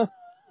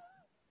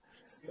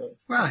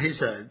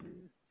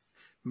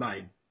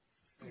 my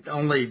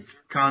only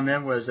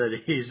comment was that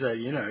he's a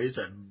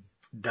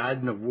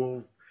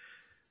dyed-in-the-wool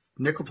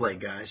nickel plate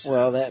guy. So.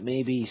 Well, that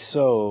may be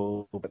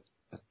so, but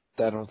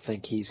I don't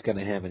think he's going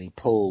to have any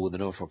pull with the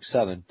Norfolk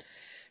Southern.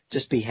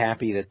 Just be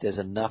happy that there's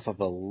enough of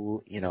a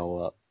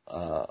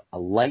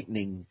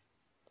lightening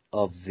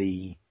of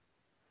the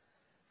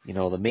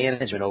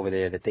management over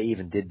there that they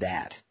even did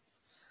that.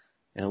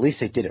 And at least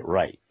they did it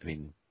right. I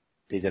mean,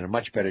 they did a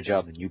much better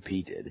job than UP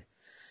did.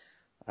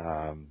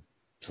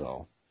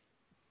 So.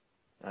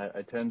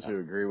 I tend to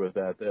agree with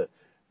that.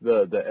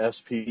 The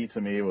SP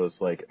to me was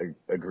like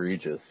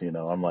egregious.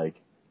 I'm like,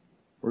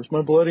 where's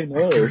my bloody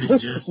nose?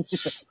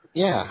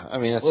 Yeah, I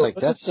mean, it's like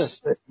that's just.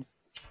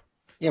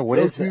 Yeah, what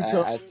is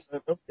it?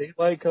 No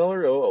daylight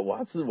color. Oh,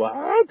 what?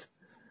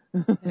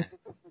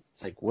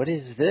 It's like, what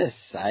is this?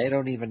 I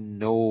don't even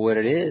know what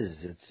it is.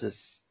 It's just.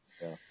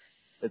 Yeah.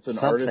 It's an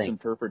something. artist's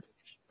interpretation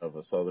of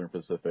a Southern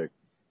Pacific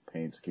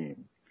paint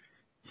scheme.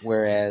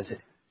 Whereas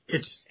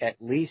it's at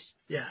least.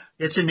 Yeah,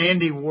 it's an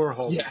Andy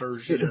Warhol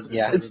version of it.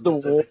 Yeah, it's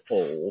the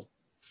Warhol.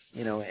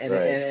 And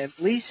at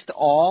least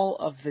all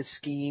of the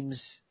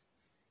schemes,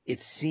 it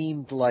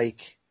seemed like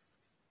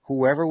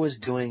whoever was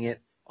doing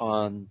it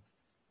on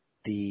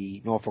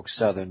the Norfolk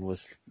Southern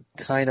was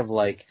kind of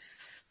like,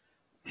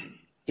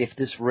 if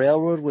this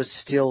railroad was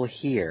still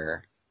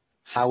here,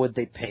 how would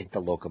they paint the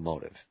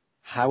locomotive?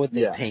 How would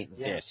they paint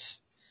this?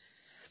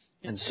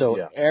 And so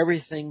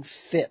everything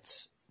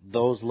fits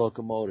those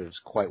locomotives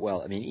quite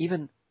well. I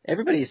mean,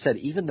 everybody said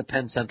even the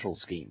Penn Central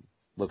scheme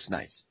looks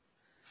nice.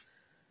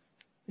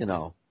 Say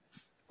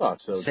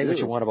what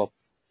you want about,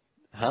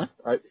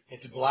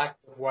 It's black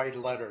with white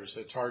letters.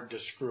 It's hard to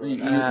screw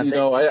it.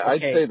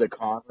 I'd say the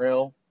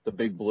Conrail, the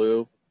big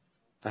blue.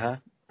 I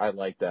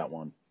like that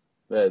one.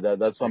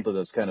 That's something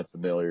that's kind of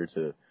familiar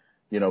to,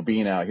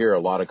 being out here. A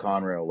lot of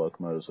Conrail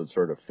locomotives would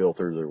sort of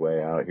filter their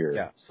way out here.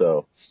 Yeah.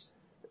 So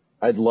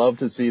I'd love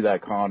to see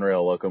that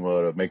Conrail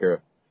locomotive make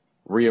a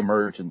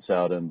reemergence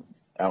out in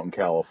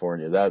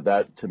California.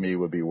 That to me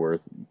would be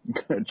worth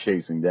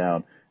chasing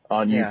down.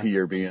 On UP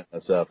or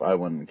BNSF, I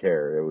wouldn't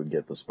care. It would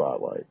get the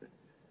spotlight.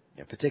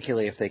 Yeah,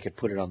 particularly if they could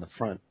put it on the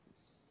front.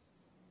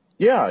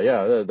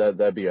 Yeah,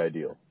 that'd be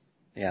ideal.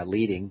 Yeah,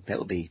 leading, that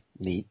would be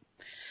neat.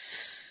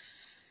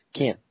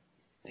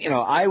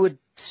 I would,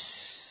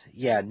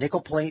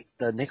 nickel plate,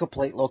 the nickel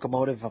plate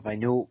locomotive, if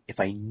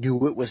I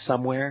knew it was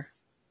somewhere,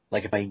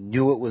 like if I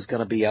knew it was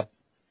going to be up,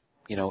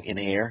 in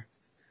air,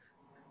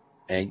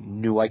 and I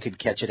knew I could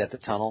catch it at the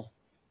tunnel,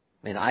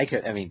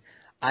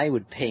 I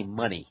would pay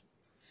money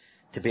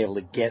to be able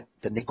to get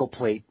the nickel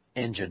plate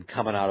engine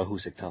coming out of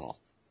Hoosick Tunnel.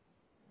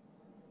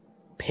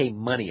 Pay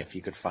money if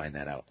you could find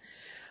that out.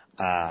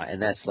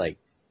 And that's like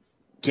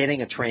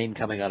getting a train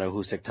coming out of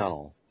Hoosick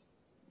Tunnel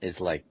is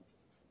like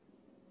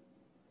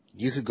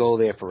You could go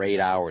there for 8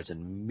 hours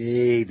and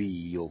maybe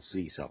you'll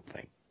see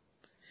something.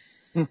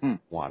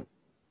 One.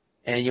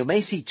 And you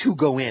may see two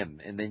go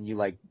in, and then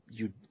you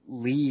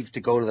leave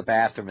to go to the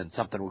bathroom and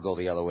something will go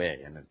the other way.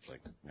 And it's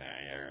like...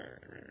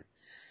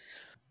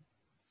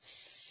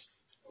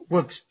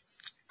 Well,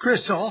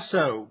 Chris,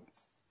 also,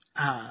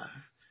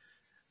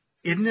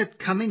 isn't it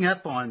coming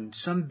up on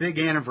some big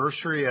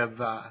anniversary of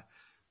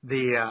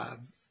the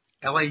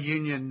LA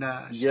Union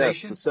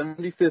Station? Yes, the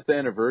 75th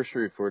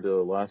anniversary for the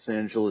Los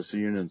Angeles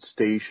Union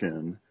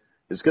Station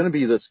is going to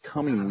be this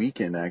coming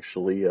weekend,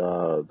 actually.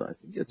 I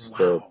think it's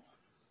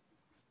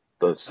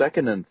the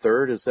second and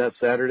third. Is that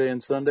Saturday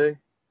and Sunday?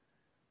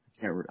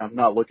 I'm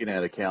not looking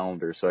at a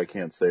calendar, so I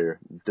can't say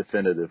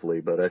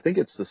definitively, but I think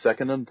it's the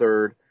second and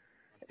third,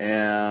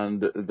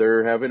 and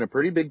they're having a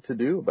pretty big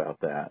to-do about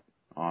that,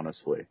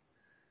 honestly.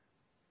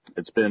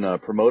 It's been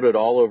promoted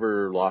all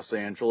over Los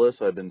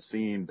Angeles. I've been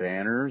seeing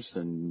banners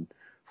and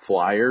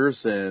flyers,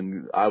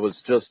 and I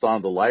was just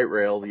on the light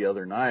rail the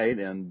other night,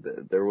 and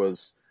there was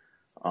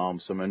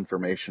some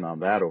information on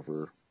that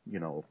over,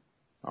 on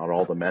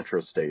all the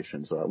metro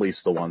stations, at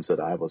least the ones that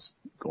I was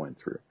going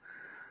through.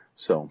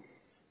 So...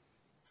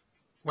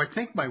 Well, I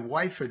think my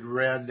wife had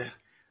read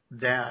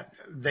that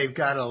they've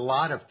got a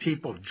lot of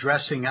people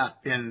dressing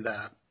up in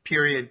the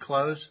period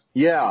clothes.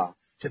 Yeah.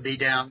 To be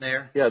down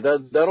there. Yeah,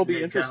 that'll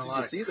be interesting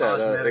to see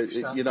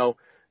that.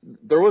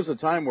 There was a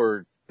time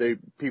where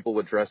people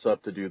would dress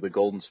up to do the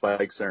Golden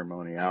Spike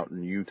ceremony out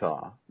in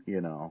Utah,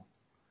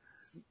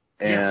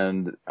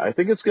 And I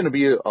think it's going to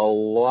be a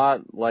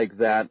lot like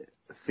that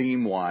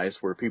theme-wise,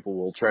 where people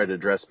will try to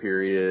dress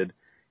period,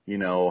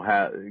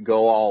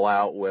 go all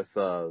out with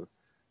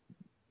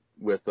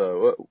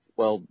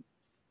well,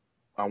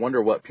 I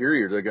wonder what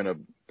period they're going to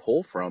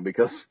pull from,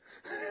 because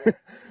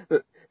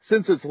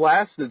since it's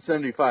lasted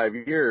 75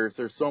 years,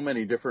 there's so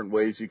many different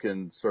ways you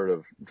can sort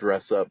of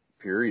dress up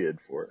period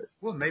for it.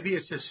 Well, maybe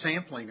it's a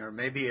sampling, or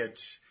maybe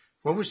it's,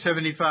 what was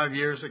 75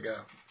 years ago?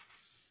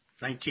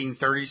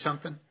 1930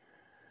 something?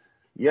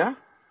 Yeah.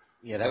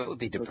 Yeah, that would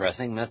be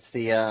depressing. That's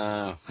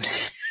the,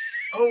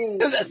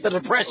 that's the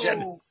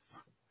Depression. Oh.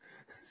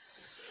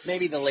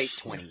 Maybe the late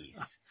 20s.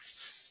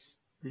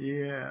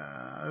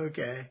 Yeah,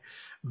 okay.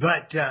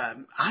 But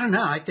I don't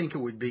know. I think it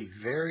would be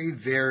very,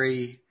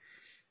 very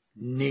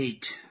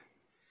neat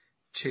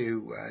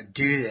to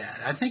do that.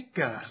 I think...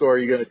 so are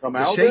you going to come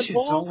out then, Paul? The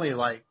station's only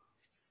like,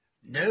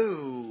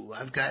 no,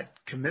 I've got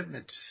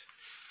commitments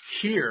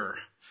here.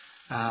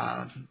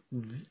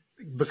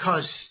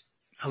 Because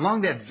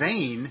along that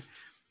vein,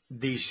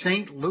 the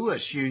St.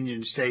 Louis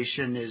Union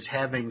Station is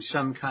having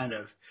some kind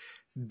of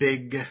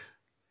big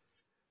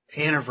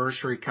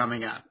anniversary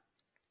coming up.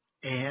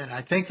 And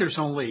I think there's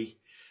only,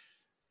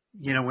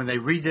 when they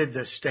redid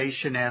the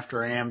station after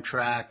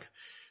Amtrak,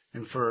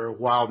 and for a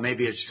while,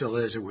 maybe it still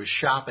is, it was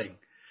shopping.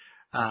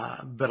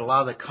 But a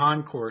lot of the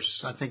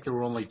concourse, I think there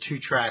were only 2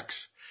 tracks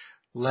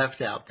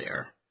left out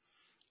there.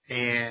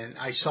 And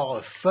I saw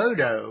a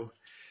photo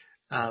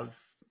of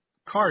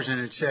cars,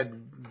 and it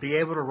said, be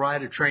able to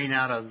ride a train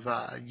out of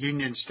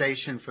Union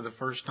Station for the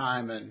first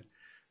time in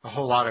a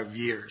whole lot of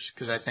years,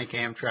 because I think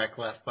Amtrak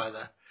left by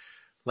the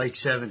late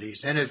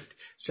 70s. And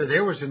so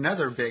there was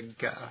another big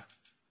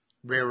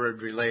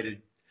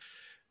railroad-related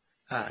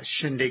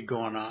shindig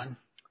going on.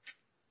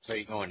 So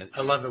you're going to...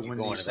 I love it when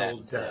these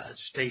old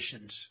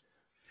stations.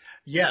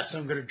 Yes,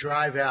 I'm going to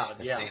drive out.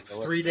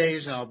 3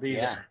 days and I'll be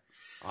there.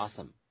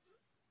 Awesome.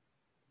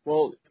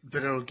 Well,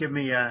 but it'll give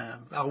me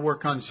I'll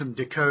work on some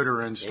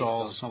decoder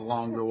installs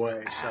along the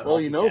way. So.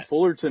 Well,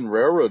 Fullerton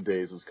Railroad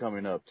Days is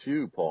coming up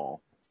too,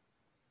 Paul.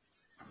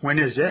 When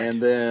is it?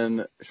 And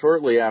then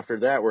shortly after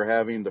that, we're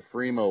having the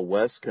Fremo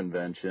West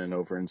Convention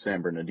over in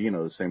San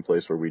Bernardino, the same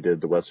place where we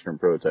did the Western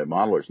Prototype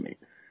Modelers Meet.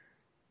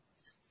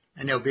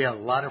 And there'll be a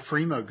lot of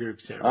Fremo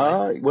groups there,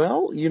 right?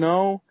 Well,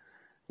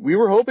 we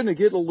were hoping to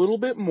get a little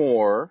bit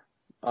more.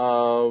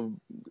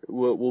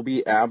 We'll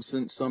be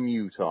absent some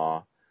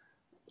Utah.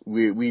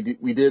 We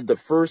did the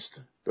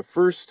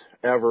first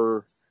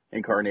ever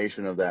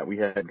incarnation of that. We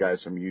had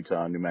guys from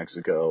Utah, New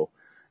Mexico,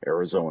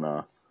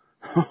 Arizona,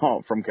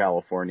 from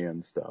California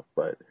and stuff.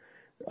 But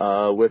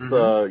with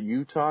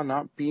Utah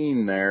not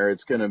being there,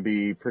 it's going to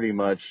be pretty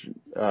much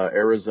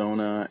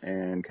Arizona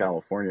and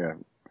California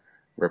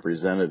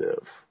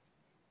representative.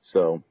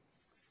 So,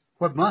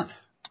 what month?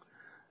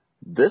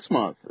 This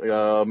month,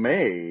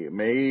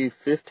 May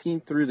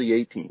 15th through the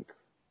 18th.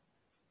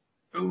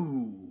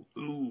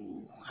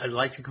 Ooh! I'd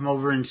like to come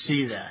over and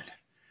see that.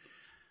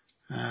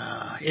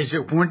 Is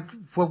it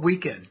what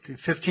weekend?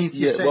 15th?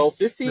 You say? Well,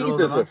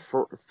 15th is a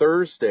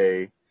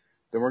Thursday.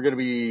 Then we're going to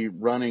be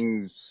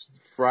running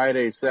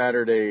Friday,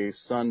 Saturday,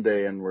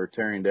 Sunday, and we're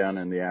tearing down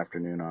in the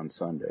afternoon on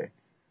Sunday.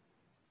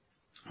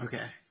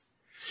 Okay.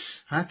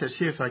 I have to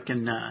see if I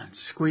can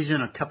squeeze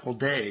in a couple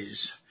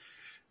days.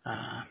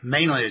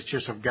 Mainly it's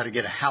just I've got to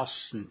get a house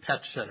and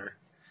pet sitter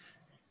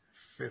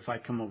if I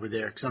come over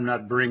there, because I'm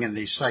not bringing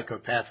these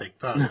psychopathic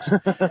folks.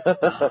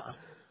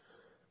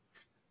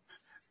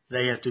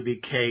 they have to be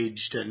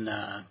caged and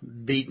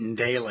beaten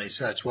daily.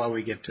 So that's why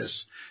we get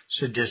this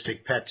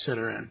sadistic pet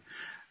sitter. And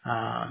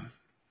a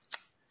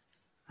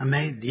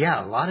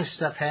lot of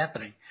stuff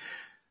happening.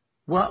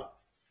 Well,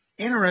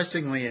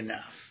 interestingly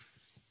enough,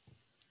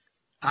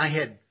 I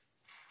had,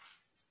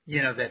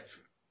 that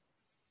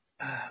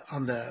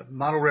on the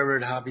Model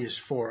Railroad Hobbyist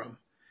Forum,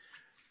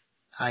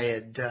 I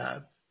had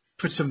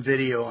put some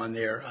video on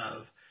there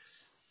of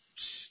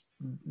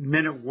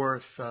minute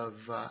worth of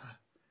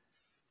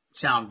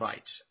sound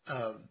bites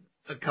of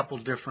a couple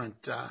different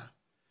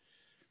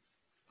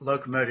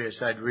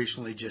locomotives I'd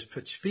recently just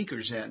put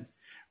speakers in,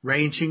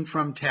 ranging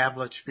from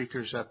tablet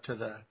speakers up to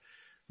the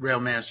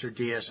Railmaster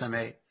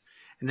DSM-8.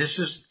 And this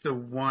is the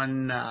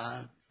one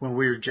when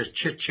we were just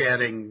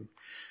chit-chatting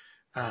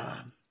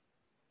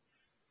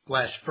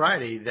last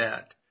Friday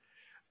that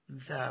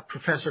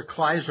Professor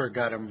Kleiser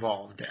got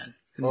involved in.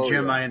 And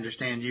Jim, I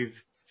understand you've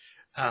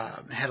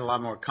had a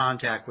lot more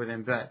contact with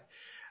him, but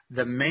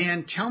the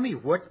man, tell me,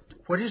 what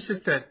is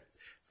it that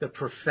the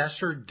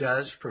professor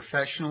does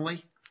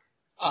professionally?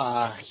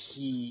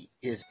 He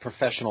is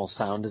professional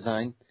sound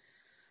design.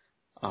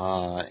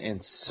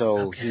 And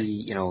so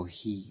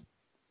he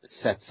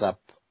sets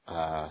up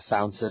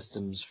sound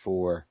systems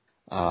for,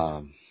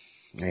 I'm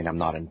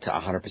not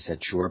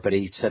 100% sure, but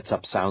he sets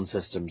up sound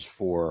systems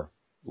for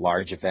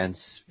large events,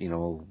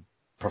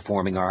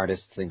 performing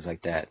artists, things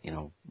like that,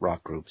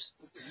 rock groups.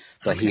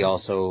 But he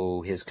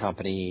also, his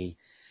company,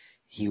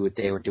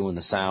 they were doing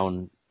the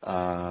sound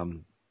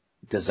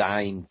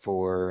design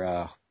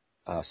for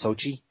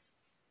Sochi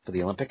for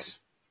the Olympics.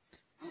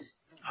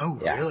 Oh,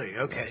 really?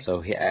 Okay.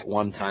 So at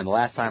one time, the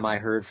last time I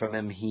heard from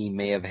him, he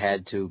may have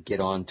had to get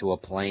onto a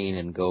plane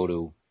and go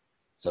to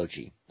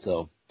Sochi.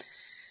 So,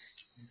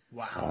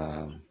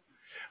 wow.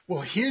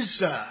 Well,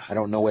 his I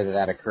don't know whether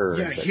that occurred.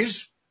 Yeah,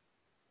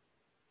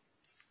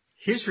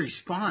 his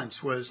response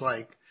was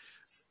like,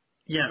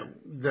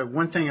 the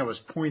one thing I was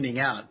pointing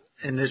out,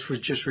 and this was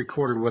just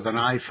recorded with an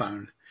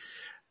iPhone,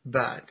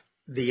 but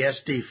the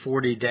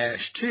SD40-2,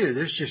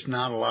 there's just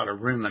not a lot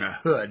of room in a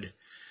hood.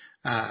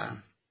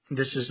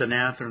 This is an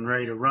Athearn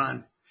ready to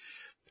run.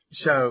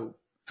 So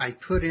I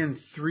put in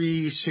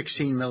 3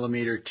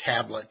 16-millimeter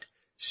tablet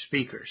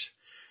speakers,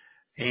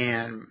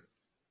 and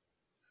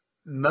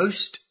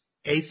most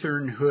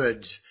Athearn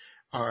hoods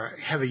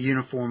have a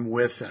uniform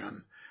width in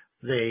them.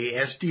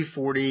 The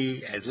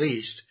SD40, at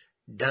least,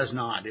 does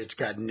not. It's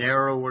got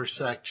narrower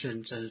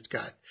sections, and it's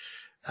got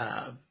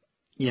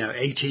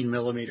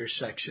 18-millimeter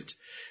sections.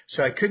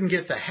 So I couldn't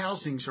get the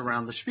housings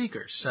around the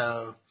speakers.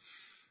 So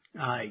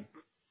I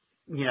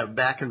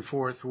back and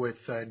forth with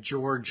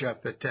George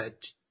up at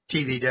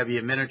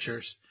TVW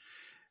Miniatures,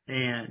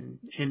 and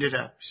ended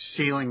up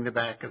sealing the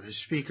back of the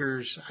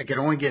speakers. I could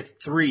only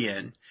get 3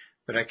 in,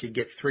 but I could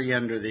get 3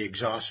 under the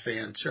exhaust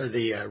fans or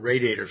the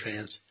radiator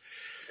fans.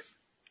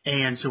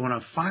 And so when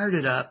I fired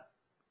it up,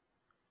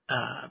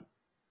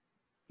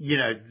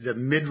 the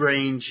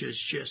mid-range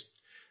is just,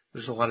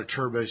 there's a lot of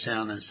turbo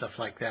sound and stuff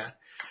like that.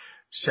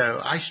 So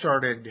I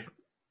started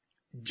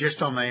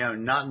just on my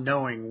own, not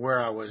knowing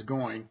where I was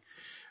going,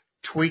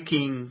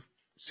 tweaking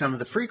some of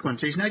the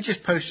frequencies, and I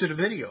just posted a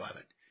video of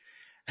it.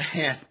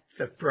 And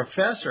the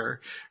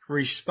professor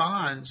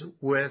responds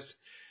with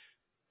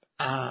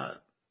a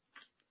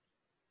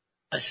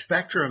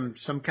spectrum,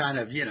 some kind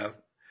of,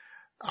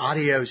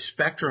 audio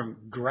spectrum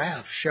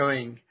graph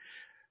showing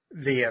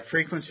the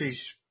frequency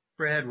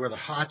spread, where the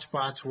hot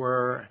spots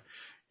were,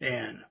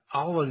 and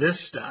all of this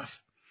stuff.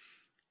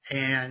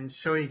 And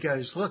so he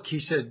goes, look, he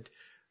said,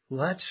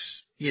 let's,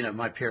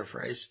 my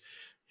paraphrase,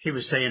 he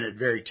was saying it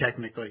very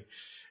technically,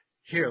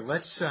 here,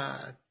 let's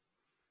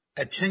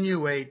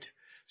attenuate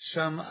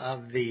some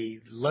of the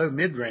low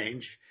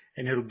mid-range,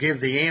 and it'll give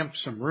the amp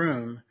some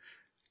room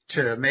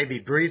to maybe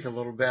breathe a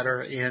little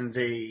better in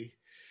the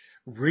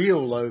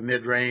real low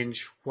mid-range,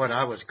 what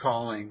I was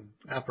calling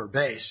upper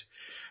bass.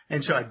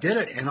 And so I did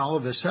it, and all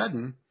of a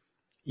sudden,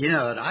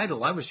 at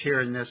idle, I was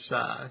hearing this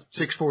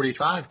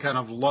 645 kind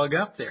of lug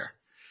up there.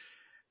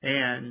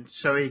 And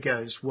so he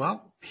goes,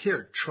 well,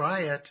 here,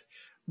 try it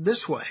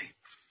this way.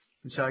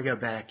 And so I go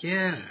back in,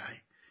 and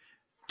I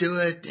do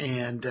it,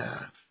 and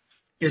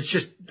it's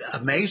just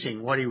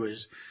amazing what he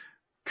was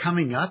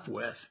coming up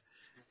with.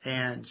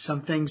 And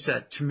some things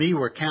that to me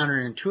were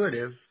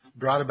counterintuitive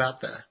brought about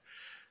the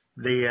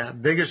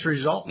biggest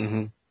result.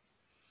 Mm-hmm.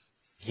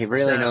 He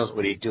really knows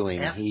what he's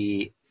doing.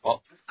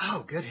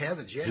 Oh, good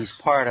heavens, yes.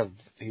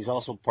 He's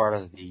also part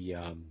of the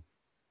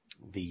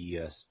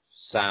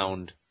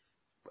sound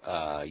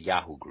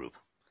Yahoo group.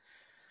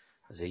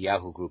 There's a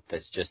Yahoo group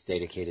that's just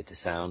dedicated to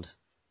sound,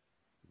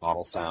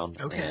 model sound,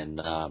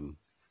 and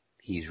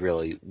he's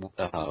really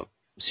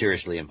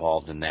seriously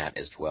involved in that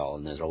as well.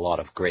 And there's a lot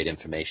of great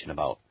information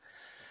about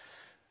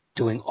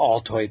doing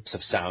all types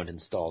of sound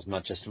installs,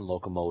 not just in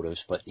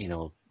locomotives, but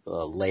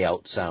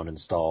layout sound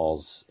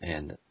installs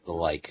and the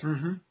like.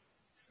 Mm-hmm.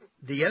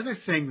 The other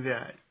thing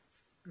that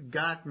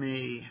got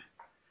me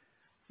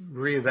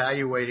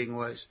reevaluating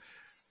was,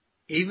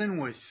 even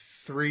with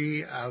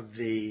 3 of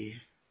the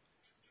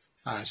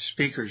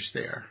speakers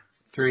there,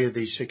 3 of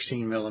these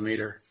 16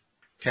 millimeter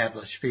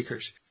tablet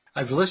speakers.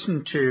 I've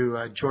listened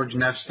to George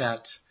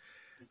Nefstadt's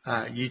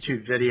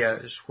YouTube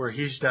videos where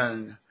he's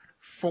done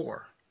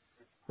 4,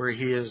 where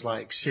he is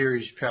like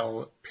series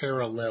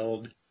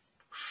paralleled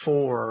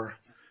 4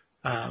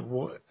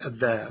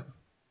 the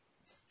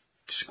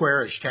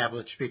squarish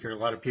tablet speaker. A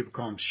lot of people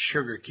call them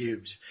sugar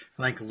cubes.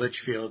 I think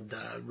Litchfield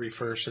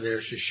refers to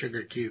theirs as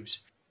sugar cubes.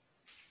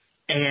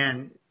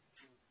 And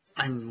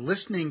I'm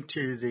listening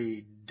to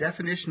the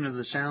definition of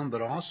the sound,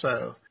 but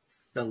also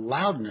the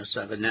loudness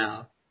of it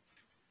now.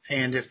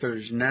 And if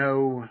there's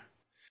no,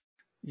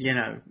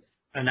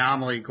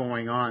 anomaly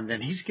going on,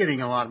 then he's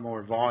getting a lot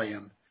more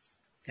volume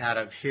out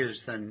of his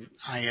than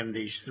I am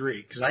these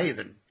 3. Because I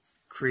even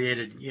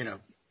created,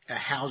 a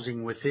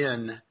housing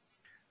within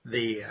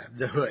the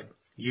hood.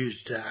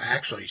 Used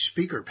actually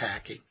speaker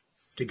packing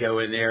to go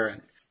in there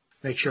and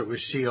make sure it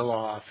was seal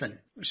off. And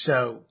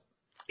so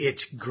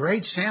it's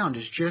great sound.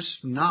 It's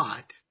just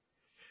not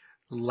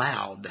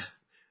loud.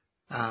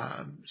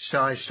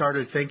 So I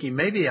started thinking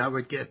maybe I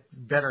would get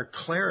better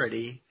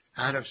clarity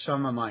out of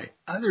some of my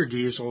other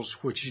diesels,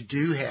 which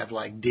do have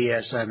like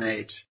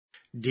DSM-8s,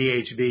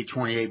 DHB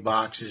 28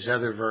 boxes,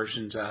 other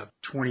versions of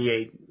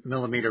 28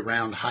 millimeter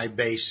round high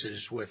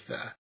bases with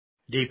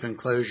deep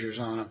enclosures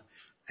on them.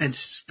 And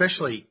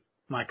especially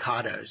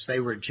Mikados, they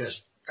were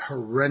just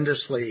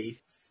horrendously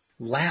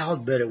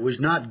loud, but it was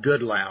not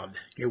good loud.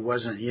 It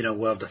wasn't,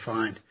 well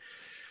defined.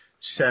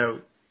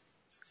 So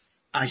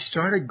I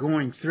started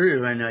going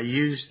through and I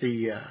used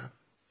the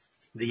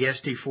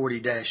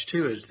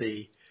SD40-2 as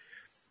the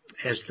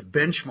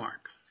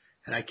benchmark.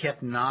 And I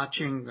kept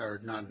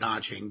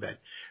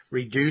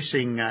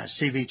reducing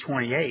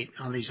CV28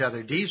 on these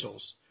other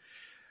diesels,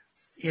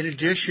 in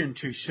addition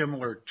to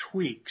similar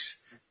tweaks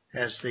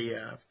as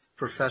the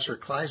Professor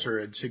Kleiser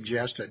had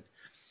suggested.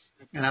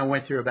 And I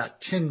went through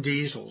about 10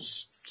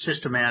 diesels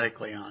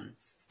systematically on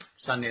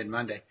Sunday and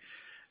Monday.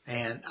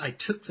 And I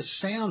took the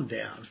sound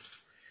down,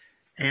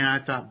 and I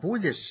thought, boy,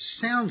 this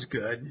sounds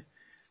good.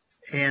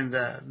 And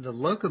the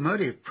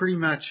locomotive pretty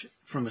much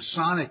from a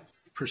sonic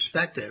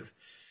perspective,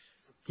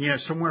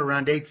 somewhere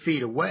around 8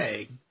 feet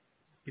away,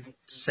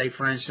 say,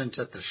 for instance,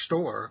 at the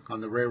store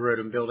on the railroad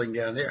and building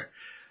down there,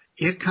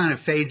 it kind of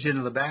fades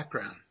into the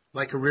background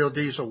like a real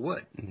diesel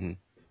would. Mm-hmm.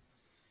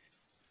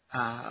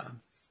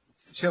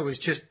 So it was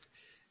just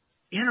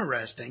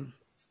interesting.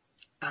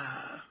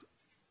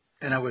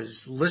 And I was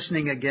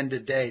listening again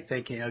today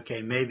thinking,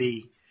 okay,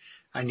 maybe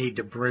I need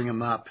to bring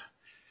them up.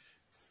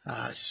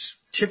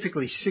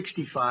 Typically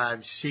 65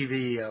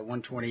 CV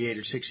 128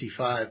 or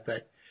 65,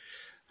 but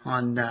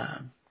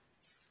on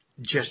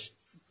just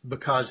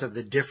because of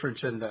the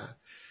difference in the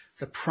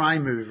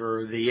prime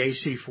mover, the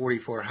AC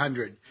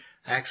 4400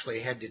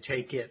 actually had to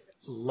take it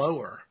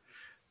lower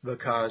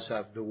because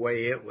of the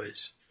way it was,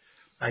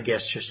 I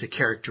guess, just the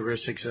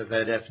characteristics of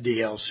that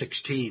FDL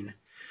 16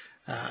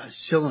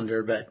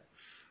 cylinder. But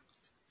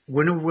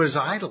when it was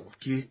idle,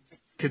 you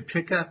could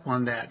pick up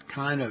on that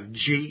kind of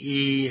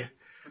GE,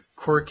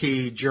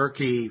 quirky,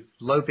 jerky,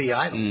 lopey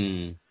idle.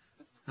 Mm.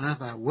 And I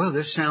thought, well,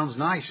 this sounds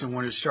nice. And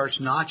when it starts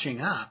notching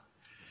up,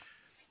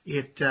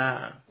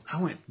 I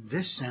went,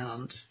 this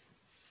sounds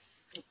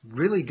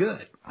really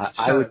good. I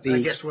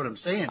guess what I'm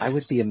saying I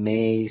would be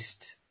amazed.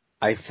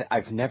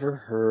 I've never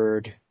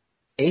heard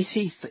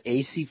AC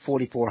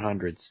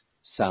 4400s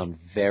sound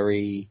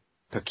very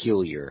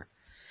peculiar.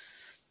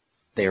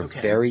 They're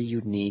very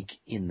unique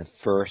in the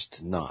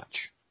first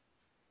notch,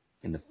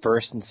 in the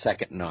first and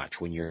second notch,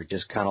 when you're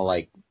just kind of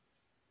like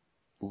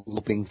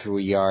looping through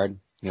a yard.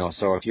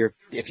 So if you're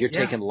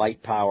taking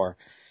light power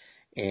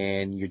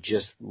and you're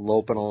just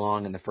loping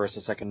along in the first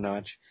or second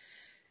notch,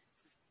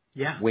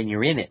 when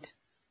you're in it,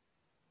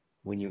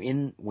 when you're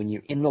in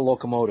the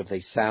locomotive,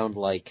 they sound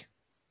like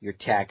you're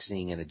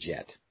taxiing in a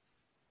jet.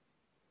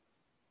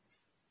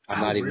 I'm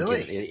not even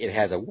kidding. It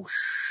has a whoosh.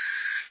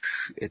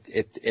 It's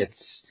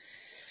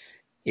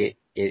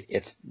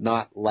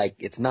not like,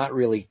 it's not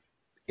really,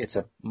 it's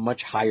a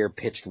much higher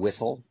pitched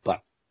whistle,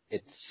 but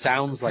it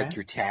sounds like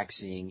you're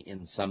taxiing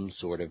in some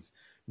sort of,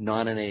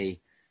 not in a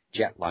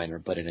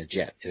jetliner, but in a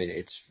jet.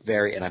 It's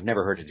very, and I've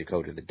never heard a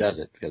Dakota that does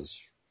it, because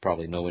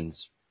probably no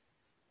one's,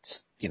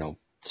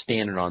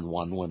 standing on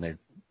one when they're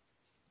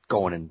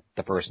going in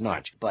the first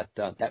notch. But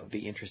that would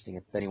be interesting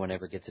if anyone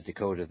ever gets a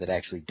Dakota that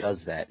actually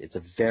does that. It's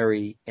a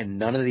very, and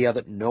no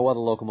other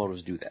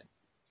locomotives do that.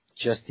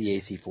 Just the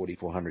AC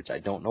 4400s. I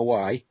don't know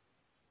why.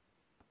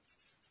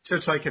 So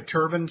it's like a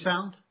turbine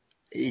sound?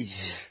 I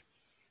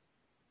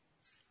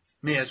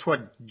mean, it's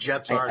what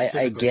jets are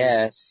typically. I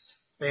guess.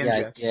 Jets,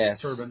 I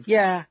guess. Turbines.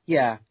 Yeah.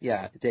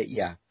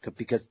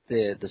 Because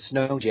the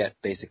snow jet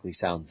basically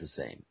sounds the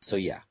same. So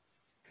yeah.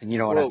 And you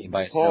know what I mean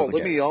by a Paul, snow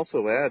jet. let me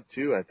also add,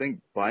 too, I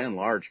think by and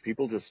large,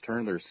 people just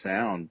turn their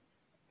sound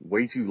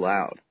way too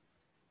loud.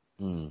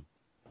 Mm.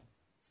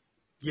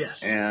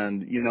 Yes.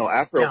 And,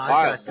 after a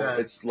while,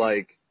 it's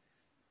like,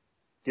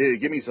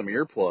 give me some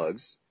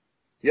earplugs.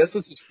 Yes,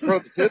 this is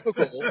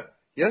prototypical.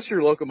 Yes,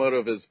 your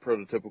locomotive is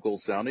prototypical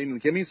sounding.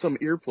 Give me some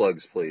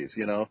earplugs, please,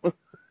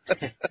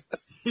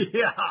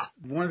 Yeah.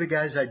 One of the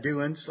guys I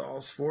do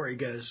installs for, he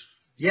goes,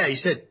 yeah, he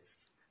said,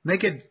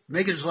 make it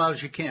as loud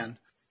as you can.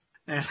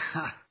 And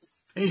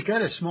he's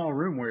got a small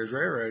room where his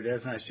railroad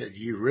is. And I said,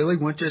 you really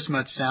want this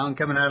much sound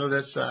coming out of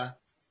this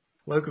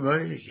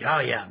locomotive? He said, oh,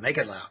 yeah, make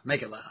it loud,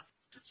 make it loud.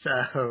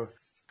 So,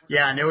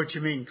 yeah, I know what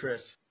you mean,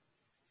 Chris.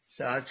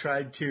 So I've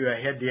tried to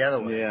head the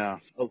other way. Yeah,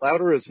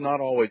 louder is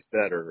not always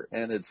better,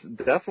 and it's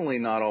definitely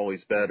not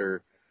always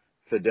better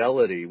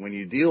fidelity. When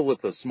you deal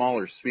with a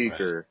smaller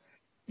speaker, right,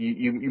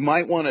 you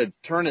might want to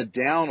turn it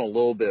down a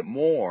little bit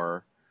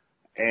more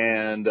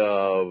and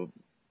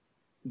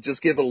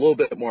just give it a little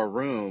bit more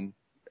room,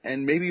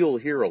 and maybe you'll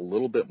hear a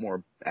little bit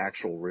more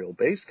actual real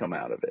bass come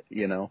out of it.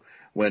 You know,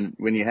 when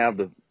you have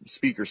the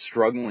speaker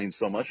struggling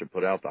so much to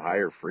put out the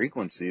higher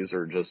frequencies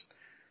or just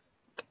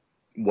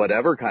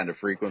whatever kind of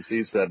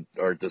frequencies that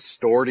are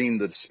distorting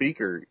the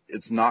speaker,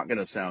 it's not going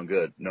to sound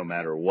good no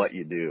matter what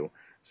you do.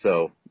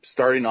 So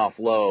starting off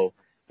low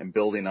and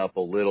building up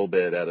a little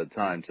bit at a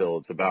time till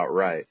it's about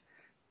right.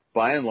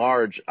 By and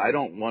large, I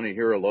don't want to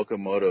hear a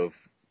locomotive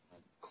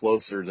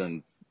closer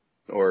than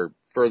or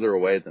further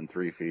away than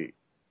 3 feet.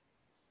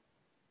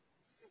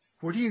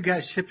 Where do you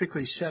guys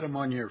typically set them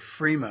on your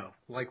Fremo,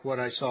 like what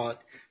I saw at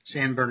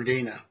San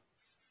Bernardino?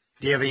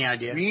 Do you have any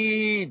idea?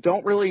 We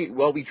don't really.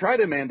 Well, we try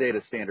to mandate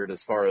a standard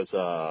as far as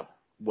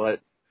what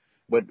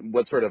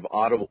sort of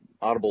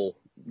audible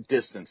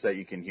distance that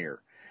you can hear,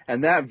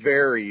 and that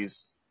varies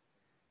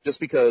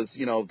just because,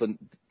 you know,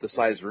 the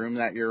size room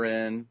that you're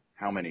in,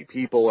 how many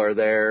people are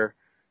there,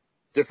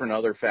 different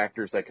other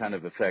factors that kind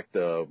of affect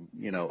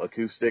you know,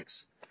 acoustics.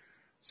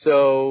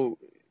 So,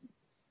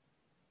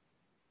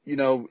 you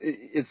know,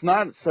 it's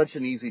not such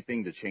an easy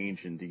thing to change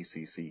in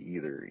DCC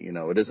either. You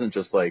know, it isn't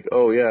just like,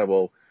 oh yeah,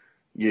 well,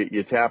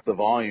 you tap the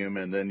volume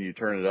and then you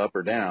turn it up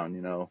or down,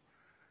 you know.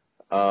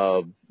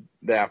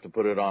 They have to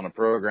put it on a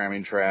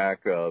programming track.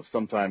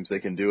 Sometimes they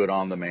can do it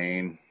on the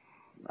main.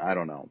 I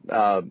don't know.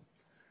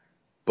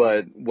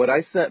 But what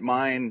I set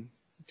mine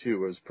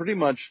to was pretty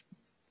much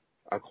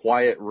a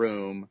quiet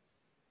room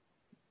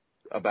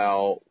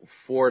about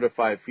 4 to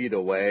 5 feet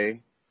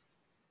away.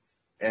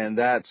 And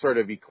that sort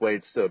of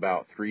equates to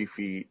about 3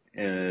 feet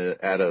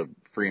at a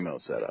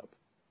Fremo setup.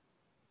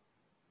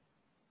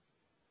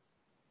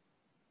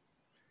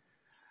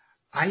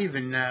 I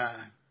even,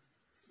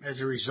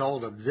 as a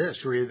result of this,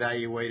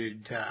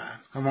 reevaluated.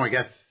 I've only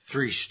got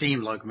 3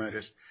 steam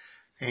locomotives,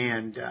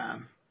 and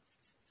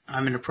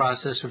I'm in the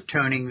process of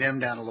toning them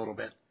down a little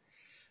bit,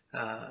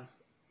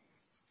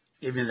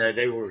 even though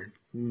they were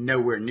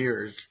nowhere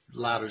near as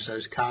loud as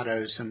those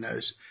Katos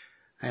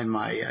and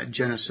my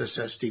Genesis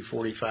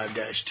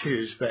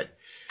SD45-2s. But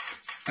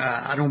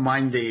I don't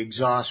mind the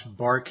exhaust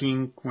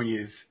barking when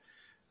you've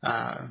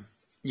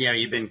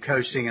been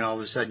coasting and all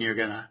of a sudden you're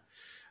gonna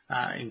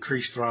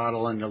increase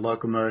throttle and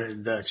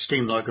the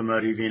steam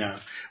locomotive, you know,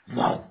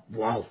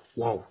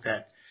 whoa,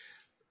 that.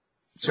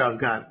 So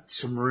I've got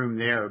some room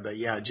there, but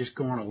yeah, just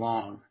going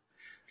along.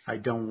 I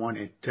don't want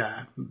it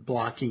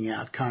blocking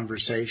out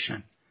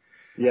conversation.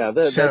 Yeah,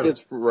 that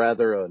gets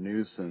rather a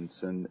nuisance.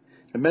 And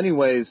in many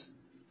ways,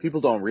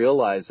 people don't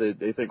realize it.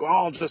 They think, oh,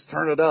 I'll just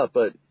turn it up.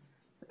 But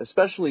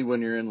especially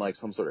when you're in like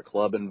some sort of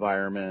club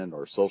environment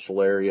or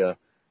social area,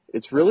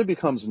 it really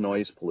becomes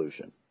noise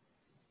pollution.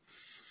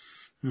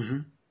 Mm-hmm.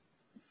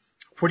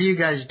 What do you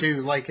guys do,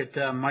 like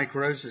at Mike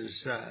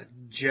Rose's?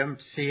 Jim,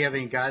 does he have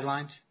any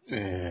guidelines?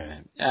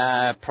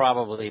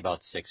 Probably about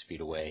 6 feet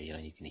away. You know,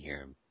 you can hear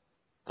him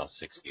about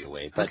 6 feet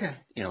away. But, okay,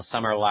 you know,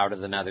 some are louder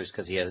than others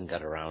because he hasn't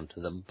got around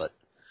to them. But,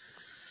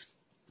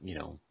 you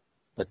know,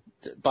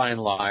 by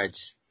and large,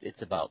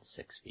 it's about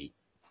 6 feet.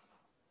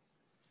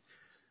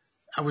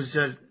 I was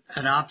at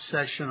an op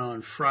session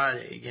on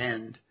Friday,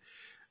 and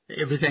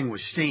everything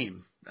was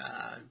steam.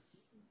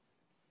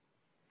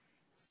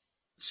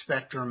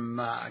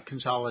 Spectrum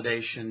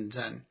consolidations,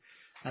 and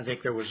I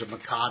think there was a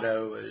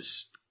Mikado as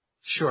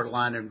short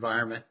line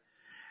environment,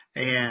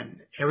 and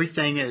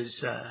everything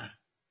is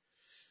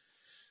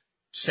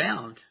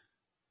sound.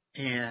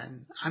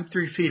 And I'm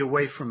 3 feet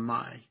away from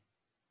my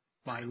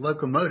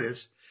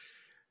locomotives,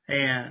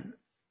 and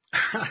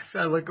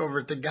I look over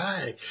at the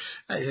guy.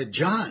 I said,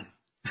 John,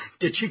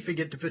 did you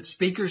forget to put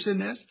speakers in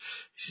this?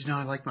 He says, no,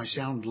 I like my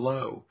sound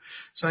low.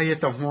 So I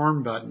hit the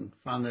horn button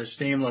on the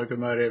steam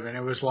locomotive, and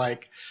it was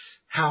like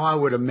how I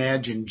would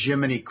imagine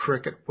Jiminy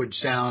Cricket would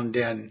sound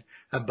in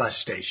a bus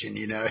station,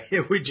 you know.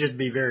 It would just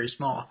be very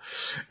small.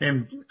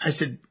 And I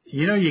said,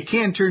 you know, you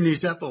can turn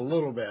these up a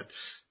little bit.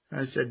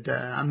 I said,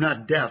 I'm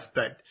not deaf,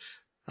 but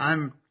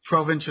I'm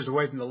 12 inches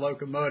away from the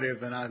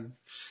locomotive, and I'm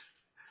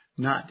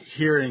not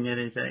hearing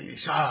anything. He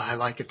said, oh, I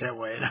like it that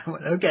way. And I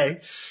went,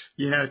 okay.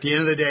 You know, at the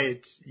end of the day,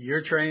 it's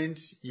your trains,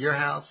 your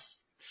house.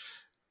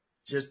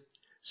 Just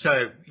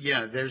so, you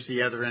know, there's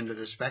the other end of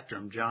the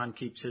spectrum. John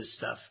keeps his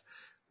stuff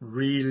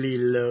really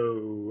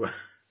low.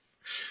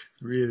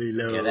 Really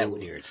low. Yeah, that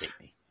would irritate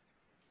me.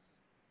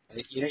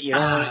 You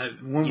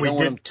don't want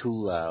them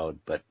too loud,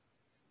 but,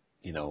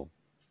 you know,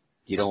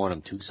 you don't want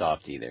them too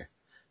soft either.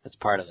 That's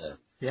part of the...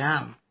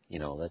 Yeah. You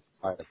know, that's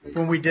part of the...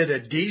 When we did a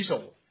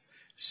diesel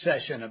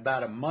session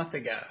about a month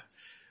ago.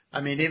 I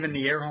mean, even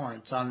the air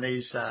horns on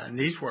these, and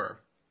these were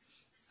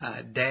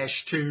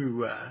Dash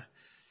 2.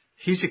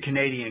 He's a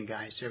Canadian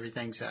guy, so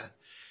everything's a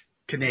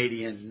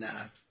Canadian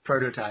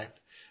prototype,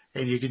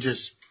 and you could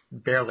just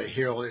barely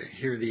hear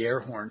the air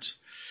horns.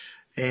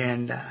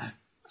 And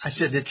I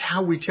said, that's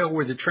how we tell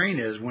where the train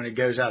is when it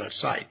goes out of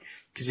sight,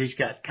 because he's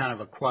got kind of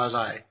a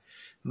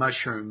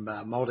quasi-mushroom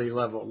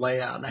multi-level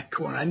layout. And I'm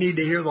going, I need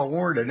to hear the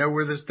horn to know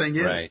where this thing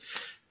is. Right.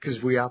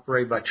 Because we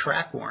operate by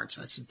track warrants.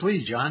 I said,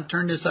 please, John,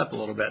 turn this up a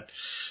little bit.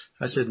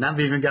 I said, and I've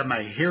even got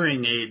my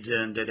hearing aids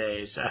in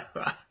today, so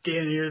I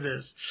can't hear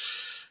this.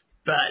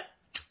 But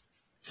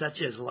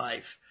such is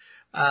life.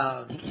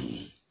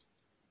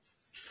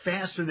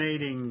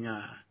 Fascinating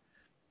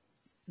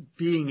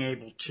being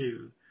able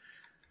to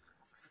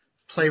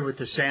play with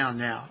the sound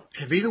now.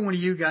 Have either one of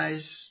you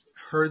guys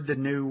heard the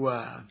new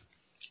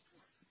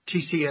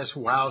TCS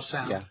Wow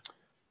sound? Yeah.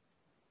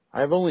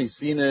 I've only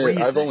seen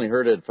it. I've only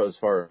heard it as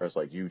far as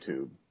like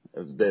YouTube.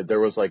 There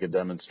was like a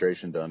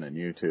demonstration done in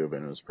YouTube,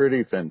 and it was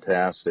pretty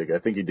fantastic. I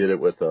think he did it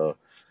with a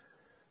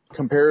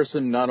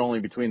comparison not only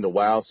between the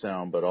Wow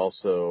sound, but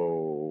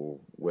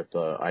also with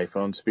the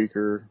iPhone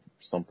speaker,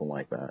 something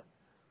like that.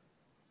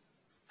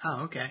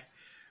 Oh, okay.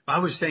 I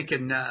was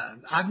thinking,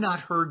 I've not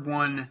heard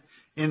one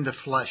in the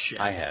flesh yet.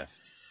 I have.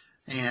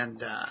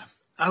 And,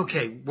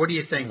 okay, what do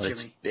you think,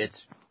 Jimmy? It's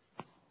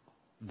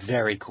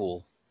very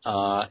cool.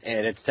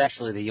 And it's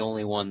actually the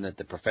only one that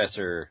the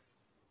professor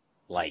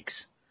likes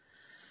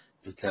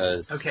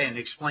because okay, and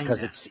explain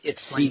because that. it's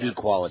explain CD that.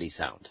 quality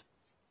sound.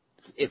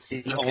 It's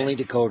the only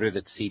decoder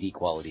that's CD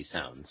quality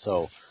sound.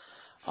 So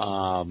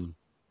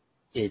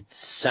it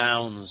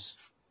sounds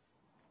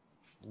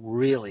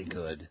really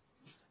good,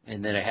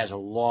 and then it has a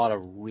lot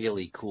of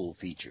really cool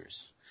features.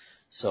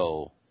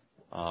 So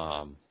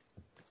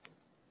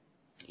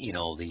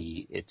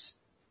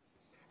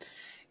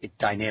it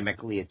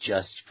dynamically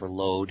adjusts for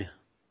load.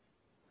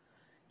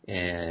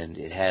 And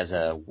it has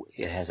a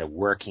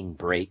working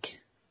brake.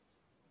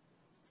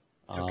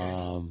 Okay.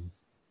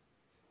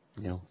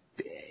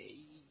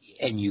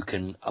 And you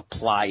can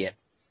apply it.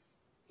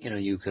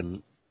 You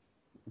can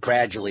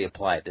gradually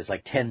apply it. There's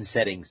like 10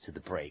 settings to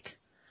the brake.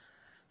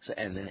 So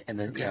and then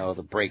okay.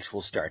 The brakes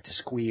will start to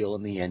squeal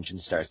and the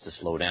engine starts to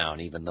slow down,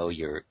 even though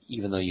you're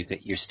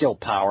still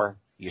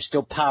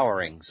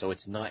powering. So it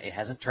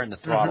hasn't turned the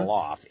throttle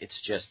off.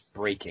 It's just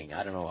braking.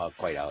 I don't know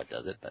quite how it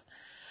does it, but.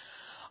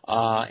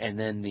 And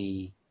then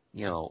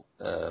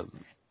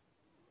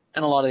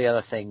and a lot of the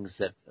other things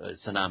that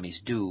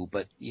Tsunamis do,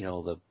 but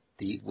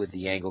with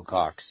the angle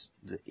cocks,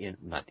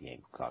 not the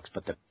angle cocks,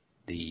 but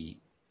the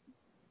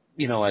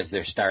as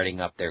they're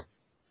starting up, they're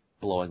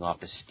blowing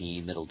off the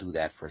steam. It'll do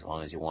that for as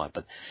long as you want.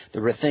 But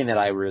the thing that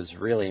I was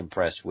really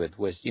impressed with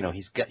was he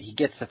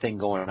gets the thing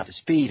going up to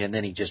speed, and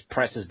then he just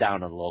presses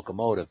down on the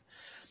locomotive,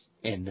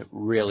 and it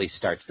really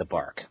starts to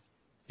bark.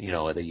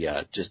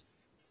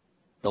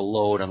 The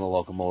load on the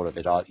locomotive,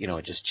 it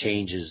just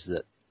changes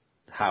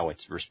how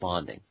it's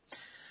responding.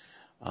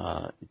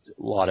 It's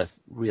a lot of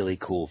really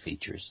cool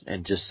features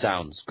and just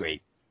sounds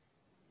great.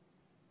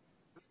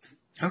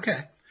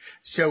 Okay.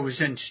 So it was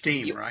in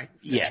Steam, right?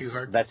 Yes,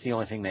 that's the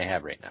only thing they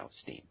have right now,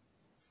 Steam.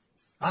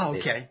 Oh,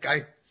 okay.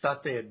 I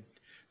thought they had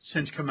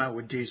since come out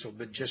with Diesel,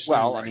 but just Steam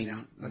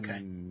now. Okay.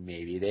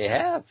 Maybe they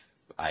have.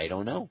 I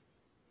don't know.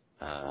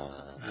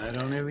 I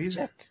don't know either.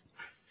 Check.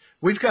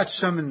 We've got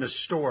some in the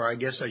store. I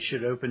guess I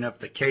should open up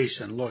the case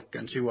and look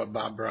and see what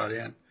Bob brought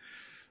in.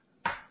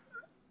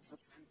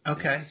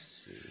 Okay. Let's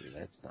see.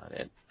 That's not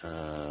it.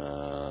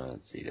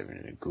 Let's see.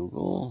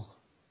 Google.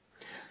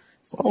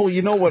 Oh,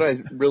 you know what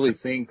I really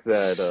think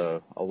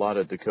that a lot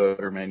of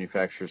decoder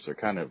manufacturers are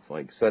kind of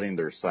like setting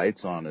their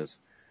sights on is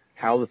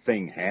how the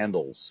thing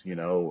handles,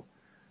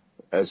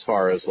 as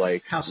far as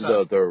like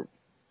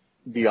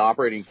the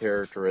operating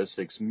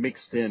characteristics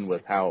mixed in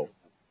with how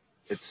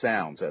it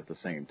sounds at the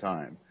same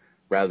time,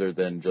 rather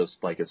than just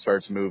like it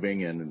starts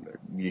moving and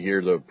you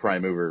hear the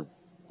prime mover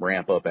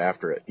ramp up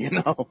after it,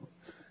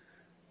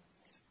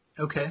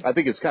 Okay. I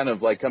think it's kind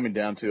of like coming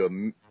down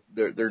to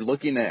they're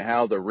looking at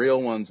how the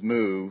real ones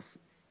move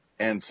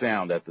and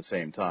sound at the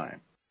same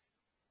time.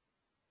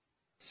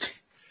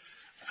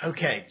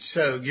 Okay,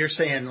 so you're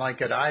saying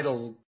like at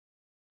idle,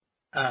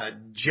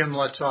 Jim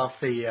lets off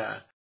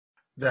the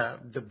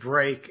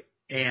brake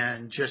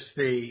and just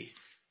the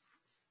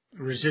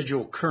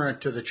residual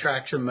current to the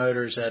traction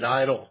motors at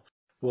idle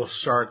will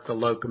start the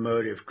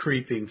locomotive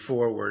creeping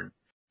forward,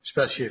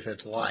 especially if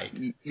it's light.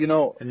 And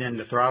then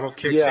the throttle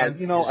kicks in. I've that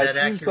seen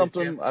accurate,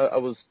 something. Jim? I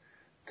was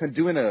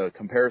doing a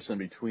comparison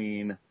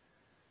between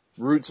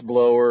Roots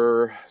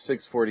blower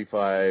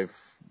 645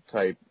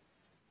 type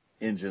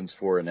engines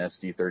for an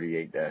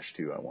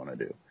SD38-2 I want to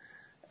do.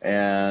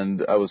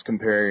 And I was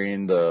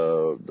comparing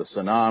the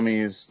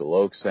Tsunamis, the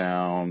Loc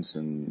Sounds,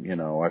 and,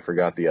 I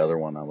forgot the other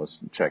one I was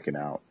checking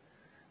out.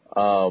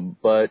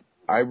 But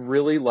I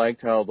really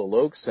liked how the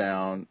Loc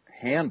Sound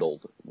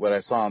handled what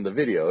I saw in the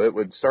video. It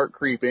would start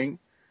creeping,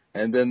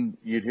 and then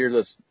you'd hear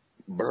this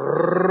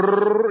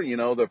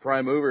brrrr, the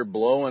prime mover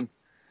blowing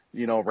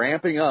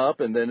ramping up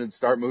and then it'd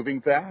start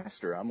moving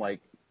faster. I'm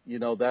like,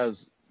 that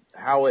was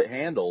how it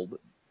handled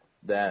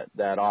that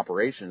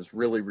operation is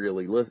really,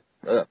 really,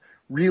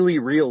 really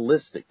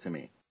realistic to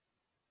me.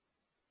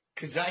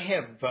 Because I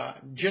have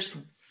just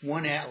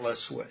one Atlas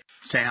with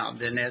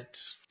sound, and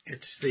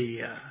it's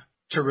the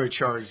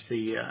turbocharged,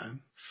 the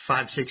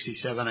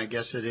 567, I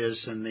guess it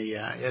is, and the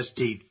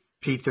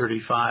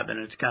SDP35, and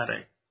it's got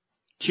a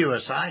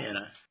QSI in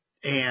it.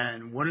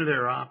 And one of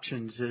their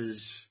options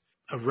is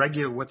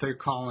what they're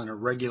calling a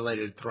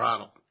regulated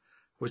throttle,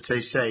 which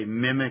they say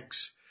mimics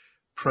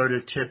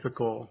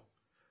prototypical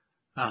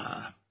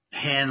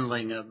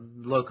handling of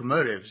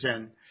locomotives.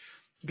 And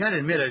you got to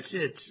admit,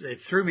 it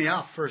threw me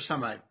off first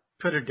time I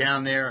put it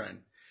down there, and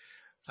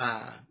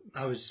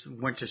I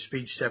went to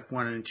speed step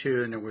 1 and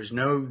 2, and there was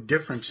no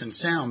difference in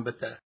sound, but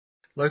the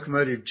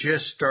locomotive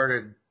just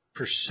started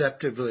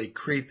perceptibly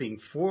creeping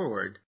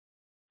forward,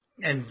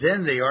 and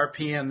then the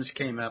RPMs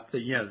came up,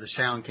 the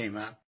sound came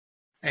up,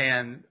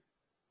 and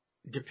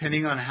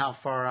depending on how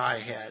far I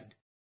had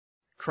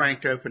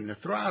cranked open the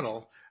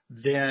throttle,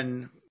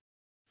 then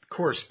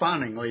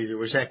correspondingly there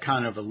was that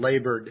kind of a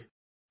labored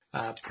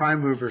prime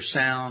mover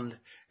sound,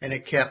 and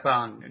it kept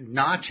on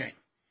notching.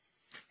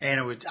 And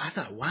I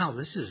thought, wow,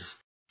 this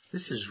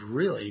is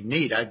really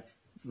neat. I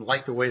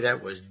like the way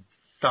that was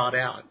thought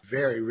out,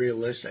 very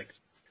realistic.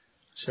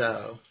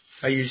 So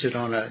I use it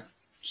on a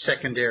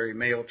secondary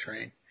mail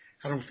train.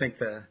 I don't think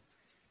the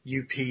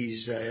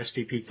UP's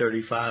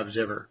SDP35 has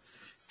ever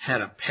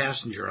had a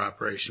passenger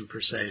operation per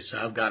se, so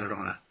I've got it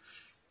on a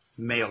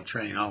mail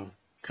train, all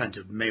kinds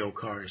of mail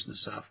cars and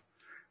stuff.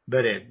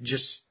 But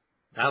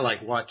I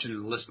like watching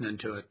and listening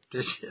to it.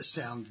 This just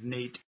sounds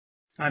neat.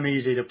 I'm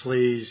easy to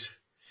please.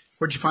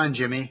 Where'd you find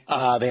Jimmy?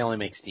 They only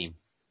make steam.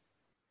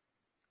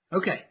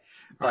 Okay.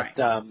 All right.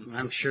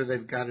 I'm sure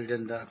they've got it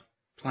in the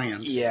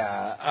plans.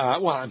 Yeah.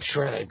 Well, I'm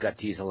sure they've got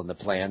diesel in the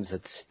plans.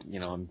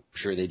 I'm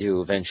sure they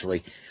do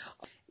eventually.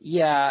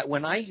 Yeah.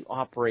 When I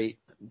operate,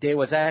 there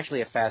was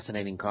actually a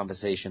fascinating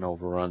conversation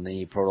over on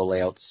the Proto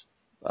Layouts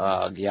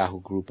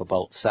Yahoo group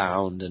about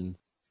sound and,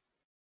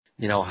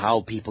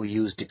 how people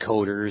use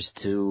decoders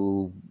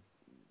to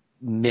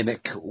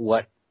mimic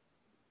what,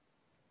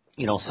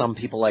 some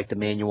people like the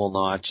manual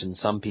notch, and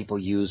some people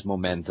use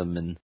momentum,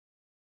 and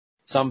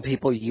some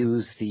people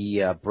use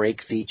the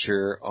brake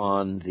feature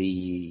on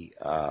the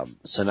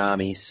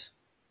Tsunamis.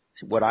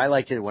 What I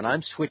like to do when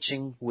I'm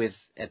switching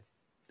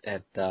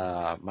at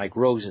my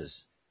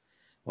Grosses,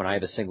 when I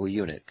have a single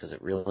unit, because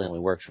it really only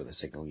works with a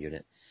single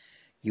unit,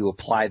 you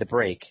apply the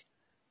brake,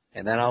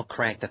 and then I'll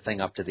crank the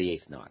thing up to the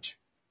 8th notch.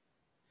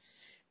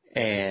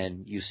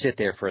 And you sit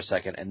there for a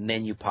second, and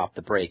then you pop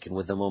the brake. And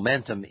with the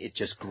momentum, it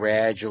just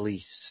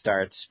gradually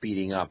starts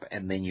speeding up,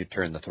 and then you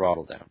turn the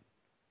throttle down.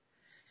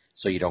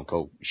 So you don't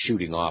go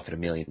shooting off at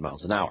 1,000,000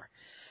 miles an hour.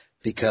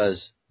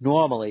 Because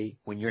normally,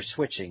 when you're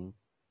switching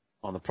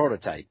on the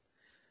prototype,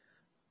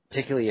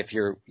 particularly if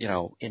you're,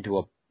 into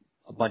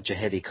a bunch of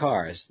heavy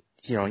cars,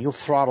 you'll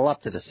throttle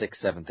up to the 6th,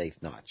 7th, 8th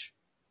notch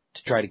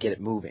to try to get it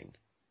moving.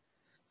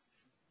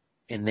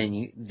 And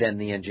then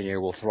the engineer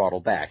will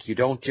throttle back. You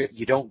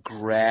don't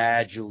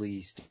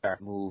gradually start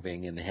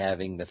moving and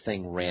having the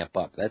thing ramp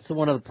up. That's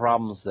one of the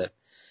problems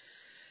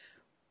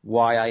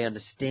why I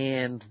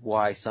understand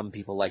why some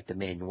people like the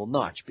manual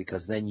notch,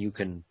 because then you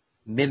can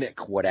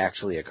mimic what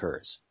actually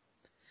occurs.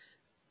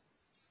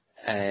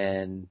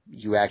 And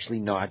you actually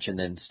notch and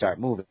then start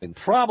moving. The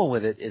problem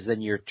with it is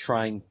then you're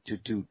trying to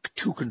do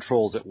 2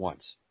 controls at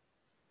once.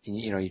 And,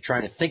 you're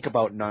trying to think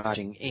about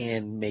notching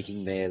and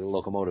making the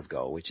locomotive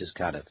go, which is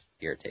kind of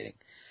irritating.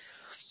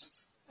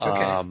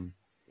 Okay.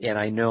 And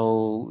I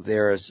know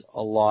there's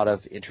a lot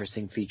of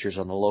interesting features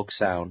on the Loc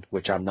Sound,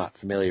 which I'm not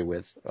familiar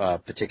with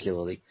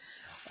particularly.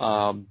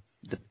 The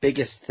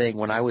biggest thing,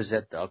 when I was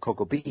at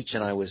Cocoa Beach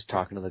and I was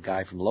talking to the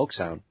guy from Loc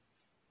Sound,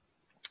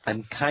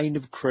 I'm kind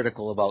of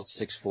critical about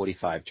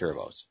 645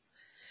 turbos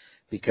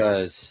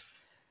because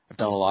I've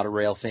done a lot of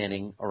rail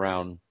fanning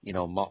around,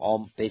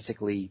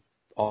 basically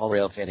all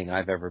rail fanning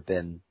I've ever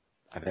done.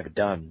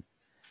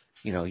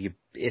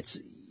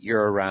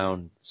 You're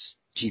around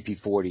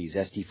GP40s,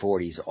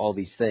 SD40s, all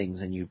these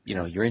things, and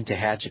you're in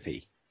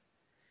Tehachapi.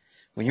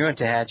 When you're in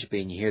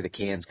Tehachapi and you hear the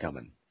cans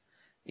coming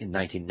in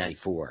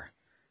 1994,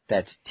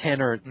 that's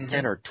 10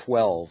 or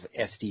 12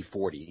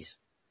 SD40s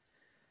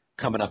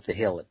coming up the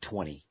hill at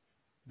 20.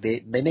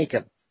 They make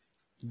a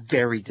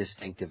very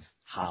distinctive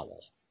howl.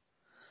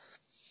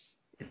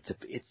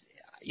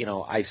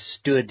 I've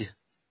stood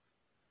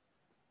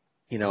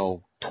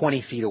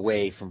 20 feet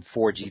away from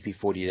 4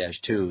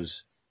 GP40-2s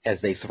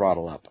as they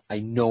throttle up. I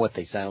know what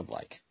they sound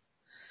like.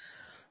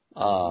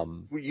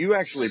 You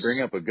actually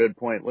bring up a good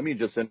point. Let me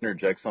just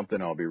interject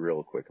something. I'll be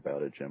real quick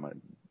about it, Jim. I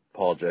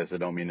apologize. I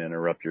don't mean to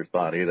interrupt your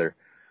thought either.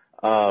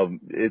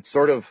 It's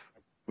sort of,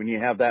 when you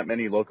have that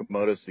many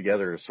locomotives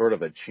together, it's sort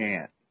of a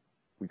chant.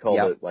 We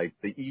call it like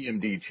the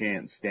EMD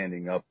chant,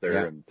 standing up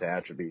there in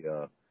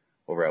Tehachapi,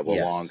 over at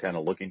Wolong, kind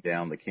of looking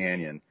down the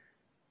canyon.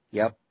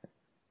 Yep.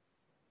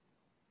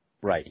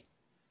 Right.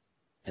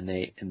 And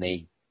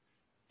they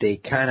they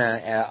kind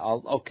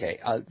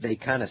of they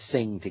kind of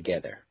sing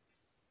together.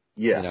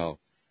 Yeah. You know,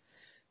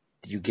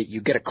 you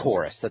get a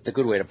chorus. That's a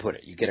good way to put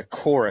it. You get a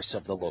chorus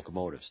of the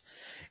locomotives,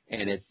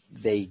 and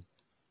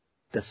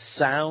the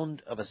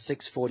sound of a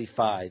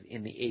 645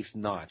 in the eighth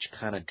notch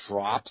kind of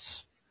drops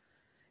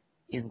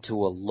into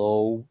a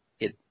low.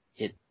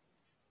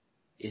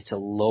 It's a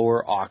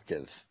lower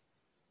octave.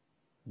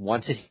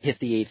 Once it hits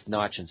the eighth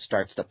notch and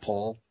starts to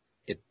pull,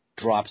 it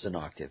drops an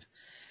octave.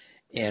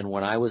 And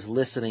when I was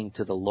listening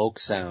to the Loc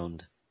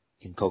sound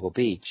in Cocoa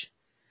Beach,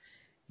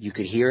 I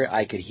could hear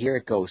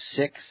it go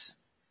 6,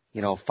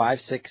 5,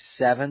 6,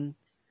 7,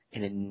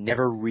 and it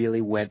never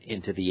really went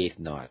into the eighth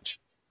notch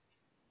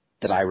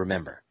that I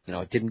remember.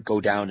 It didn't go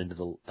down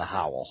into the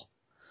howl.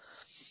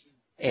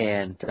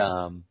 And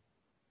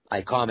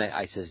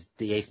I says,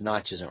 the eighth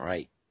notch isn't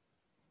right.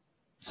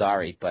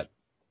 Sorry, but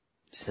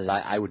says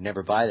I would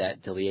never buy that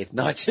until the eighth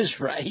notch is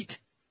right.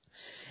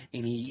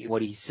 And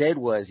what he said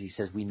was, he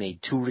says, we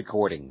made 2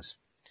 recordings,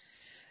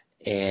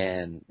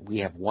 and we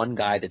have one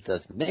guy that does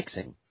the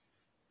mixing.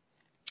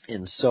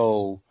 And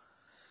so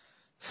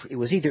it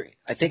was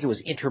I think it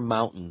was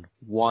Intermountain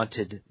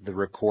wanted the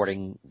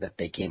recording that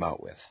they came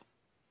out with.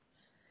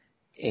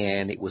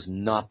 And it was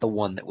not the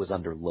one that was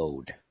under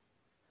load.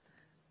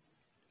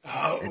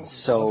 Oh, and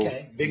so,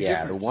 okay. Big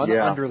difference. The one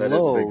under that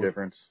load, is a big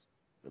difference.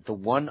 The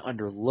one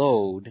under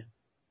load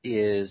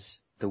is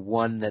the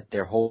one that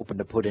they're hoping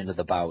to put into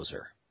the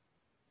Bowser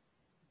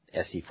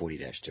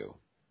SE40-2.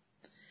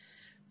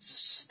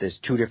 There's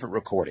 2 different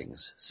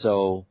recordings.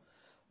 So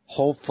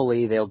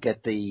hopefully they'll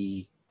get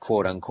the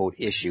quote-unquote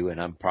issue,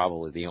 and I'm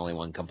probably the only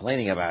one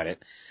complaining about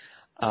it,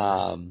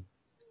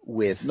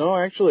 No,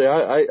 actually,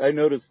 I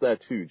noticed that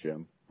too,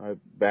 Jim. I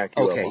back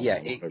you up. Okay, on yeah,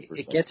 that 100%.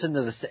 it gets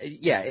into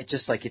it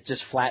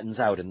just flattens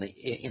out in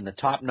the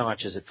top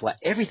notches.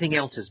 Everything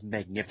else is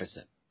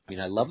magnificent. I mean,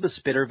 I love the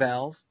spitter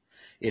valve.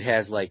 It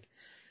has like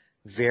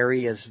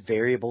various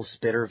variable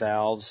spitter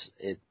valves.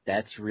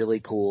 That's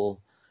really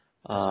cool.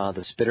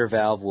 The spitter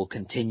valve will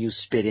continue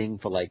spitting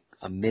for like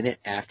a minute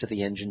after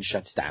the engine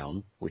shuts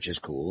down, which is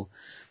cool.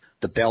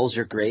 The bells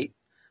are great.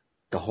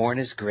 The horn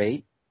is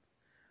great.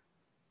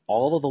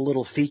 All of the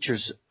little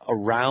features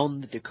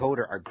around the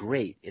decoder are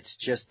great. It's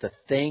just the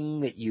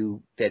thing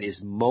that is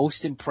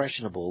most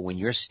impressionable when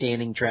you're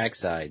standing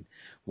trackside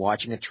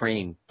watching a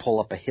train pull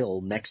up a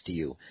hill next to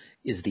you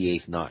is the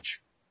eighth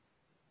notch.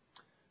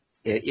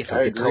 If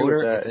a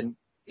decoder,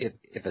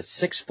 if a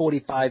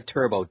 645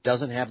 turbo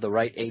doesn't have the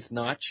right eighth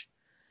notch,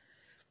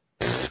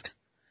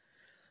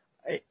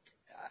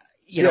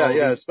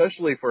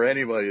 especially for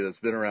anybody that's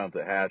been around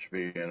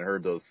Tehachapi and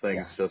heard those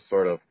things just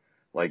sort of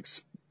like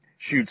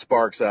shoot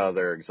sparks out of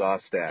their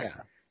exhaust stack.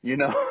 Yeah.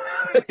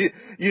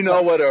 You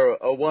know what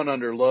a one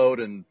under load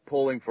and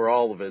pulling for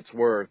all of its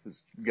worth is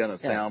gonna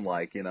sound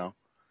like,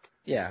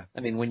 Yeah, I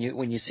mean when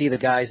you see the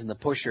guys in the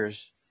pushers,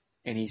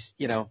 and he's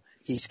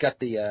got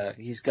the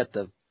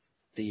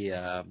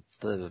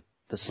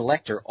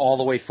selector all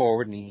the way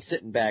forward, and he's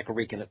sitting back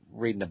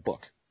reading a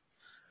book.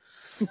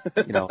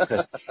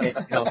 Because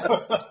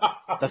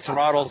the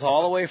throttle's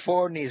all the way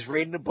forward, and he's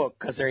reading a book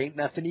because there ain't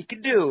nothing he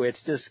can do.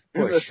 It's just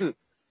push.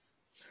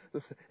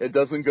 It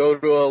doesn't go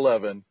to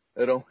 11.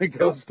 It only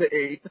goes to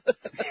 8.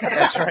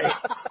 That's right.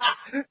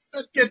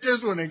 Let's get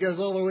this one. It goes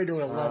all the way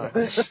to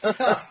 11.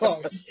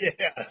 Oh,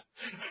 yes.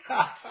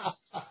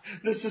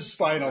 This is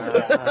Spinal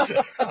Tap.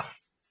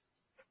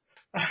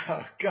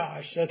 Oh,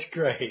 gosh, that's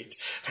great.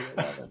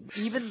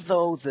 Even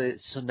though the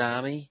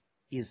Tsunami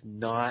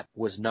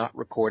was not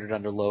recorded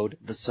under load,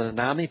 the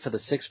Tsunami for the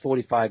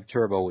 645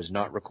 turbo was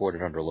not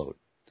recorded under load.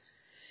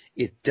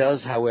 It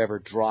does, however,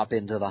 drop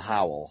into the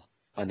howl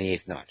on the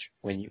eighth notch.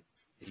 When you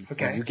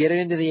get it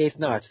into the eighth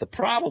notch, the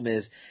problem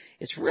is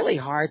it's really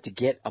hard to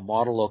get a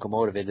model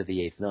locomotive into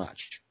the eighth notch.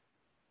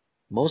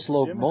 How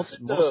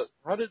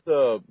did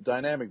the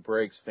dynamic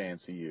brakes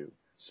fancy you?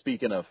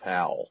 Speaking of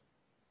howl,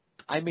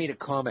 I made a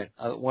comment.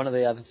 One of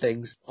the other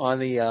things on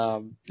the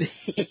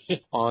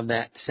on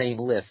that same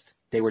list,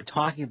 they were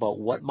talking about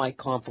what Mike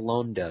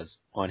Confalone does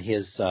on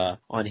his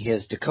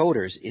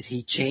decoders. Is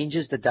he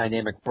changes the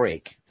dynamic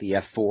brake, the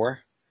F4.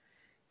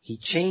 He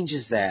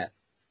changes that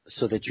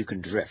so that you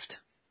can drift,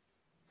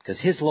 because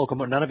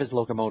none of his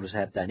locomotives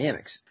have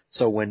dynamics.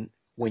 So when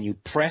you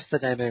press the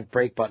dynamic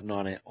brake button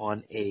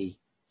on a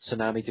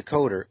Tsunami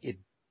decoder, it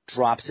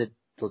drops the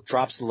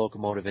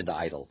locomotive into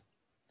idle.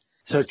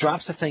 So it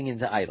drops the thing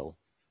into idle.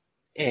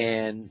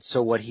 And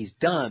so what he's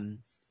done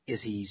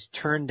is he's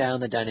turned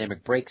down the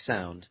dynamic brake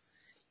sound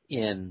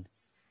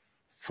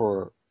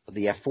for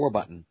the F4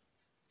 button.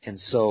 And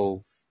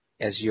so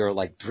as you're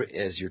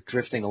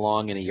drifting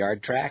along in a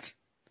yard track,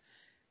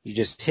 you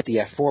just hit the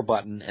F4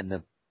 button and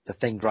the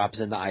thing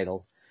drops into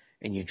idle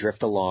and you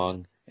drift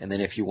along. And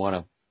then if you want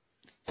to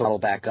throttle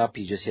back up,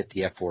 you just hit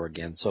the F4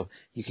 again. So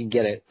you can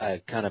get a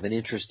kind of an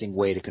interesting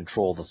way to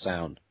control the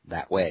sound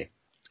that way.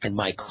 And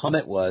my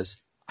comment was,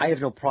 I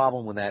have no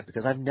problem with that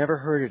because I've never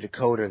heard a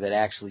decoder that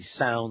actually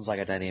sounds like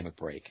a dynamic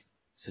brake.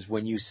 It says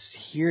when you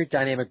hear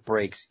dynamic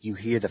brakes, you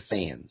hear the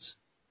fans.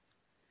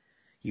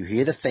 You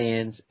hear the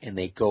fans and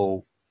they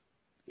go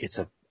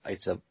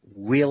it's a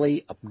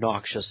really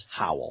obnoxious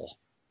howl.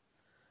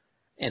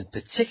 And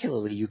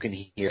particularly you can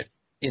hear it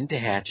in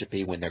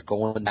Tehachapi when they're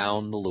going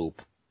down the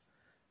loop,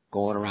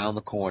 going around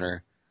the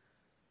corner.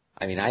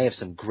 I mean, I have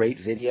some great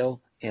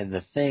video, and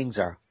the things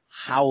are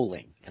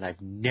howling, and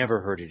I've never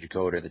heard a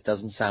decoder that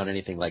doesn't sound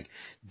anything like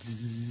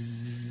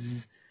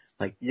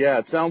Yeah,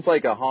 it sounds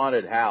like a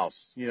haunted house,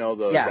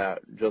 that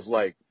just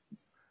like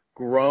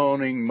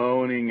groaning,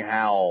 moaning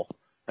howl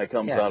that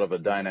comes out of a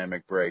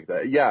dynamic brake.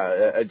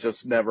 It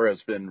just never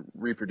has been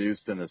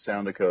reproduced in a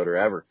sound decoder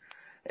ever.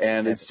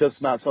 And it's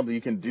just not something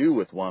you can do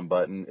with one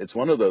button. It's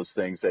one of those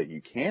things that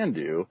you can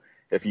do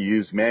if you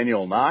use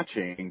manual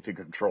notching to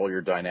control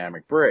your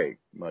dynamic brake,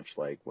 much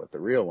like what the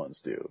real ones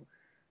do.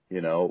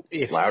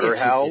 Louder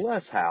howl,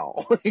 less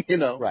howl,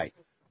 Right.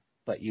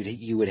 But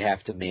you would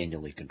have to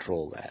manually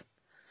control that.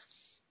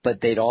 But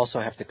they'd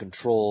also have to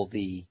control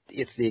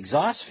it's the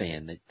exhaust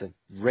fan, the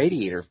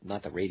radiator,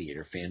 not the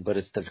radiator fan, but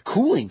it's the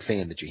cooling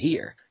fan that you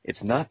hear.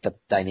 It's not the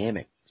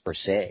dynamic per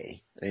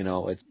se.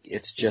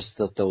 It's just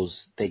that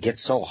they get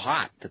so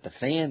hot that the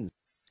fan,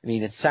 I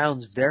mean, it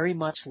sounds very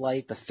much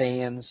like the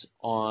fans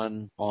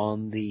on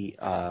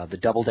the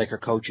double-decker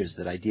coaches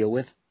that I deal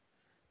with.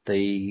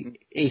 The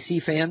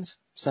AC fans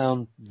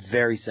sound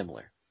very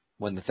similar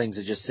when the things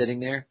are just sitting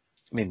there.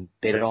 I mean,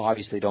 they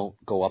obviously don't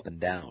go up and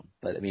down,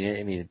 but I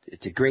mean,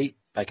 it's a great.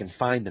 I can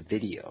find the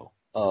video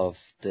of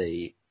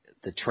the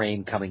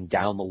train coming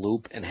down the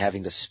loop and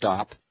having to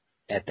stop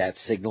at that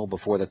signal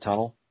before the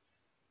tunnel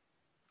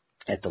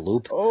at the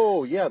loop.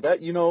 Oh yeah, that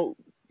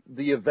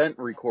the event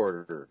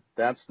recorder.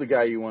 That's the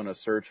guy you want to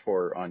search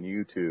for on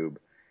YouTube,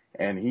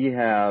 and he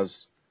has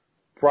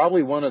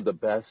probably one of the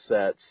best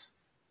sets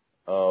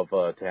of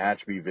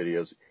Tehachapi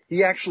videos.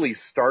 He actually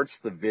starts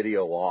the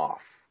video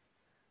off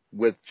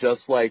with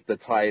just like the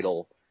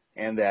title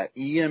and that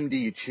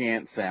EMD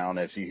chant sound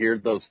as you hear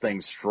those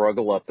things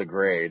struggle up the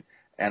grade.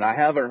 And I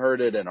haven't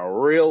heard it in a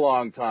real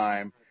long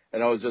time,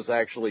 and it just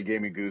actually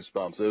gave me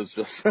goosebumps. It was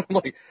just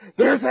like,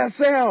 there's that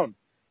sound!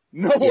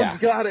 No one's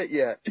got it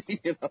yet.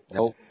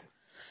 Nope.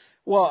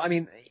 Well, I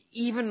mean,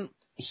 even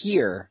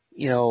here,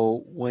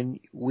 when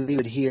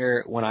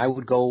I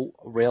would go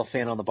rail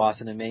fan on the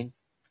Boston and Maine,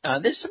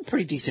 there's some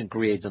pretty decent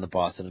grades on the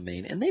Boston and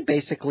Maine, and they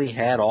basically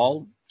had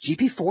all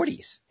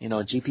GP40s,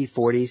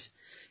 GP40s,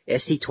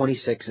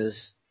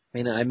 ST26s. I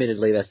mean,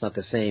 admittedly, that's not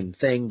the same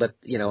thing, but,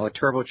 a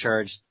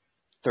turbocharged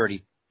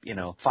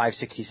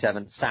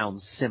 567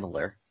 sounds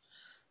similar,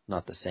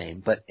 not the same.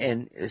 But,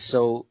 and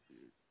so,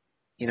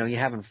 you're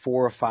having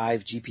 4 or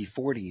 5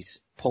 GP40s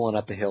pulling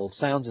up a hill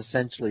sounds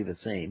essentially the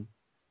same.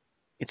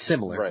 It's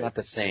similar, not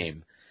the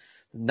same.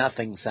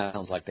 Nothing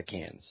sounds like the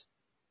cans.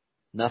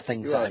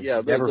 Nothing sounds.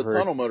 Yeah, the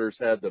tunnel motors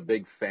had the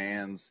big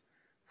fans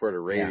for the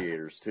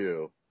radiators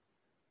too,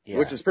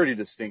 which is pretty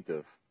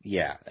distinctive.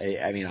 Yeah,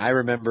 I mean, I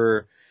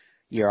remember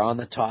you're on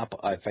the top.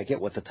 I forget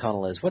what the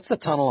tunnel is. What's the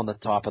tunnel on the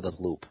top of the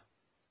loop?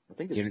 I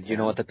think it's you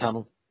know what the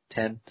tunnel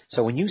 10.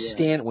 So when you're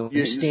standing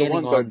the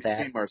one on that,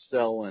 between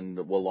Marcel and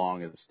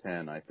Wollong is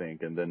 10, I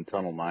think, and then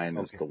Tunnel 9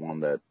 is the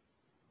one that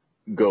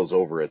goes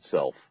over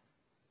itself.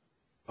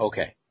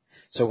 Okay,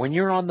 so when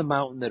you're on the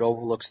mountain that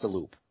overlooks the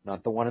loop,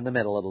 not the one in the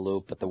middle of the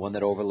loop, but the one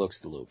that overlooks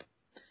the loop,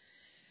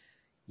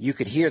 you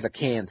could hear the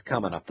cans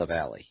coming up the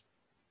valley.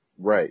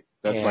 Right.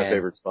 That's my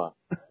favorite spot.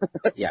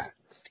 Yeah.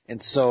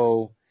 And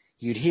so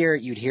you'd hear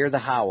the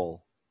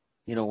howl,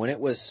 when it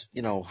was,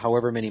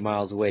 however many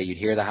miles away, you'd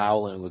hear the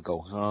howl and it would go,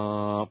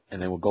 huh,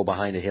 and then it would go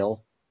behind a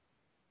hill.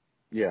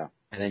 Yeah.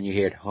 And then you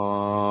hear it,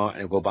 huh, and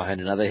it would go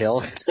behind another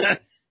hill.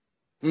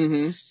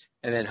 Mm-hmm.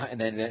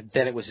 And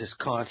then it was just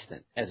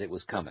constant as it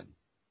was coming.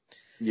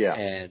 Yeah.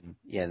 And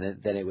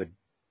then it would,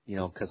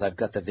 cause I've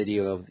got the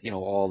video of,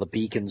 all the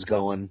beacons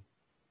going.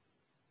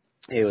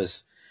 It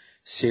was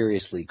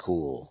seriously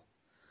cool.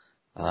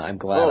 I'm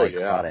glad I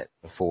caught it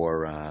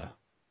before,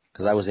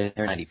 cause I was in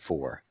there in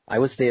 94. I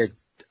was there,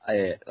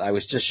 I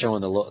was just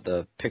showing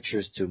the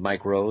pictures to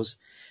Mike Rose,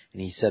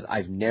 and he said,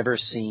 I've never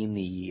seen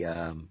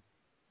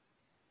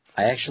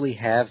I actually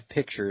have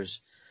pictures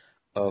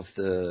of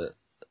the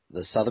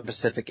Southern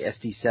Pacific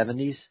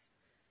SD70s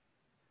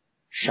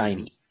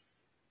shiny.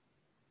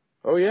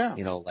 Oh yeah.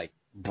 Like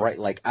bright,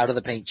 like out of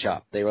the paint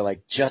shop. They were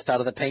like just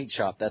out of the paint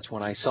shop. That's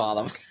when I saw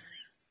them.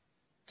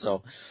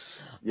 So,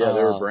 yeah,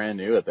 they were brand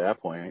new at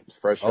that point.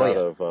 Fresh out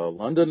of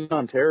London,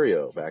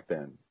 Ontario back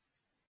then.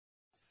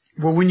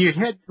 Well, when you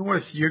head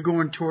north, you're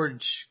going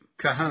towards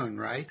Cajon,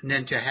 right? And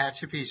then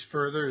Tehachapi's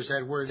further. Is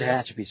that where it is?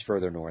 Tehachapi's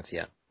further north,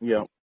 yeah.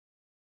 Yeah.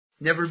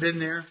 Never been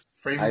there?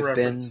 I've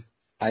been.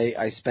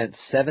 I spent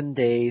 7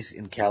 days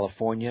in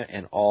California,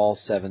 and all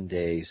 7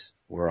 days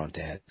were on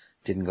Tehachapi.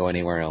 Didn't go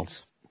anywhere else.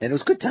 And it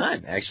was a good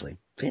time, actually.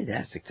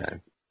 Fantastic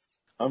time.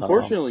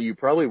 Unfortunately, you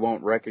probably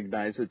won't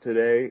recognize it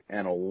today,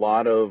 and a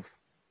lot of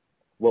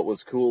what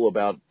was cool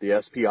about the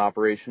SP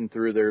operation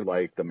through there,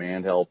 like the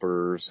man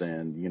helpers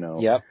and,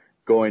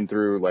 going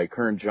through like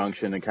Kern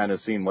Junction and kind of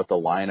seeing what the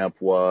lineup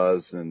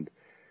was, and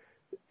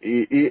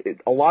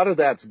a lot of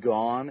that's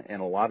gone,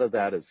 and a lot of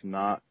that is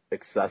not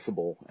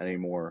accessible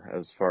anymore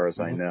as far as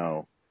I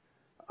know.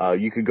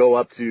 You could go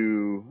up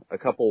to a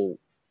couple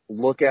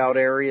lookout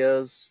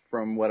areas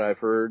from what I've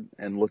heard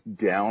and look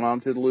down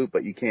onto the loop,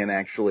 but you can't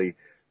actually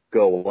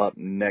go up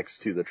next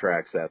to the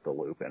tracks at the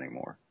loop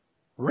anymore.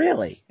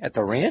 Really? At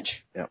the ranch?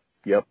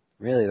 Yep.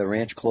 Really? The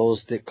ranch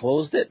closed it,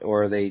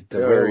 or the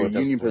railroad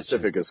Union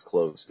Pacific has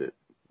closed it.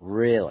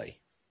 Really?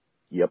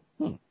 Yep.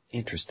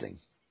 Interesting.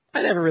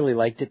 I never really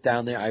liked it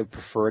down there. I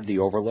preferred the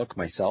overlook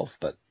myself,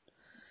 but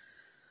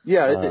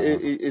yeah,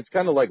 it's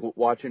kind of like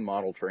watching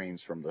model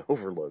trains from the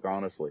overlook,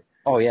 honestly.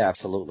 Oh yeah,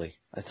 absolutely.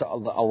 I saw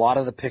a lot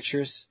of the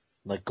pictures,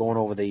 like going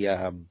over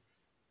the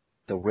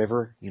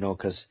river,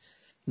 because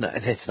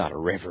it's not a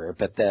river,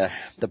 but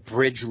the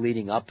bridge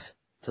leading up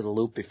to the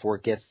loop before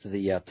it gets to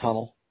the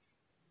tunnel.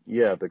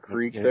 Yeah, the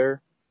creek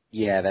there.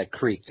 Yeah, that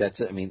creek. That's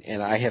it. I mean,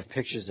 and I have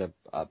pictures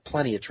of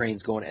plenty of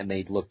trains going, and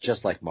they look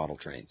just like model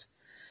trains.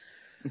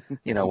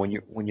 When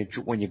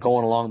you're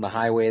going along the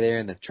highway there,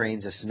 and the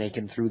trains are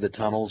snaking through the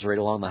tunnels right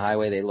along the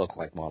highway, they look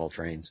like model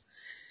trains.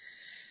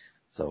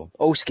 So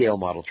O-scale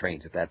model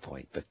trains at that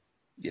point, but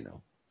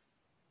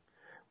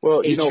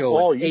Well,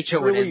 Paul, you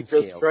should really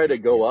just try to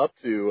go up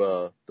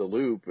to the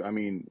loop. I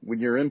mean, when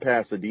you're in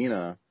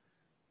Pasadena,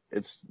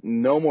 it's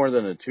no more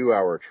than a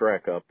 2-hour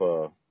trek up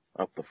the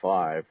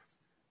 5,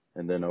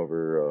 and then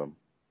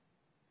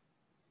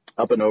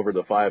up and over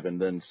the 5,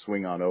 and then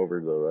swing on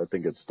over I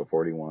think it's the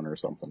 41 or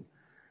something.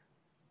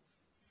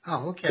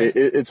 Oh, okay.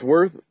 It's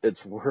worth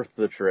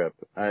the trip.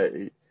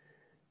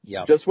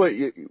 Yeah. Just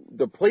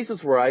the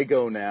places where I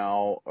go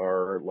now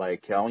are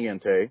like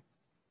Caliente.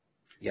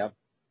 Yep.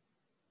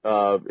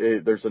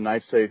 There's a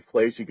nice safe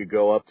place. You could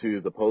go up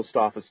to the post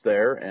office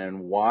there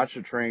and watch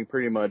a train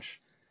pretty much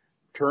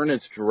turn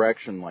its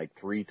direction like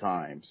 3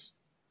 times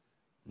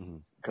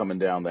coming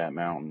down that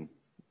mountain.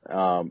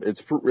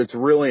 It's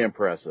really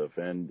impressive,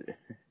 and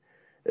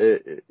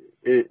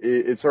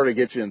it sort of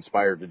gets you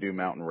inspired to do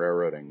mountain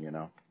railroading,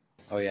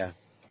 Oh yeah.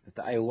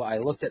 I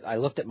looked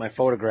at my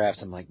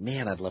photographs. I'm like,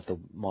 man, I'd love to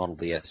model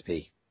the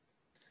SP.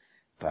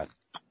 But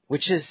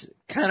which is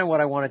kind of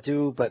what I want to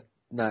do, but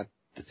not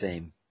the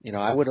same.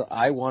 I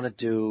want to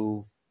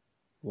do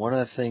one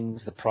of the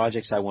things, the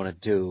projects I want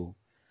to do.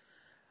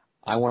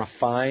 I want to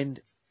find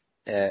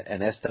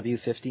an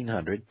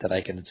SW1500 that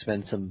I can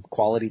spend some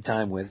quality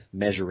time with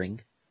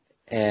measuring,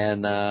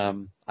 and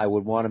I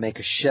would want to make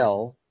a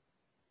shell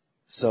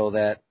so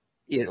that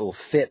it'll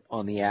fit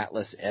on the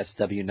Atlas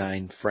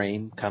SW9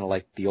 frame, kind of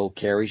like the old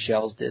Carey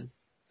shells did.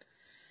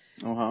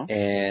 Uh-huh.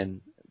 And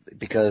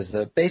because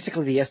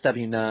basically the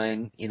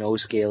SW9 in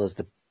O-scale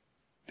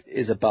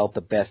is about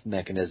the best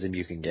mechanism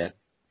you can get.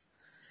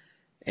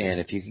 And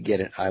if you can get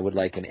it, I would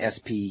like an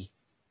SP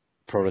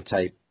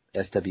prototype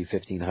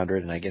SW1500,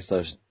 and I guess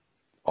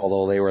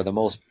although they were the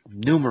most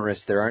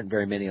numerous, there aren't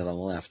very many of them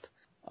left.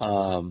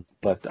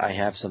 But I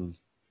have some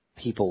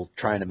people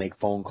trying to make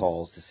phone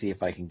calls to see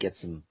if I can get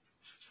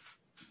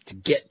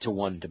to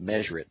one to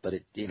measure it. But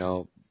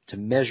to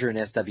measure an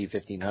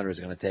SW1500 is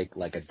going to take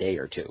like a day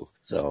or two.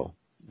 So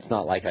it's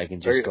not like I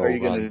can just go. Are you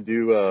going to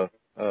do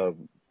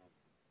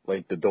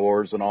like the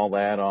doors and all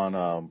that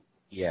on?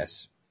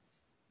 Yes.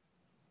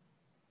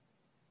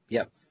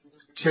 Yep.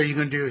 So you're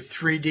going to do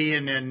 3D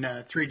and then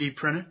 3D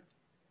print it?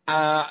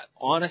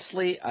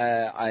 Honestly,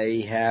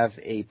 I have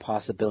a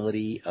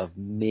possibility of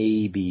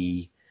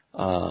maybe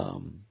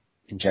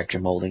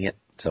injection molding it.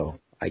 So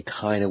I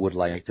kind of would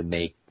like to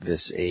make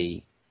this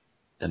a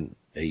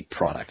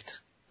product,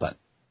 but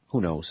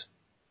who knows?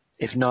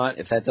 If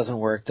that doesn't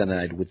work, then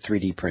I would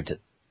 3D print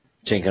it.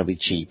 It ain't gonna be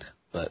cheap,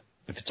 but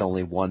if it's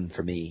only one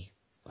for me,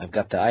 I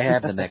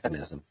have the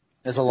mechanism.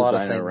 There's a lot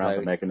of things around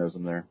the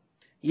mechanism there.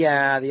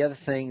 Yeah, the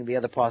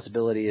other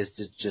possibility is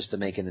just to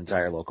make an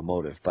entire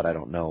locomotive, but I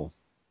don't know.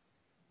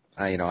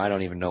 I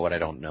don't even know what I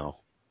don't know.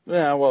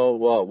 Yeah, well,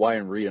 why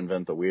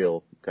reinvent the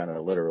wheel? Kind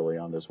of literally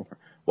on this one.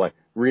 Why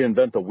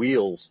reinvent the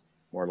wheels?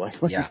 More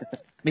likely. Yeah. I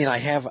mean, I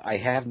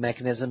have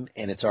mechanism,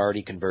 and it's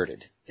already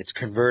converted. It's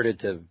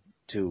converted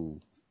to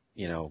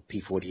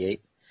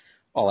P48.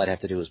 All I'd have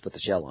to do is put the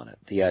shell on it.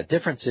 The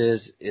difference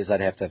is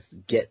I'd have to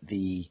get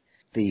the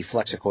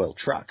Flexicoil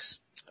trucks,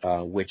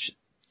 which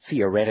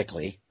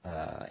theoretically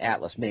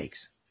Atlas makes,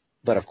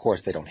 but of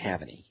course they don't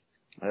have any.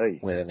 Hey.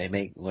 Whether they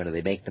make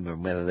them or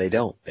whether they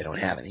don't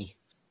have any.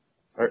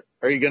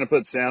 Are you going to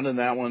put sound in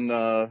that one,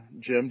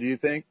 Jim? Do you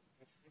think?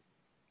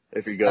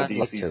 If you go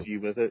DCC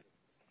with it.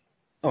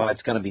 Oh,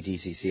 it's going to be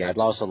DCC. I'd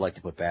also like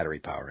to put battery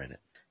power in it.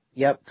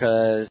 Yep,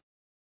 because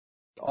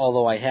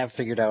although I have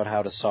figured out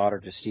how to solder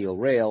to steel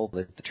rail,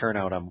 the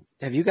turnout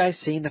have you guys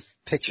seen the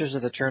pictures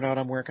of the turnout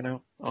I'm working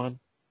on?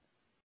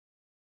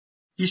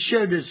 You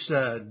showed us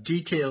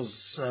details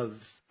of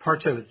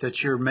parts of it that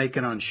you're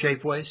making on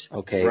Shapeways.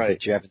 Okay, right.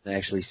 But you haven't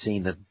actually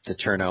seen the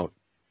turnout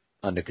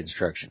under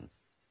construction.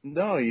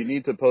 No, you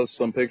need to post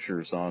some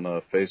pictures on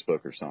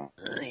Facebook or something.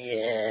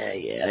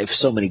 Yeah. I have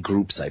so many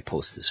groups I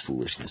post this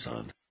foolishness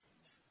on.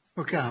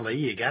 Well, golly,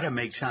 you got to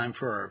make time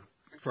for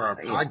our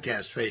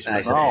podcast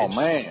Facebook. Oh,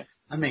 man.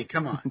 I mean,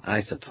 come on.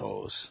 I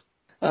suppose.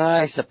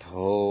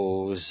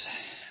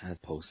 I'll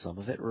post some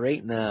of it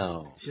right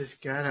now. Just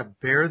gotta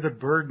bear the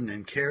burden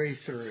and carry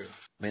through.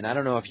 I mean, I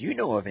don't know if you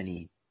know of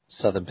any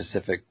Southern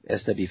Pacific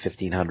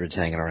SW-1500s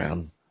hanging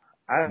around.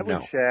 I would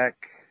No. check.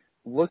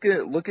 Look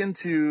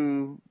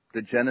into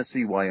the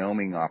Genesee,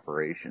 Wyoming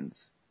operations.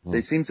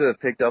 They seem to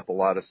have picked up a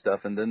lot of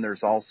stuff, and then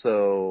there's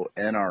also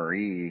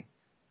NRE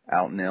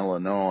out in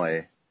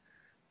Illinois.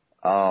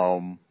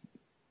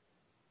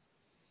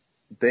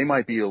 They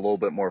might be a little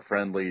bit more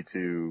friendly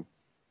to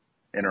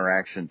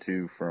interaction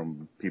too,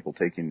 from people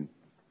taking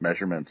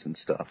measurements and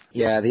stuff.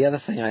 Yeah, the other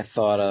thing I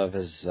thought of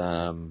is,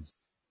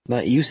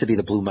 it used to be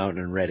the Blue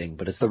Mountain and Redding,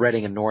 but it's the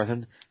Redding and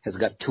Northern has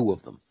got two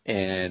of them,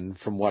 and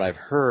from what I've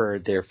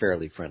heard, they're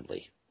fairly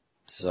friendly.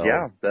 So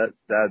yeah, that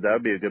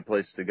would be a good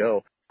place to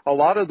go. A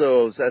lot of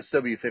those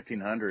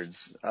SW-1500s,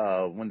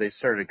 when they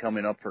started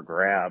coming up for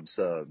grabs,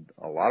 a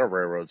lot of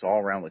railroads all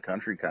around the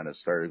country kind of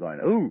started going,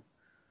 ooh,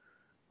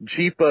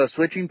 cheap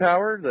switching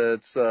power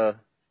that's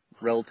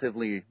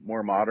relatively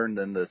more modern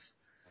than this,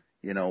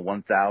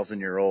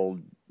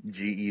 1,000-year-old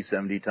GE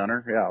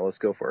 70-tonner. Yeah, let's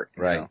go for it.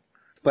 Right. Know.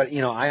 But,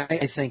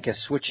 I think a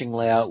switching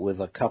layout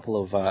with a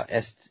couple of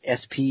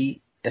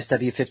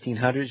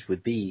SW-1500s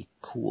would be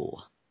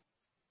cool.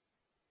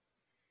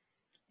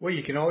 Well,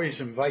 you can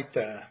always invite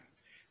the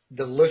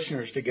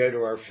listeners to go to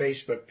our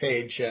Facebook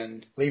page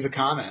and leave a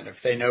comment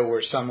if they know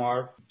where some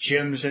are.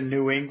 Jim's in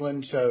New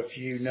England, so if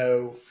you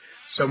know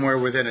somewhere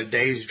within a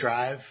day's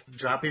drive,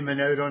 drop him a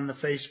note on the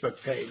Facebook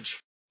page.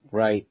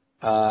 Right.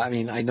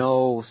 I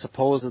know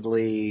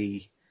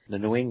supposedly the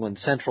New England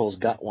Central's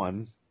got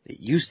one. It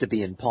used to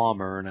be in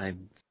Palmer,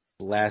 and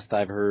last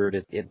I've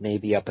heard it may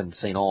be up in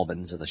St.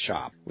 Albans in the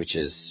shop, which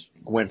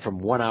went from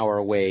 1 hour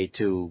away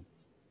to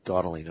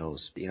God only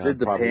knows. Did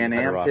the Pan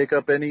Am pick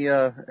up any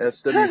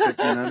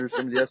SW-1500s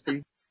from the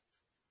SP?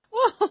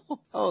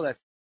 Oh, that's...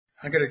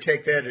 I'm going to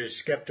take that as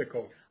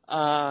skeptical.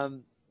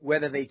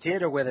 Whether they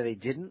did or whether they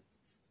didn't,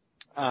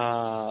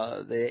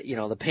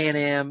 the Pan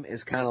Am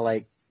is kind of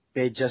like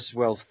they just as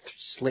well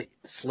slit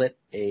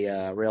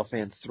a rail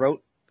fan's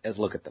throat as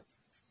look at them.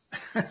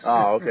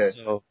 Oh, okay.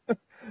 So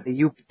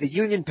the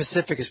Union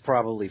Pacific is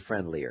probably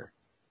friendlier.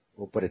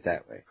 We'll put it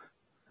that way.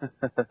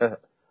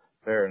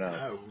 Fair enough.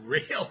 Oh,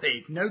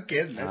 really? No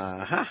kidding.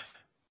 Uh-huh.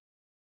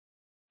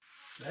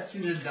 That's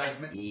an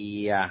indictment.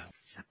 Yeah.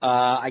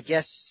 I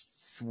guess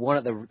one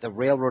of the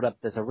railroad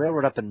there's a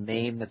railroad up in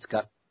Maine that's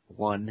got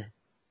one.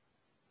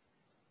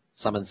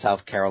 Some in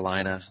South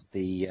Carolina.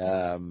 The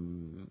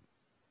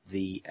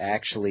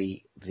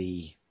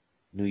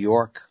New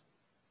York,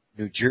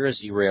 New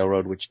Jersey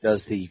Railroad, which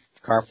does the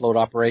car float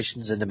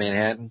operations into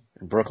Manhattan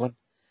and Brooklyn.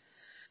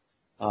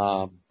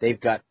 They've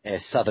got a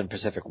Southern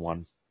Pacific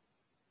one.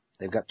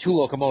 They've got two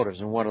locomotives,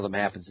 and one of them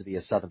happens to be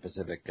a Southern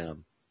Pacific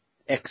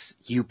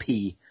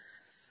XUP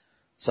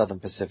Southern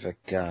Pacific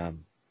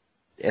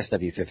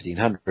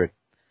SW-1500.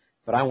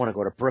 But I want to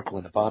go to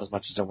Brooklyn about as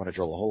much as I want to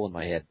drill a hole in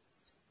my head.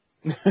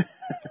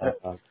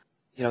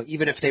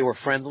 Even if they were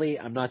friendly,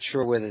 I'm not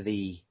sure whether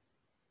the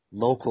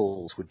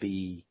locals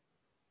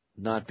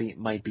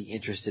might be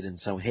interested in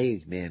some,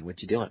 hey, man,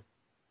 what you doing?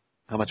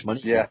 How much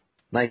money you got?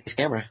 Nice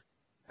camera.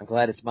 I'm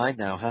glad it's mine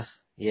now, huh?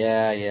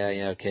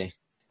 Yeah, okay.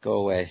 Go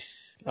away.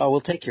 Oh,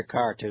 we'll take your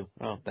car, too.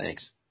 Oh,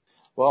 thanks.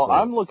 Well, so,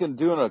 I'm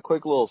doing a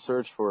quick little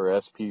search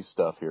for SP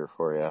stuff here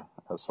for you,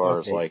 as far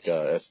as like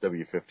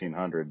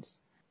SW-1500s.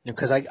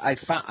 Because I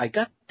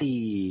got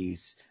the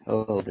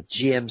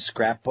GM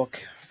scrapbook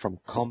from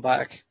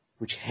Kalmbach,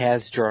 which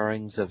has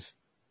drawings of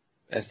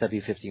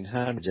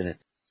SW-1500s in it.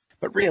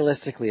 But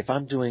realistically, if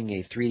I'm doing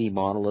a 3D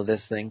model of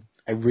this thing,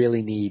 I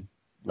really need,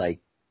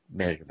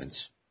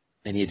 measurements.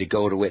 I need to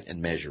go to it and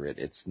measure it.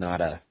 It's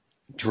not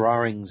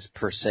drawings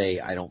per se,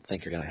 I don't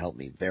think are going to help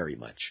me very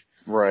much.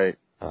 Right.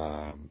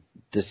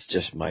 This is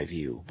just my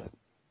view. But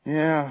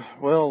yeah,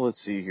 well,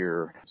 let's see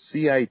here.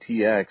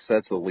 CITX,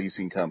 that's a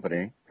leasing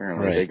company.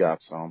 Apparently they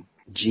got some.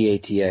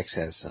 GATX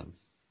has some.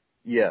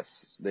 Yes,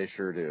 they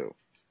sure do.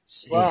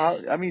 Well,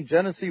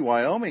 Genesee,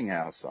 Wyoming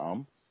has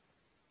some.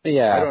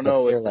 Yeah, I don't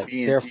know if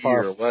B&T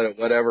or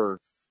whatever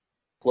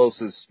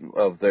closest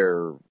of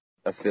their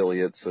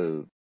affiliates,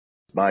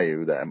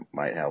 Bayou, that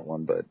might have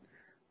one, but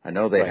I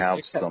know they have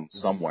some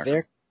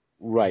somewhere.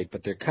 Right,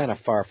 but they're kind of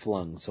far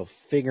flung, so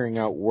figuring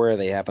out where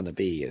they happen to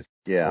be is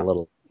a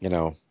little,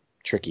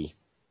 tricky.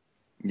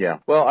 Yeah,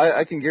 well,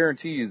 I can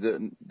guarantee you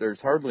that there's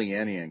hardly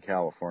any in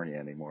California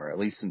anymore. At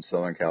least in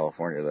Southern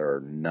California, there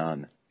are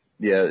none.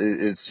 Yeah,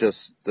 it's just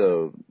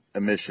the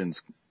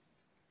emissions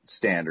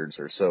standards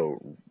are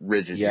so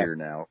rigid here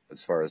now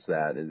as far as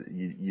that.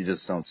 You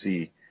just don't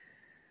see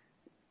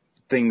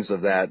things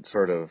of that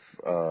sort of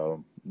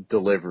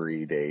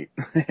delivery date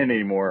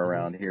anymore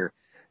around here.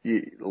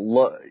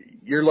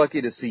 You're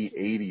lucky to see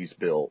 80s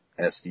built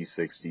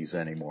SD60s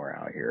anymore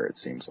out here, it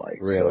seems like.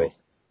 Really? So,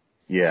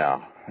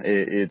 yeah.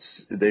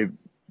 They've,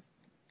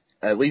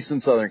 at least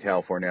in Southern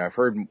California, I've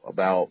heard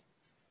about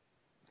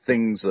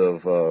things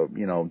of,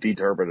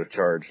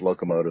 deturbocharged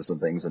locomotives and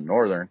things in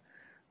Northern.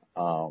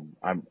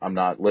 I'm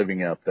not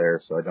living up there,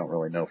 so I don't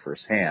really know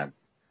firsthand.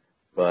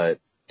 But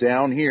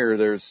down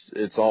here,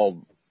 it's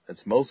all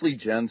It's mostly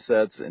gen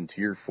sets and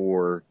Tier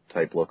 4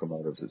 type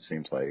locomotives, it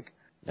seems like.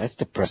 That's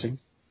depressing.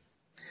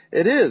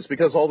 It is,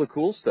 because all the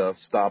cool stuff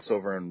stops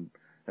over in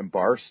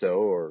Barstow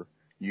or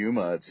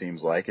Yuma, it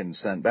seems like, and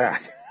sent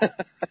back.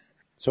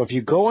 So if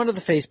you go onto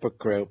the Facebook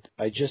group,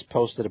 I just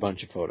posted a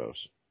bunch of photos.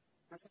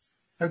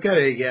 I've got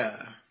a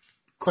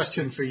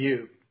question for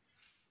you,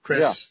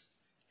 Chris. Yeah.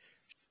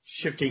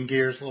 Shifting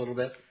gears a little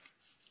bit.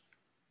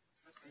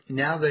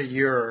 Now that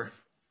you're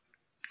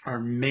our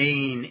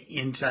main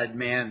inside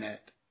man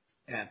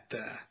at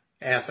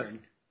Athearn.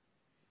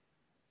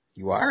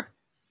 You are?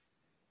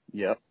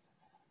 Yep.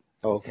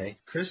 Oh, okay.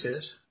 Chris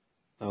is.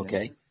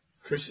 Okay.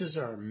 Chris is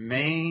our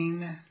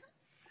main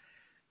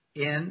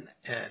and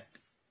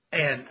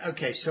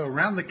okay, so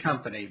around the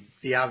company,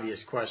 the obvious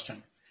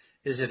question,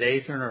 is it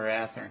Athearn or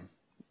Athearn?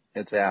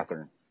 It's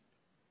Athearn.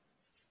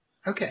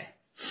 Okay.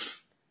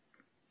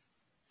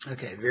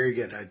 Okay, very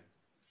good. I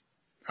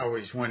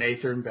always went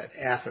Athearn, but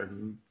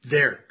Athearn.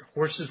 There,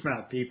 horse's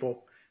mouth,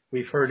 people.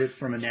 We've heard it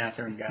from an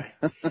Athearn guy.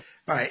 All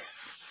right.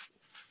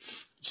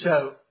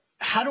 So,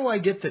 how do I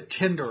get the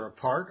tender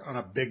apart on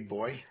a big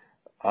boy?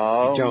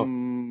 I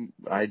don't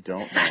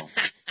know.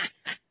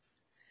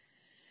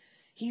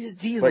 He's a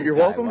diesel But you're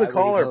guy. welcome Why to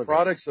call would he our know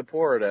product this?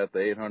 support at the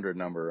 800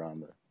 number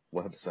on the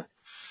website.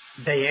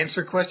 They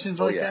answer questions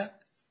like that?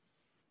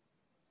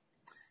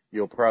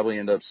 You'll probably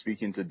end up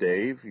speaking to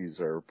Dave. He's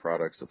our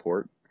product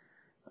support.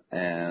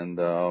 And,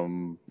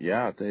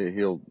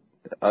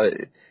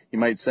 he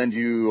might send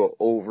you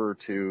over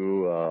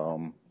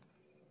to,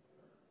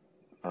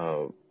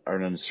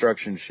 an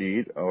instruction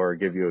sheet or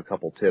give you a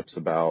couple tips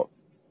about,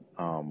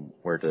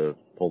 where to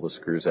pull the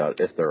screws out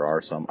if there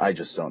are some. I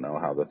just don't know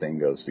how the thing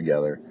goes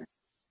together.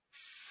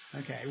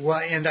 Okay. Well,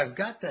 and I've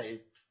got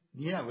it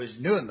was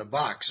new in the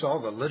box.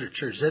 All the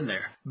literature's in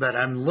there. But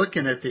I'm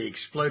looking at the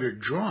exploded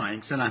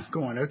drawings, and I'm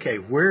going, okay,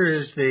 where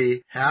is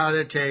the how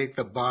to take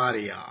the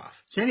body off?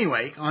 So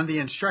anyway, on the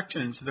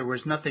instructions, there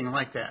was nothing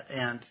like that.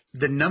 And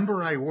the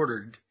number I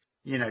ordered,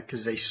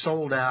 because they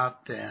sold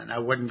out, and I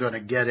wasn't going to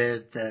get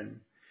it, and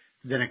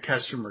then a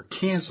customer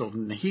canceled,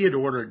 and he had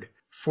ordered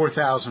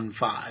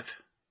 4005.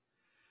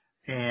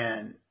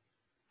 And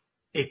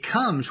it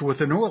comes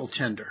with an oil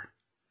tender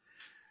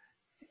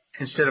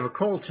instead of a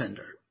coal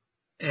tender.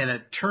 And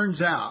it turns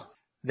out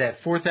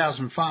that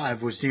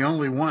 4005 was the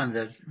only one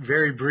that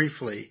very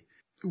briefly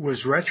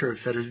was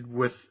retrofitted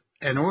with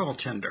an oil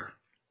tender.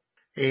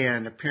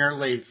 And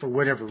apparently, for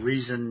whatever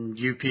reason,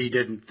 UP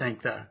didn't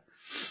think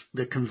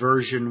the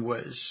conversion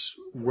was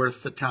worth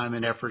the time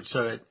and effort,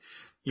 so it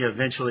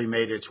eventually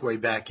made its way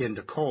back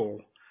into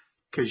coal,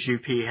 because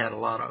UP had a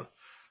lot of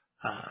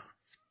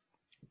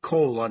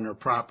coal on their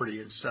property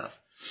and stuff.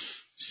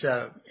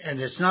 So, and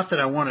it's not that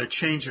I want to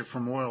change it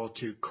from oil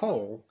to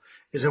coal,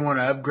 is I want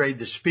to upgrade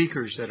the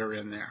speakers that are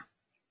in there.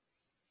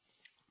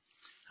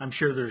 I'm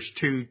sure there's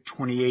two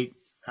 28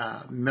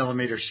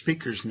 millimeter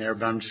speakers in there,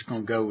 but I'm just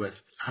going to go with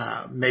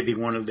maybe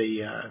one of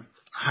the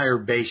higher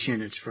bass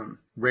units from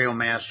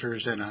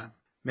Railmasters and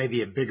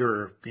maybe a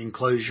bigger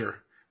enclosure.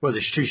 Well,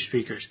 there's two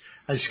speakers.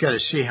 I just got to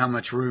see how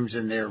much room's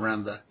in there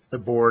around the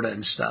board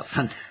and stuff.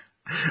 And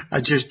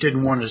I just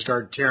didn't want to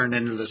start tearing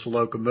into this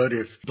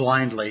locomotive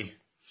blindly.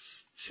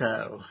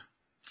 So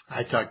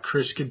I thought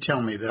Chris could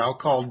tell me, but I'll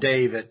call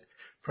Dave at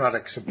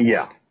Product Support.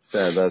 Yeah,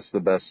 that's the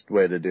best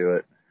way to do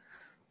it.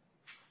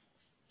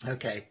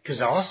 Okay, because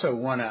I also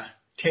want to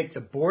take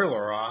the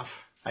boiler off.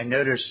 I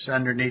noticed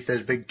underneath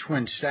those big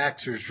twin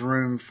stacks there's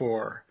room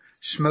for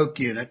smoke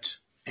units,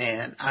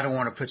 and I don't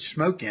want to put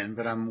smoke in,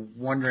 but I'm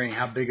wondering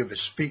how big of a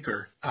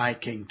speaker I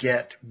can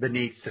get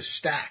beneath the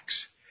stacks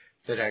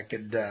that I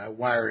could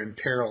wire in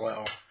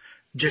parallel,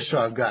 just so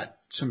I've got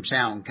some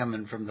sound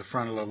coming from the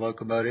front of the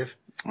locomotive.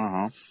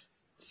 Uh-huh.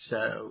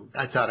 So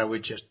I thought I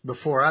would just,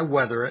 before I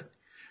weather it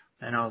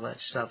and all that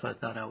stuff, I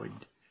thought I would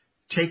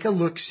take a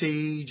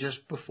look-see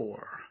just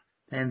before.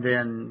 And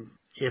then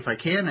if I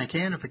can, I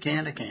can. If I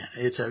can't, I can't.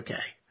 It's okay.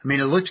 I mean,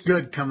 it looks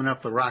good coming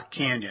up the Rock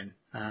Canyon,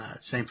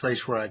 same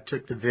place where I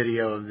took the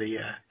video of the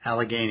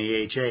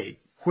Allegheny H8,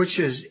 which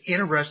is,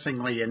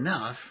 interestingly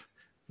enough,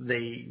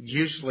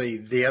 usually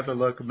the other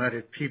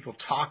locomotive people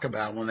talk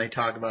about when they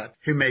talk about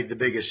who made the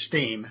biggest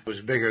steam, was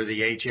bigger,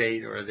 the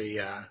H8 or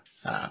the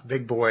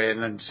big boy,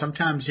 and then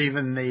sometimes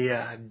even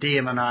the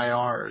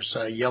DM&IRs,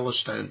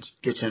 Yellowstones,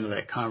 gets into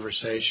that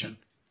conversation.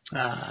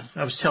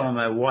 I was telling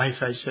my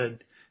wife, I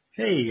said,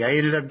 hey, I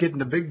ended up getting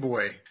the big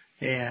boy.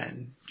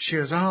 And she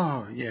goes,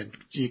 oh, yeah,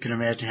 you can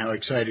imagine how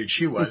excited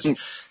she was. And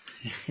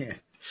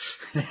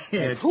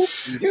Who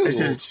you? I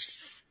said,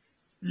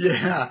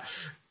 yeah.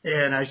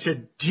 And I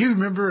said, do you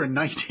remember in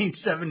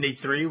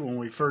 1973 when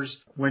we first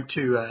went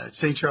to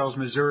St. Charles,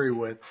 Missouri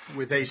with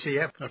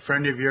ACF, a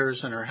friend of yours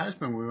and her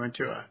husband, we went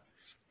to a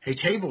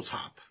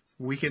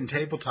weekend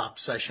tabletop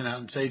session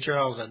out in St.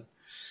 Charles, and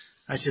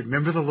I said,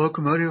 remember the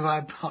locomotive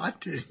I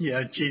bought?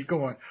 Yeah, she's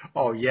going,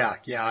 oh, yeah,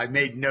 I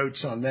made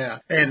notes on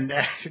that. And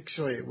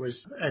actually, it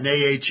was an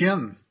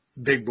AHM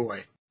big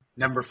boy,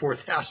 number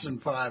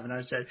 4005. And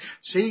I said,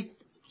 see,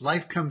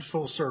 life comes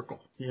full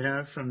circle,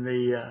 from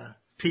the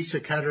piece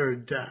of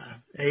cuttered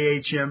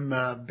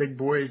AHM big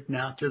boy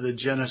now to the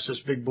Genesis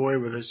big boy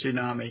with a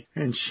Tsunami.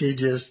 And she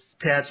just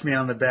pats me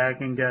on the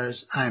back and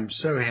goes, I'm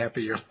so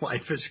happy your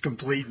life is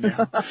complete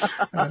now.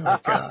 Oh, my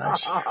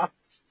gosh.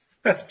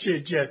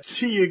 She just,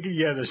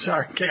 the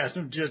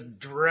sarcasm just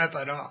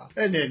dripping off.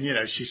 And then,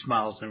 she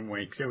smiles and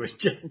winks. It was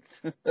just...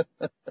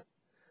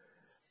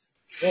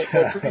 Well,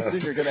 pretty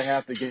soon you're going to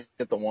have to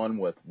get the one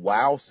with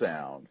wow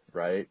sound,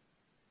 right?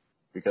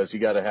 Because you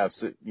got to have,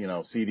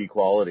 CD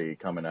quality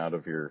coming out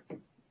of your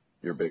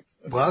big...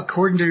 Well,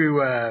 according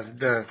to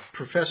the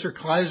Professor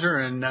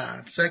Kleiser and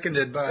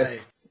seconded by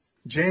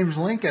James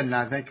Lincoln,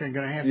 I think they're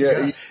going to have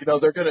to go.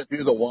 They're going to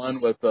do the one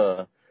with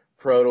the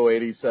Proto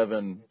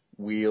 87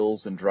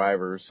 wheels and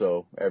drivers,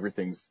 so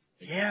everything's...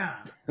 Yeah.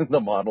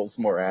 The model's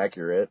more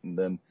accurate, and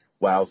then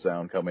wow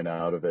sound coming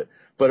out of it.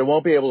 But it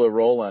won't be able to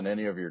roll on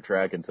any of your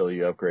track until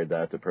you upgrade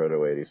that to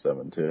Proto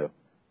 87, too.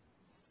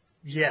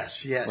 Yes.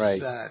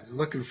 Right.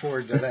 Looking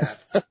forward to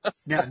that.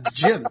 Now,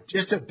 Jim,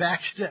 just a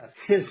back step.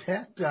 Is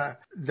that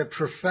the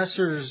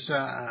professor's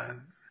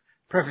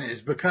preference?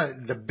 Is because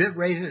the bit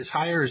rate is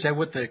higher? Is that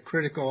what the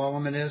critical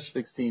element is?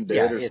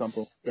 16-bit or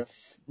something?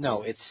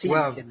 No, it's CD.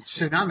 Well,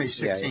 Tsunami's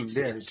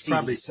 16-bit. It's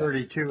probably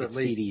 32 at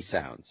least. CD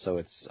sound,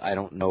 so I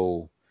don't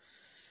know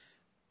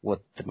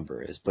what the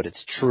number is, but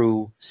it's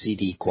true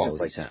CD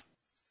quality sound.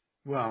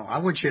 Well, I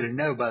want you to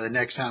know by the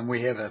next time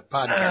we have a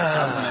podcast.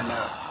 I want to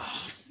know.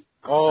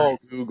 Oh,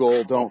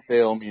 Google, don't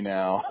fail me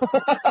now.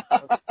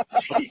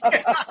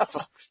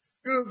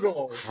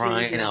 Google.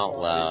 Crying out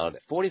loud.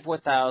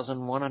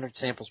 44,100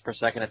 samples per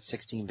second at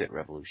 16-bit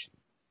revolution.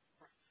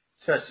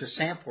 So it's the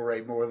sample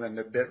rate more than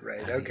the bit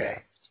rate. Okay. Yeah,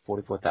 it's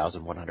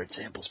 44,100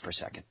 samples per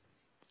second.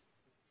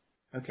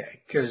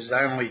 Okay, because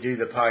I only do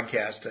the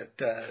podcast at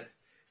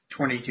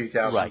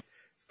 22,000. Right.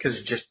 Because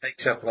it just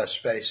takes up less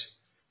space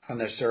on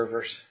the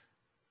servers.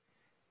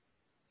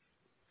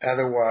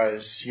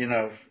 Otherwise,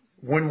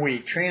 when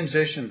we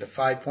transition to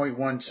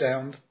 5.1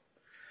 sound,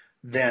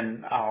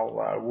 then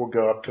we'll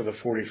go up to the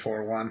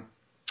 44.1.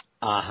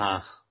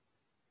 Uh-huh.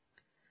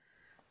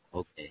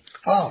 Okay.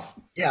 Oh,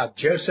 yeah,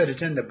 Joe said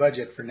it's in the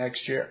budget for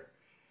next year.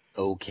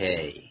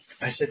 Okay.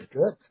 I said,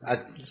 good.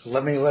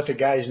 Let the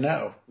guys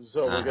know.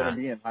 So we're going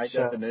to be in high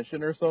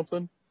definition or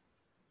something?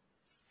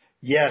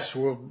 Yes,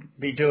 we'll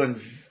be doing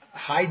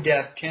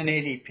high-def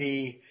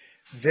 1080p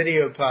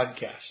video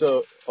podcasts.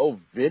 So,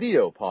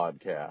 video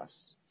podcasts.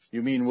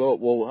 You mean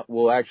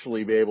we'll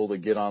actually be able to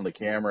get on the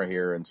camera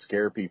here and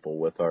scare people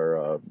with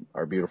our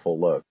beautiful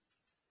look?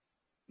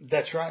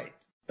 That's right.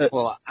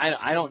 Well,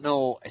 I don't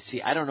know.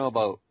 See, I don't know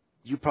about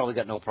you. Probably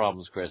got no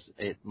problems, Chris.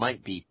 It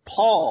might be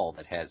Paul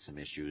that has some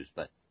issues,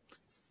 but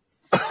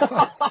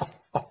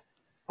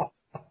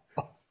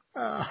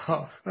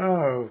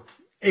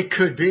it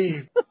could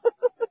be.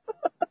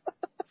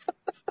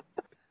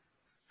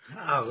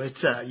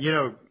 It's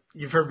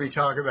you've heard me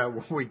talk about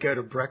when we go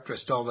to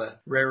breakfast, all the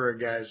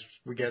railroad guys,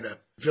 we go to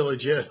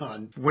Village Inn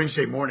on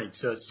Wednesday morning,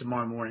 so it's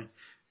tomorrow morning.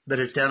 But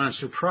it's down on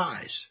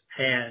Surprise.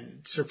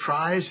 And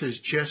Surprise is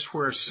just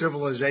where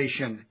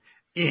civilization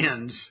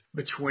ends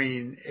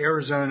between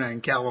Arizona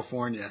and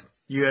California.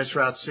 U.S.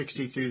 Route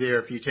 60 through there.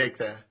 If you take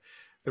the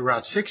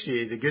Route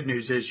 60, the good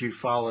news is you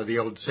follow the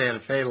old Santa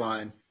Fe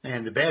line.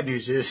 And the bad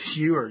news is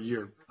your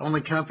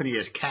only company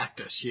is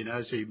Cactus,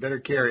 so you better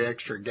carry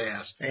extra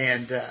gas.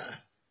 And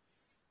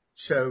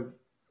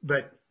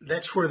but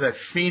that's where the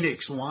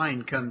Phoenix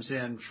line comes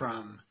in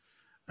from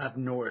up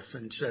north.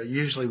 And so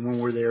usually when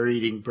we're there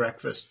eating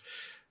breakfast,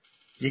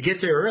 you get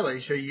there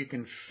early so you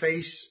can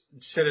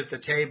sit at the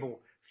table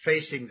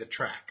facing the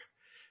track.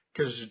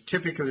 Because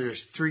typically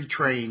there's 3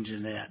 trains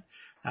in that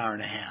hour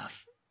and a half.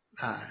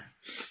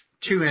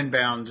 2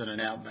 inbounds and an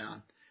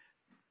outbound.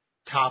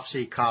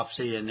 Topsy,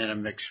 Copsy, and then a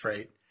mixed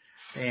freight.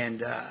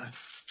 And,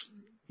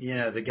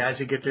 the guys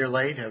that get there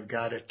late have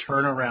got to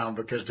turn around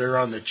because they're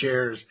on the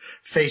chairs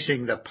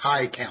facing the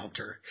pie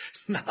counter,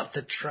 not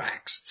the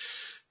tracks.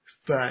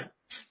 But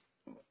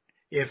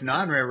if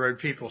non-railroad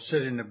people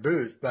sit in the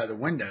booth by the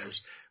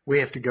windows, we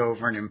have to go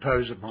over and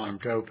impose upon them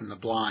to open the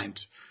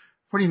blinds.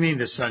 What do you mean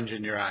the sun's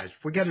in your eyes?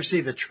 We got to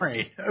see the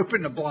train.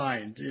 Open the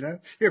blinds,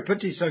 Here,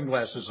 put these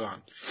sunglasses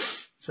on.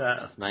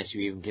 So it's nice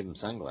you even give them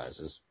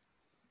sunglasses.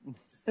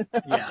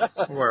 Yeah.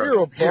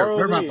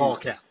 Where my ball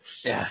cap?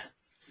 Yeah.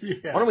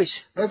 Yeah. Why don't we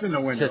open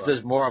the window? Since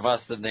there's more of us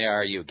than there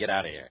are you, get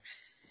out of here.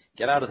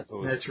 Get out of the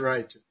booth. That's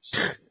right.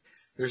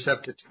 There's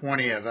up to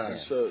 20 of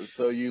us.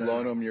 So you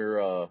loan them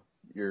your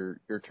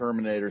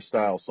Terminator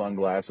style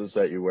sunglasses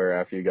that you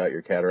wear after you got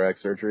your cataract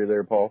surgery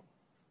there, Paul?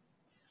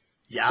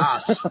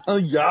 Yes.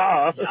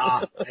 Yeah.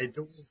 Yeah, I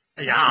do.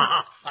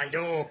 Yeah, I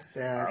do.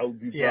 I'll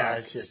be yeah,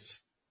 back. it's just,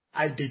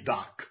 I'd be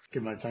back.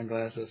 Get my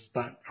sunglasses.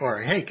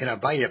 Or, hey, can I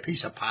buy you a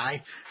piece of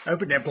pie?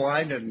 Open that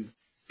blind and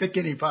pick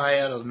any pie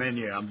out of the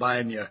menu. I'm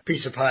buying you a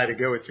piece of pie to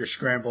go with your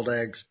scrambled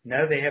eggs.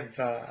 Now they have,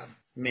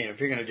 if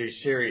you're going to do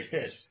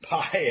serious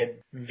pie at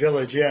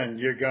Village Inn,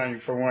 you're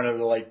going for one of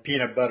the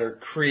peanut butter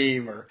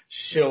cream or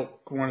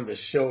silk, one of the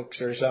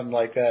silks or something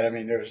like that.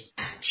 There's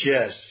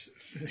just,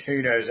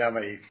 who knows how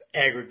many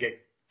aggregate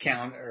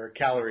count or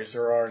calories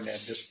there are in that.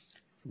 Just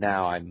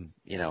now I'm,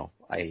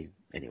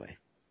 anyway.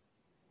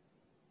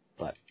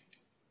 But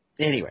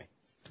anyway,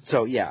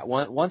 so yeah,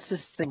 once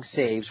this thing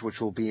saves, which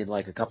will be in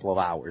like a couple of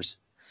hours.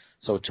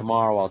 So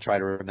tomorrow I'll try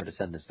to remember to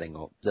send this thing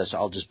over.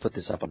 I'll just put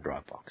this up on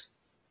Dropbox.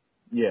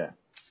 Yeah.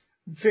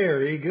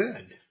 very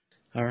good.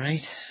 All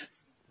right.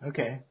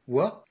 Okay.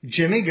 Well,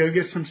 Jimmy, go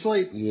get some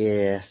sleep.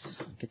 Yes.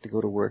 Get to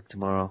go to work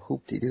tomorrow.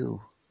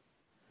 Hoop-de-doo.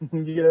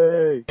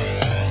 Yay.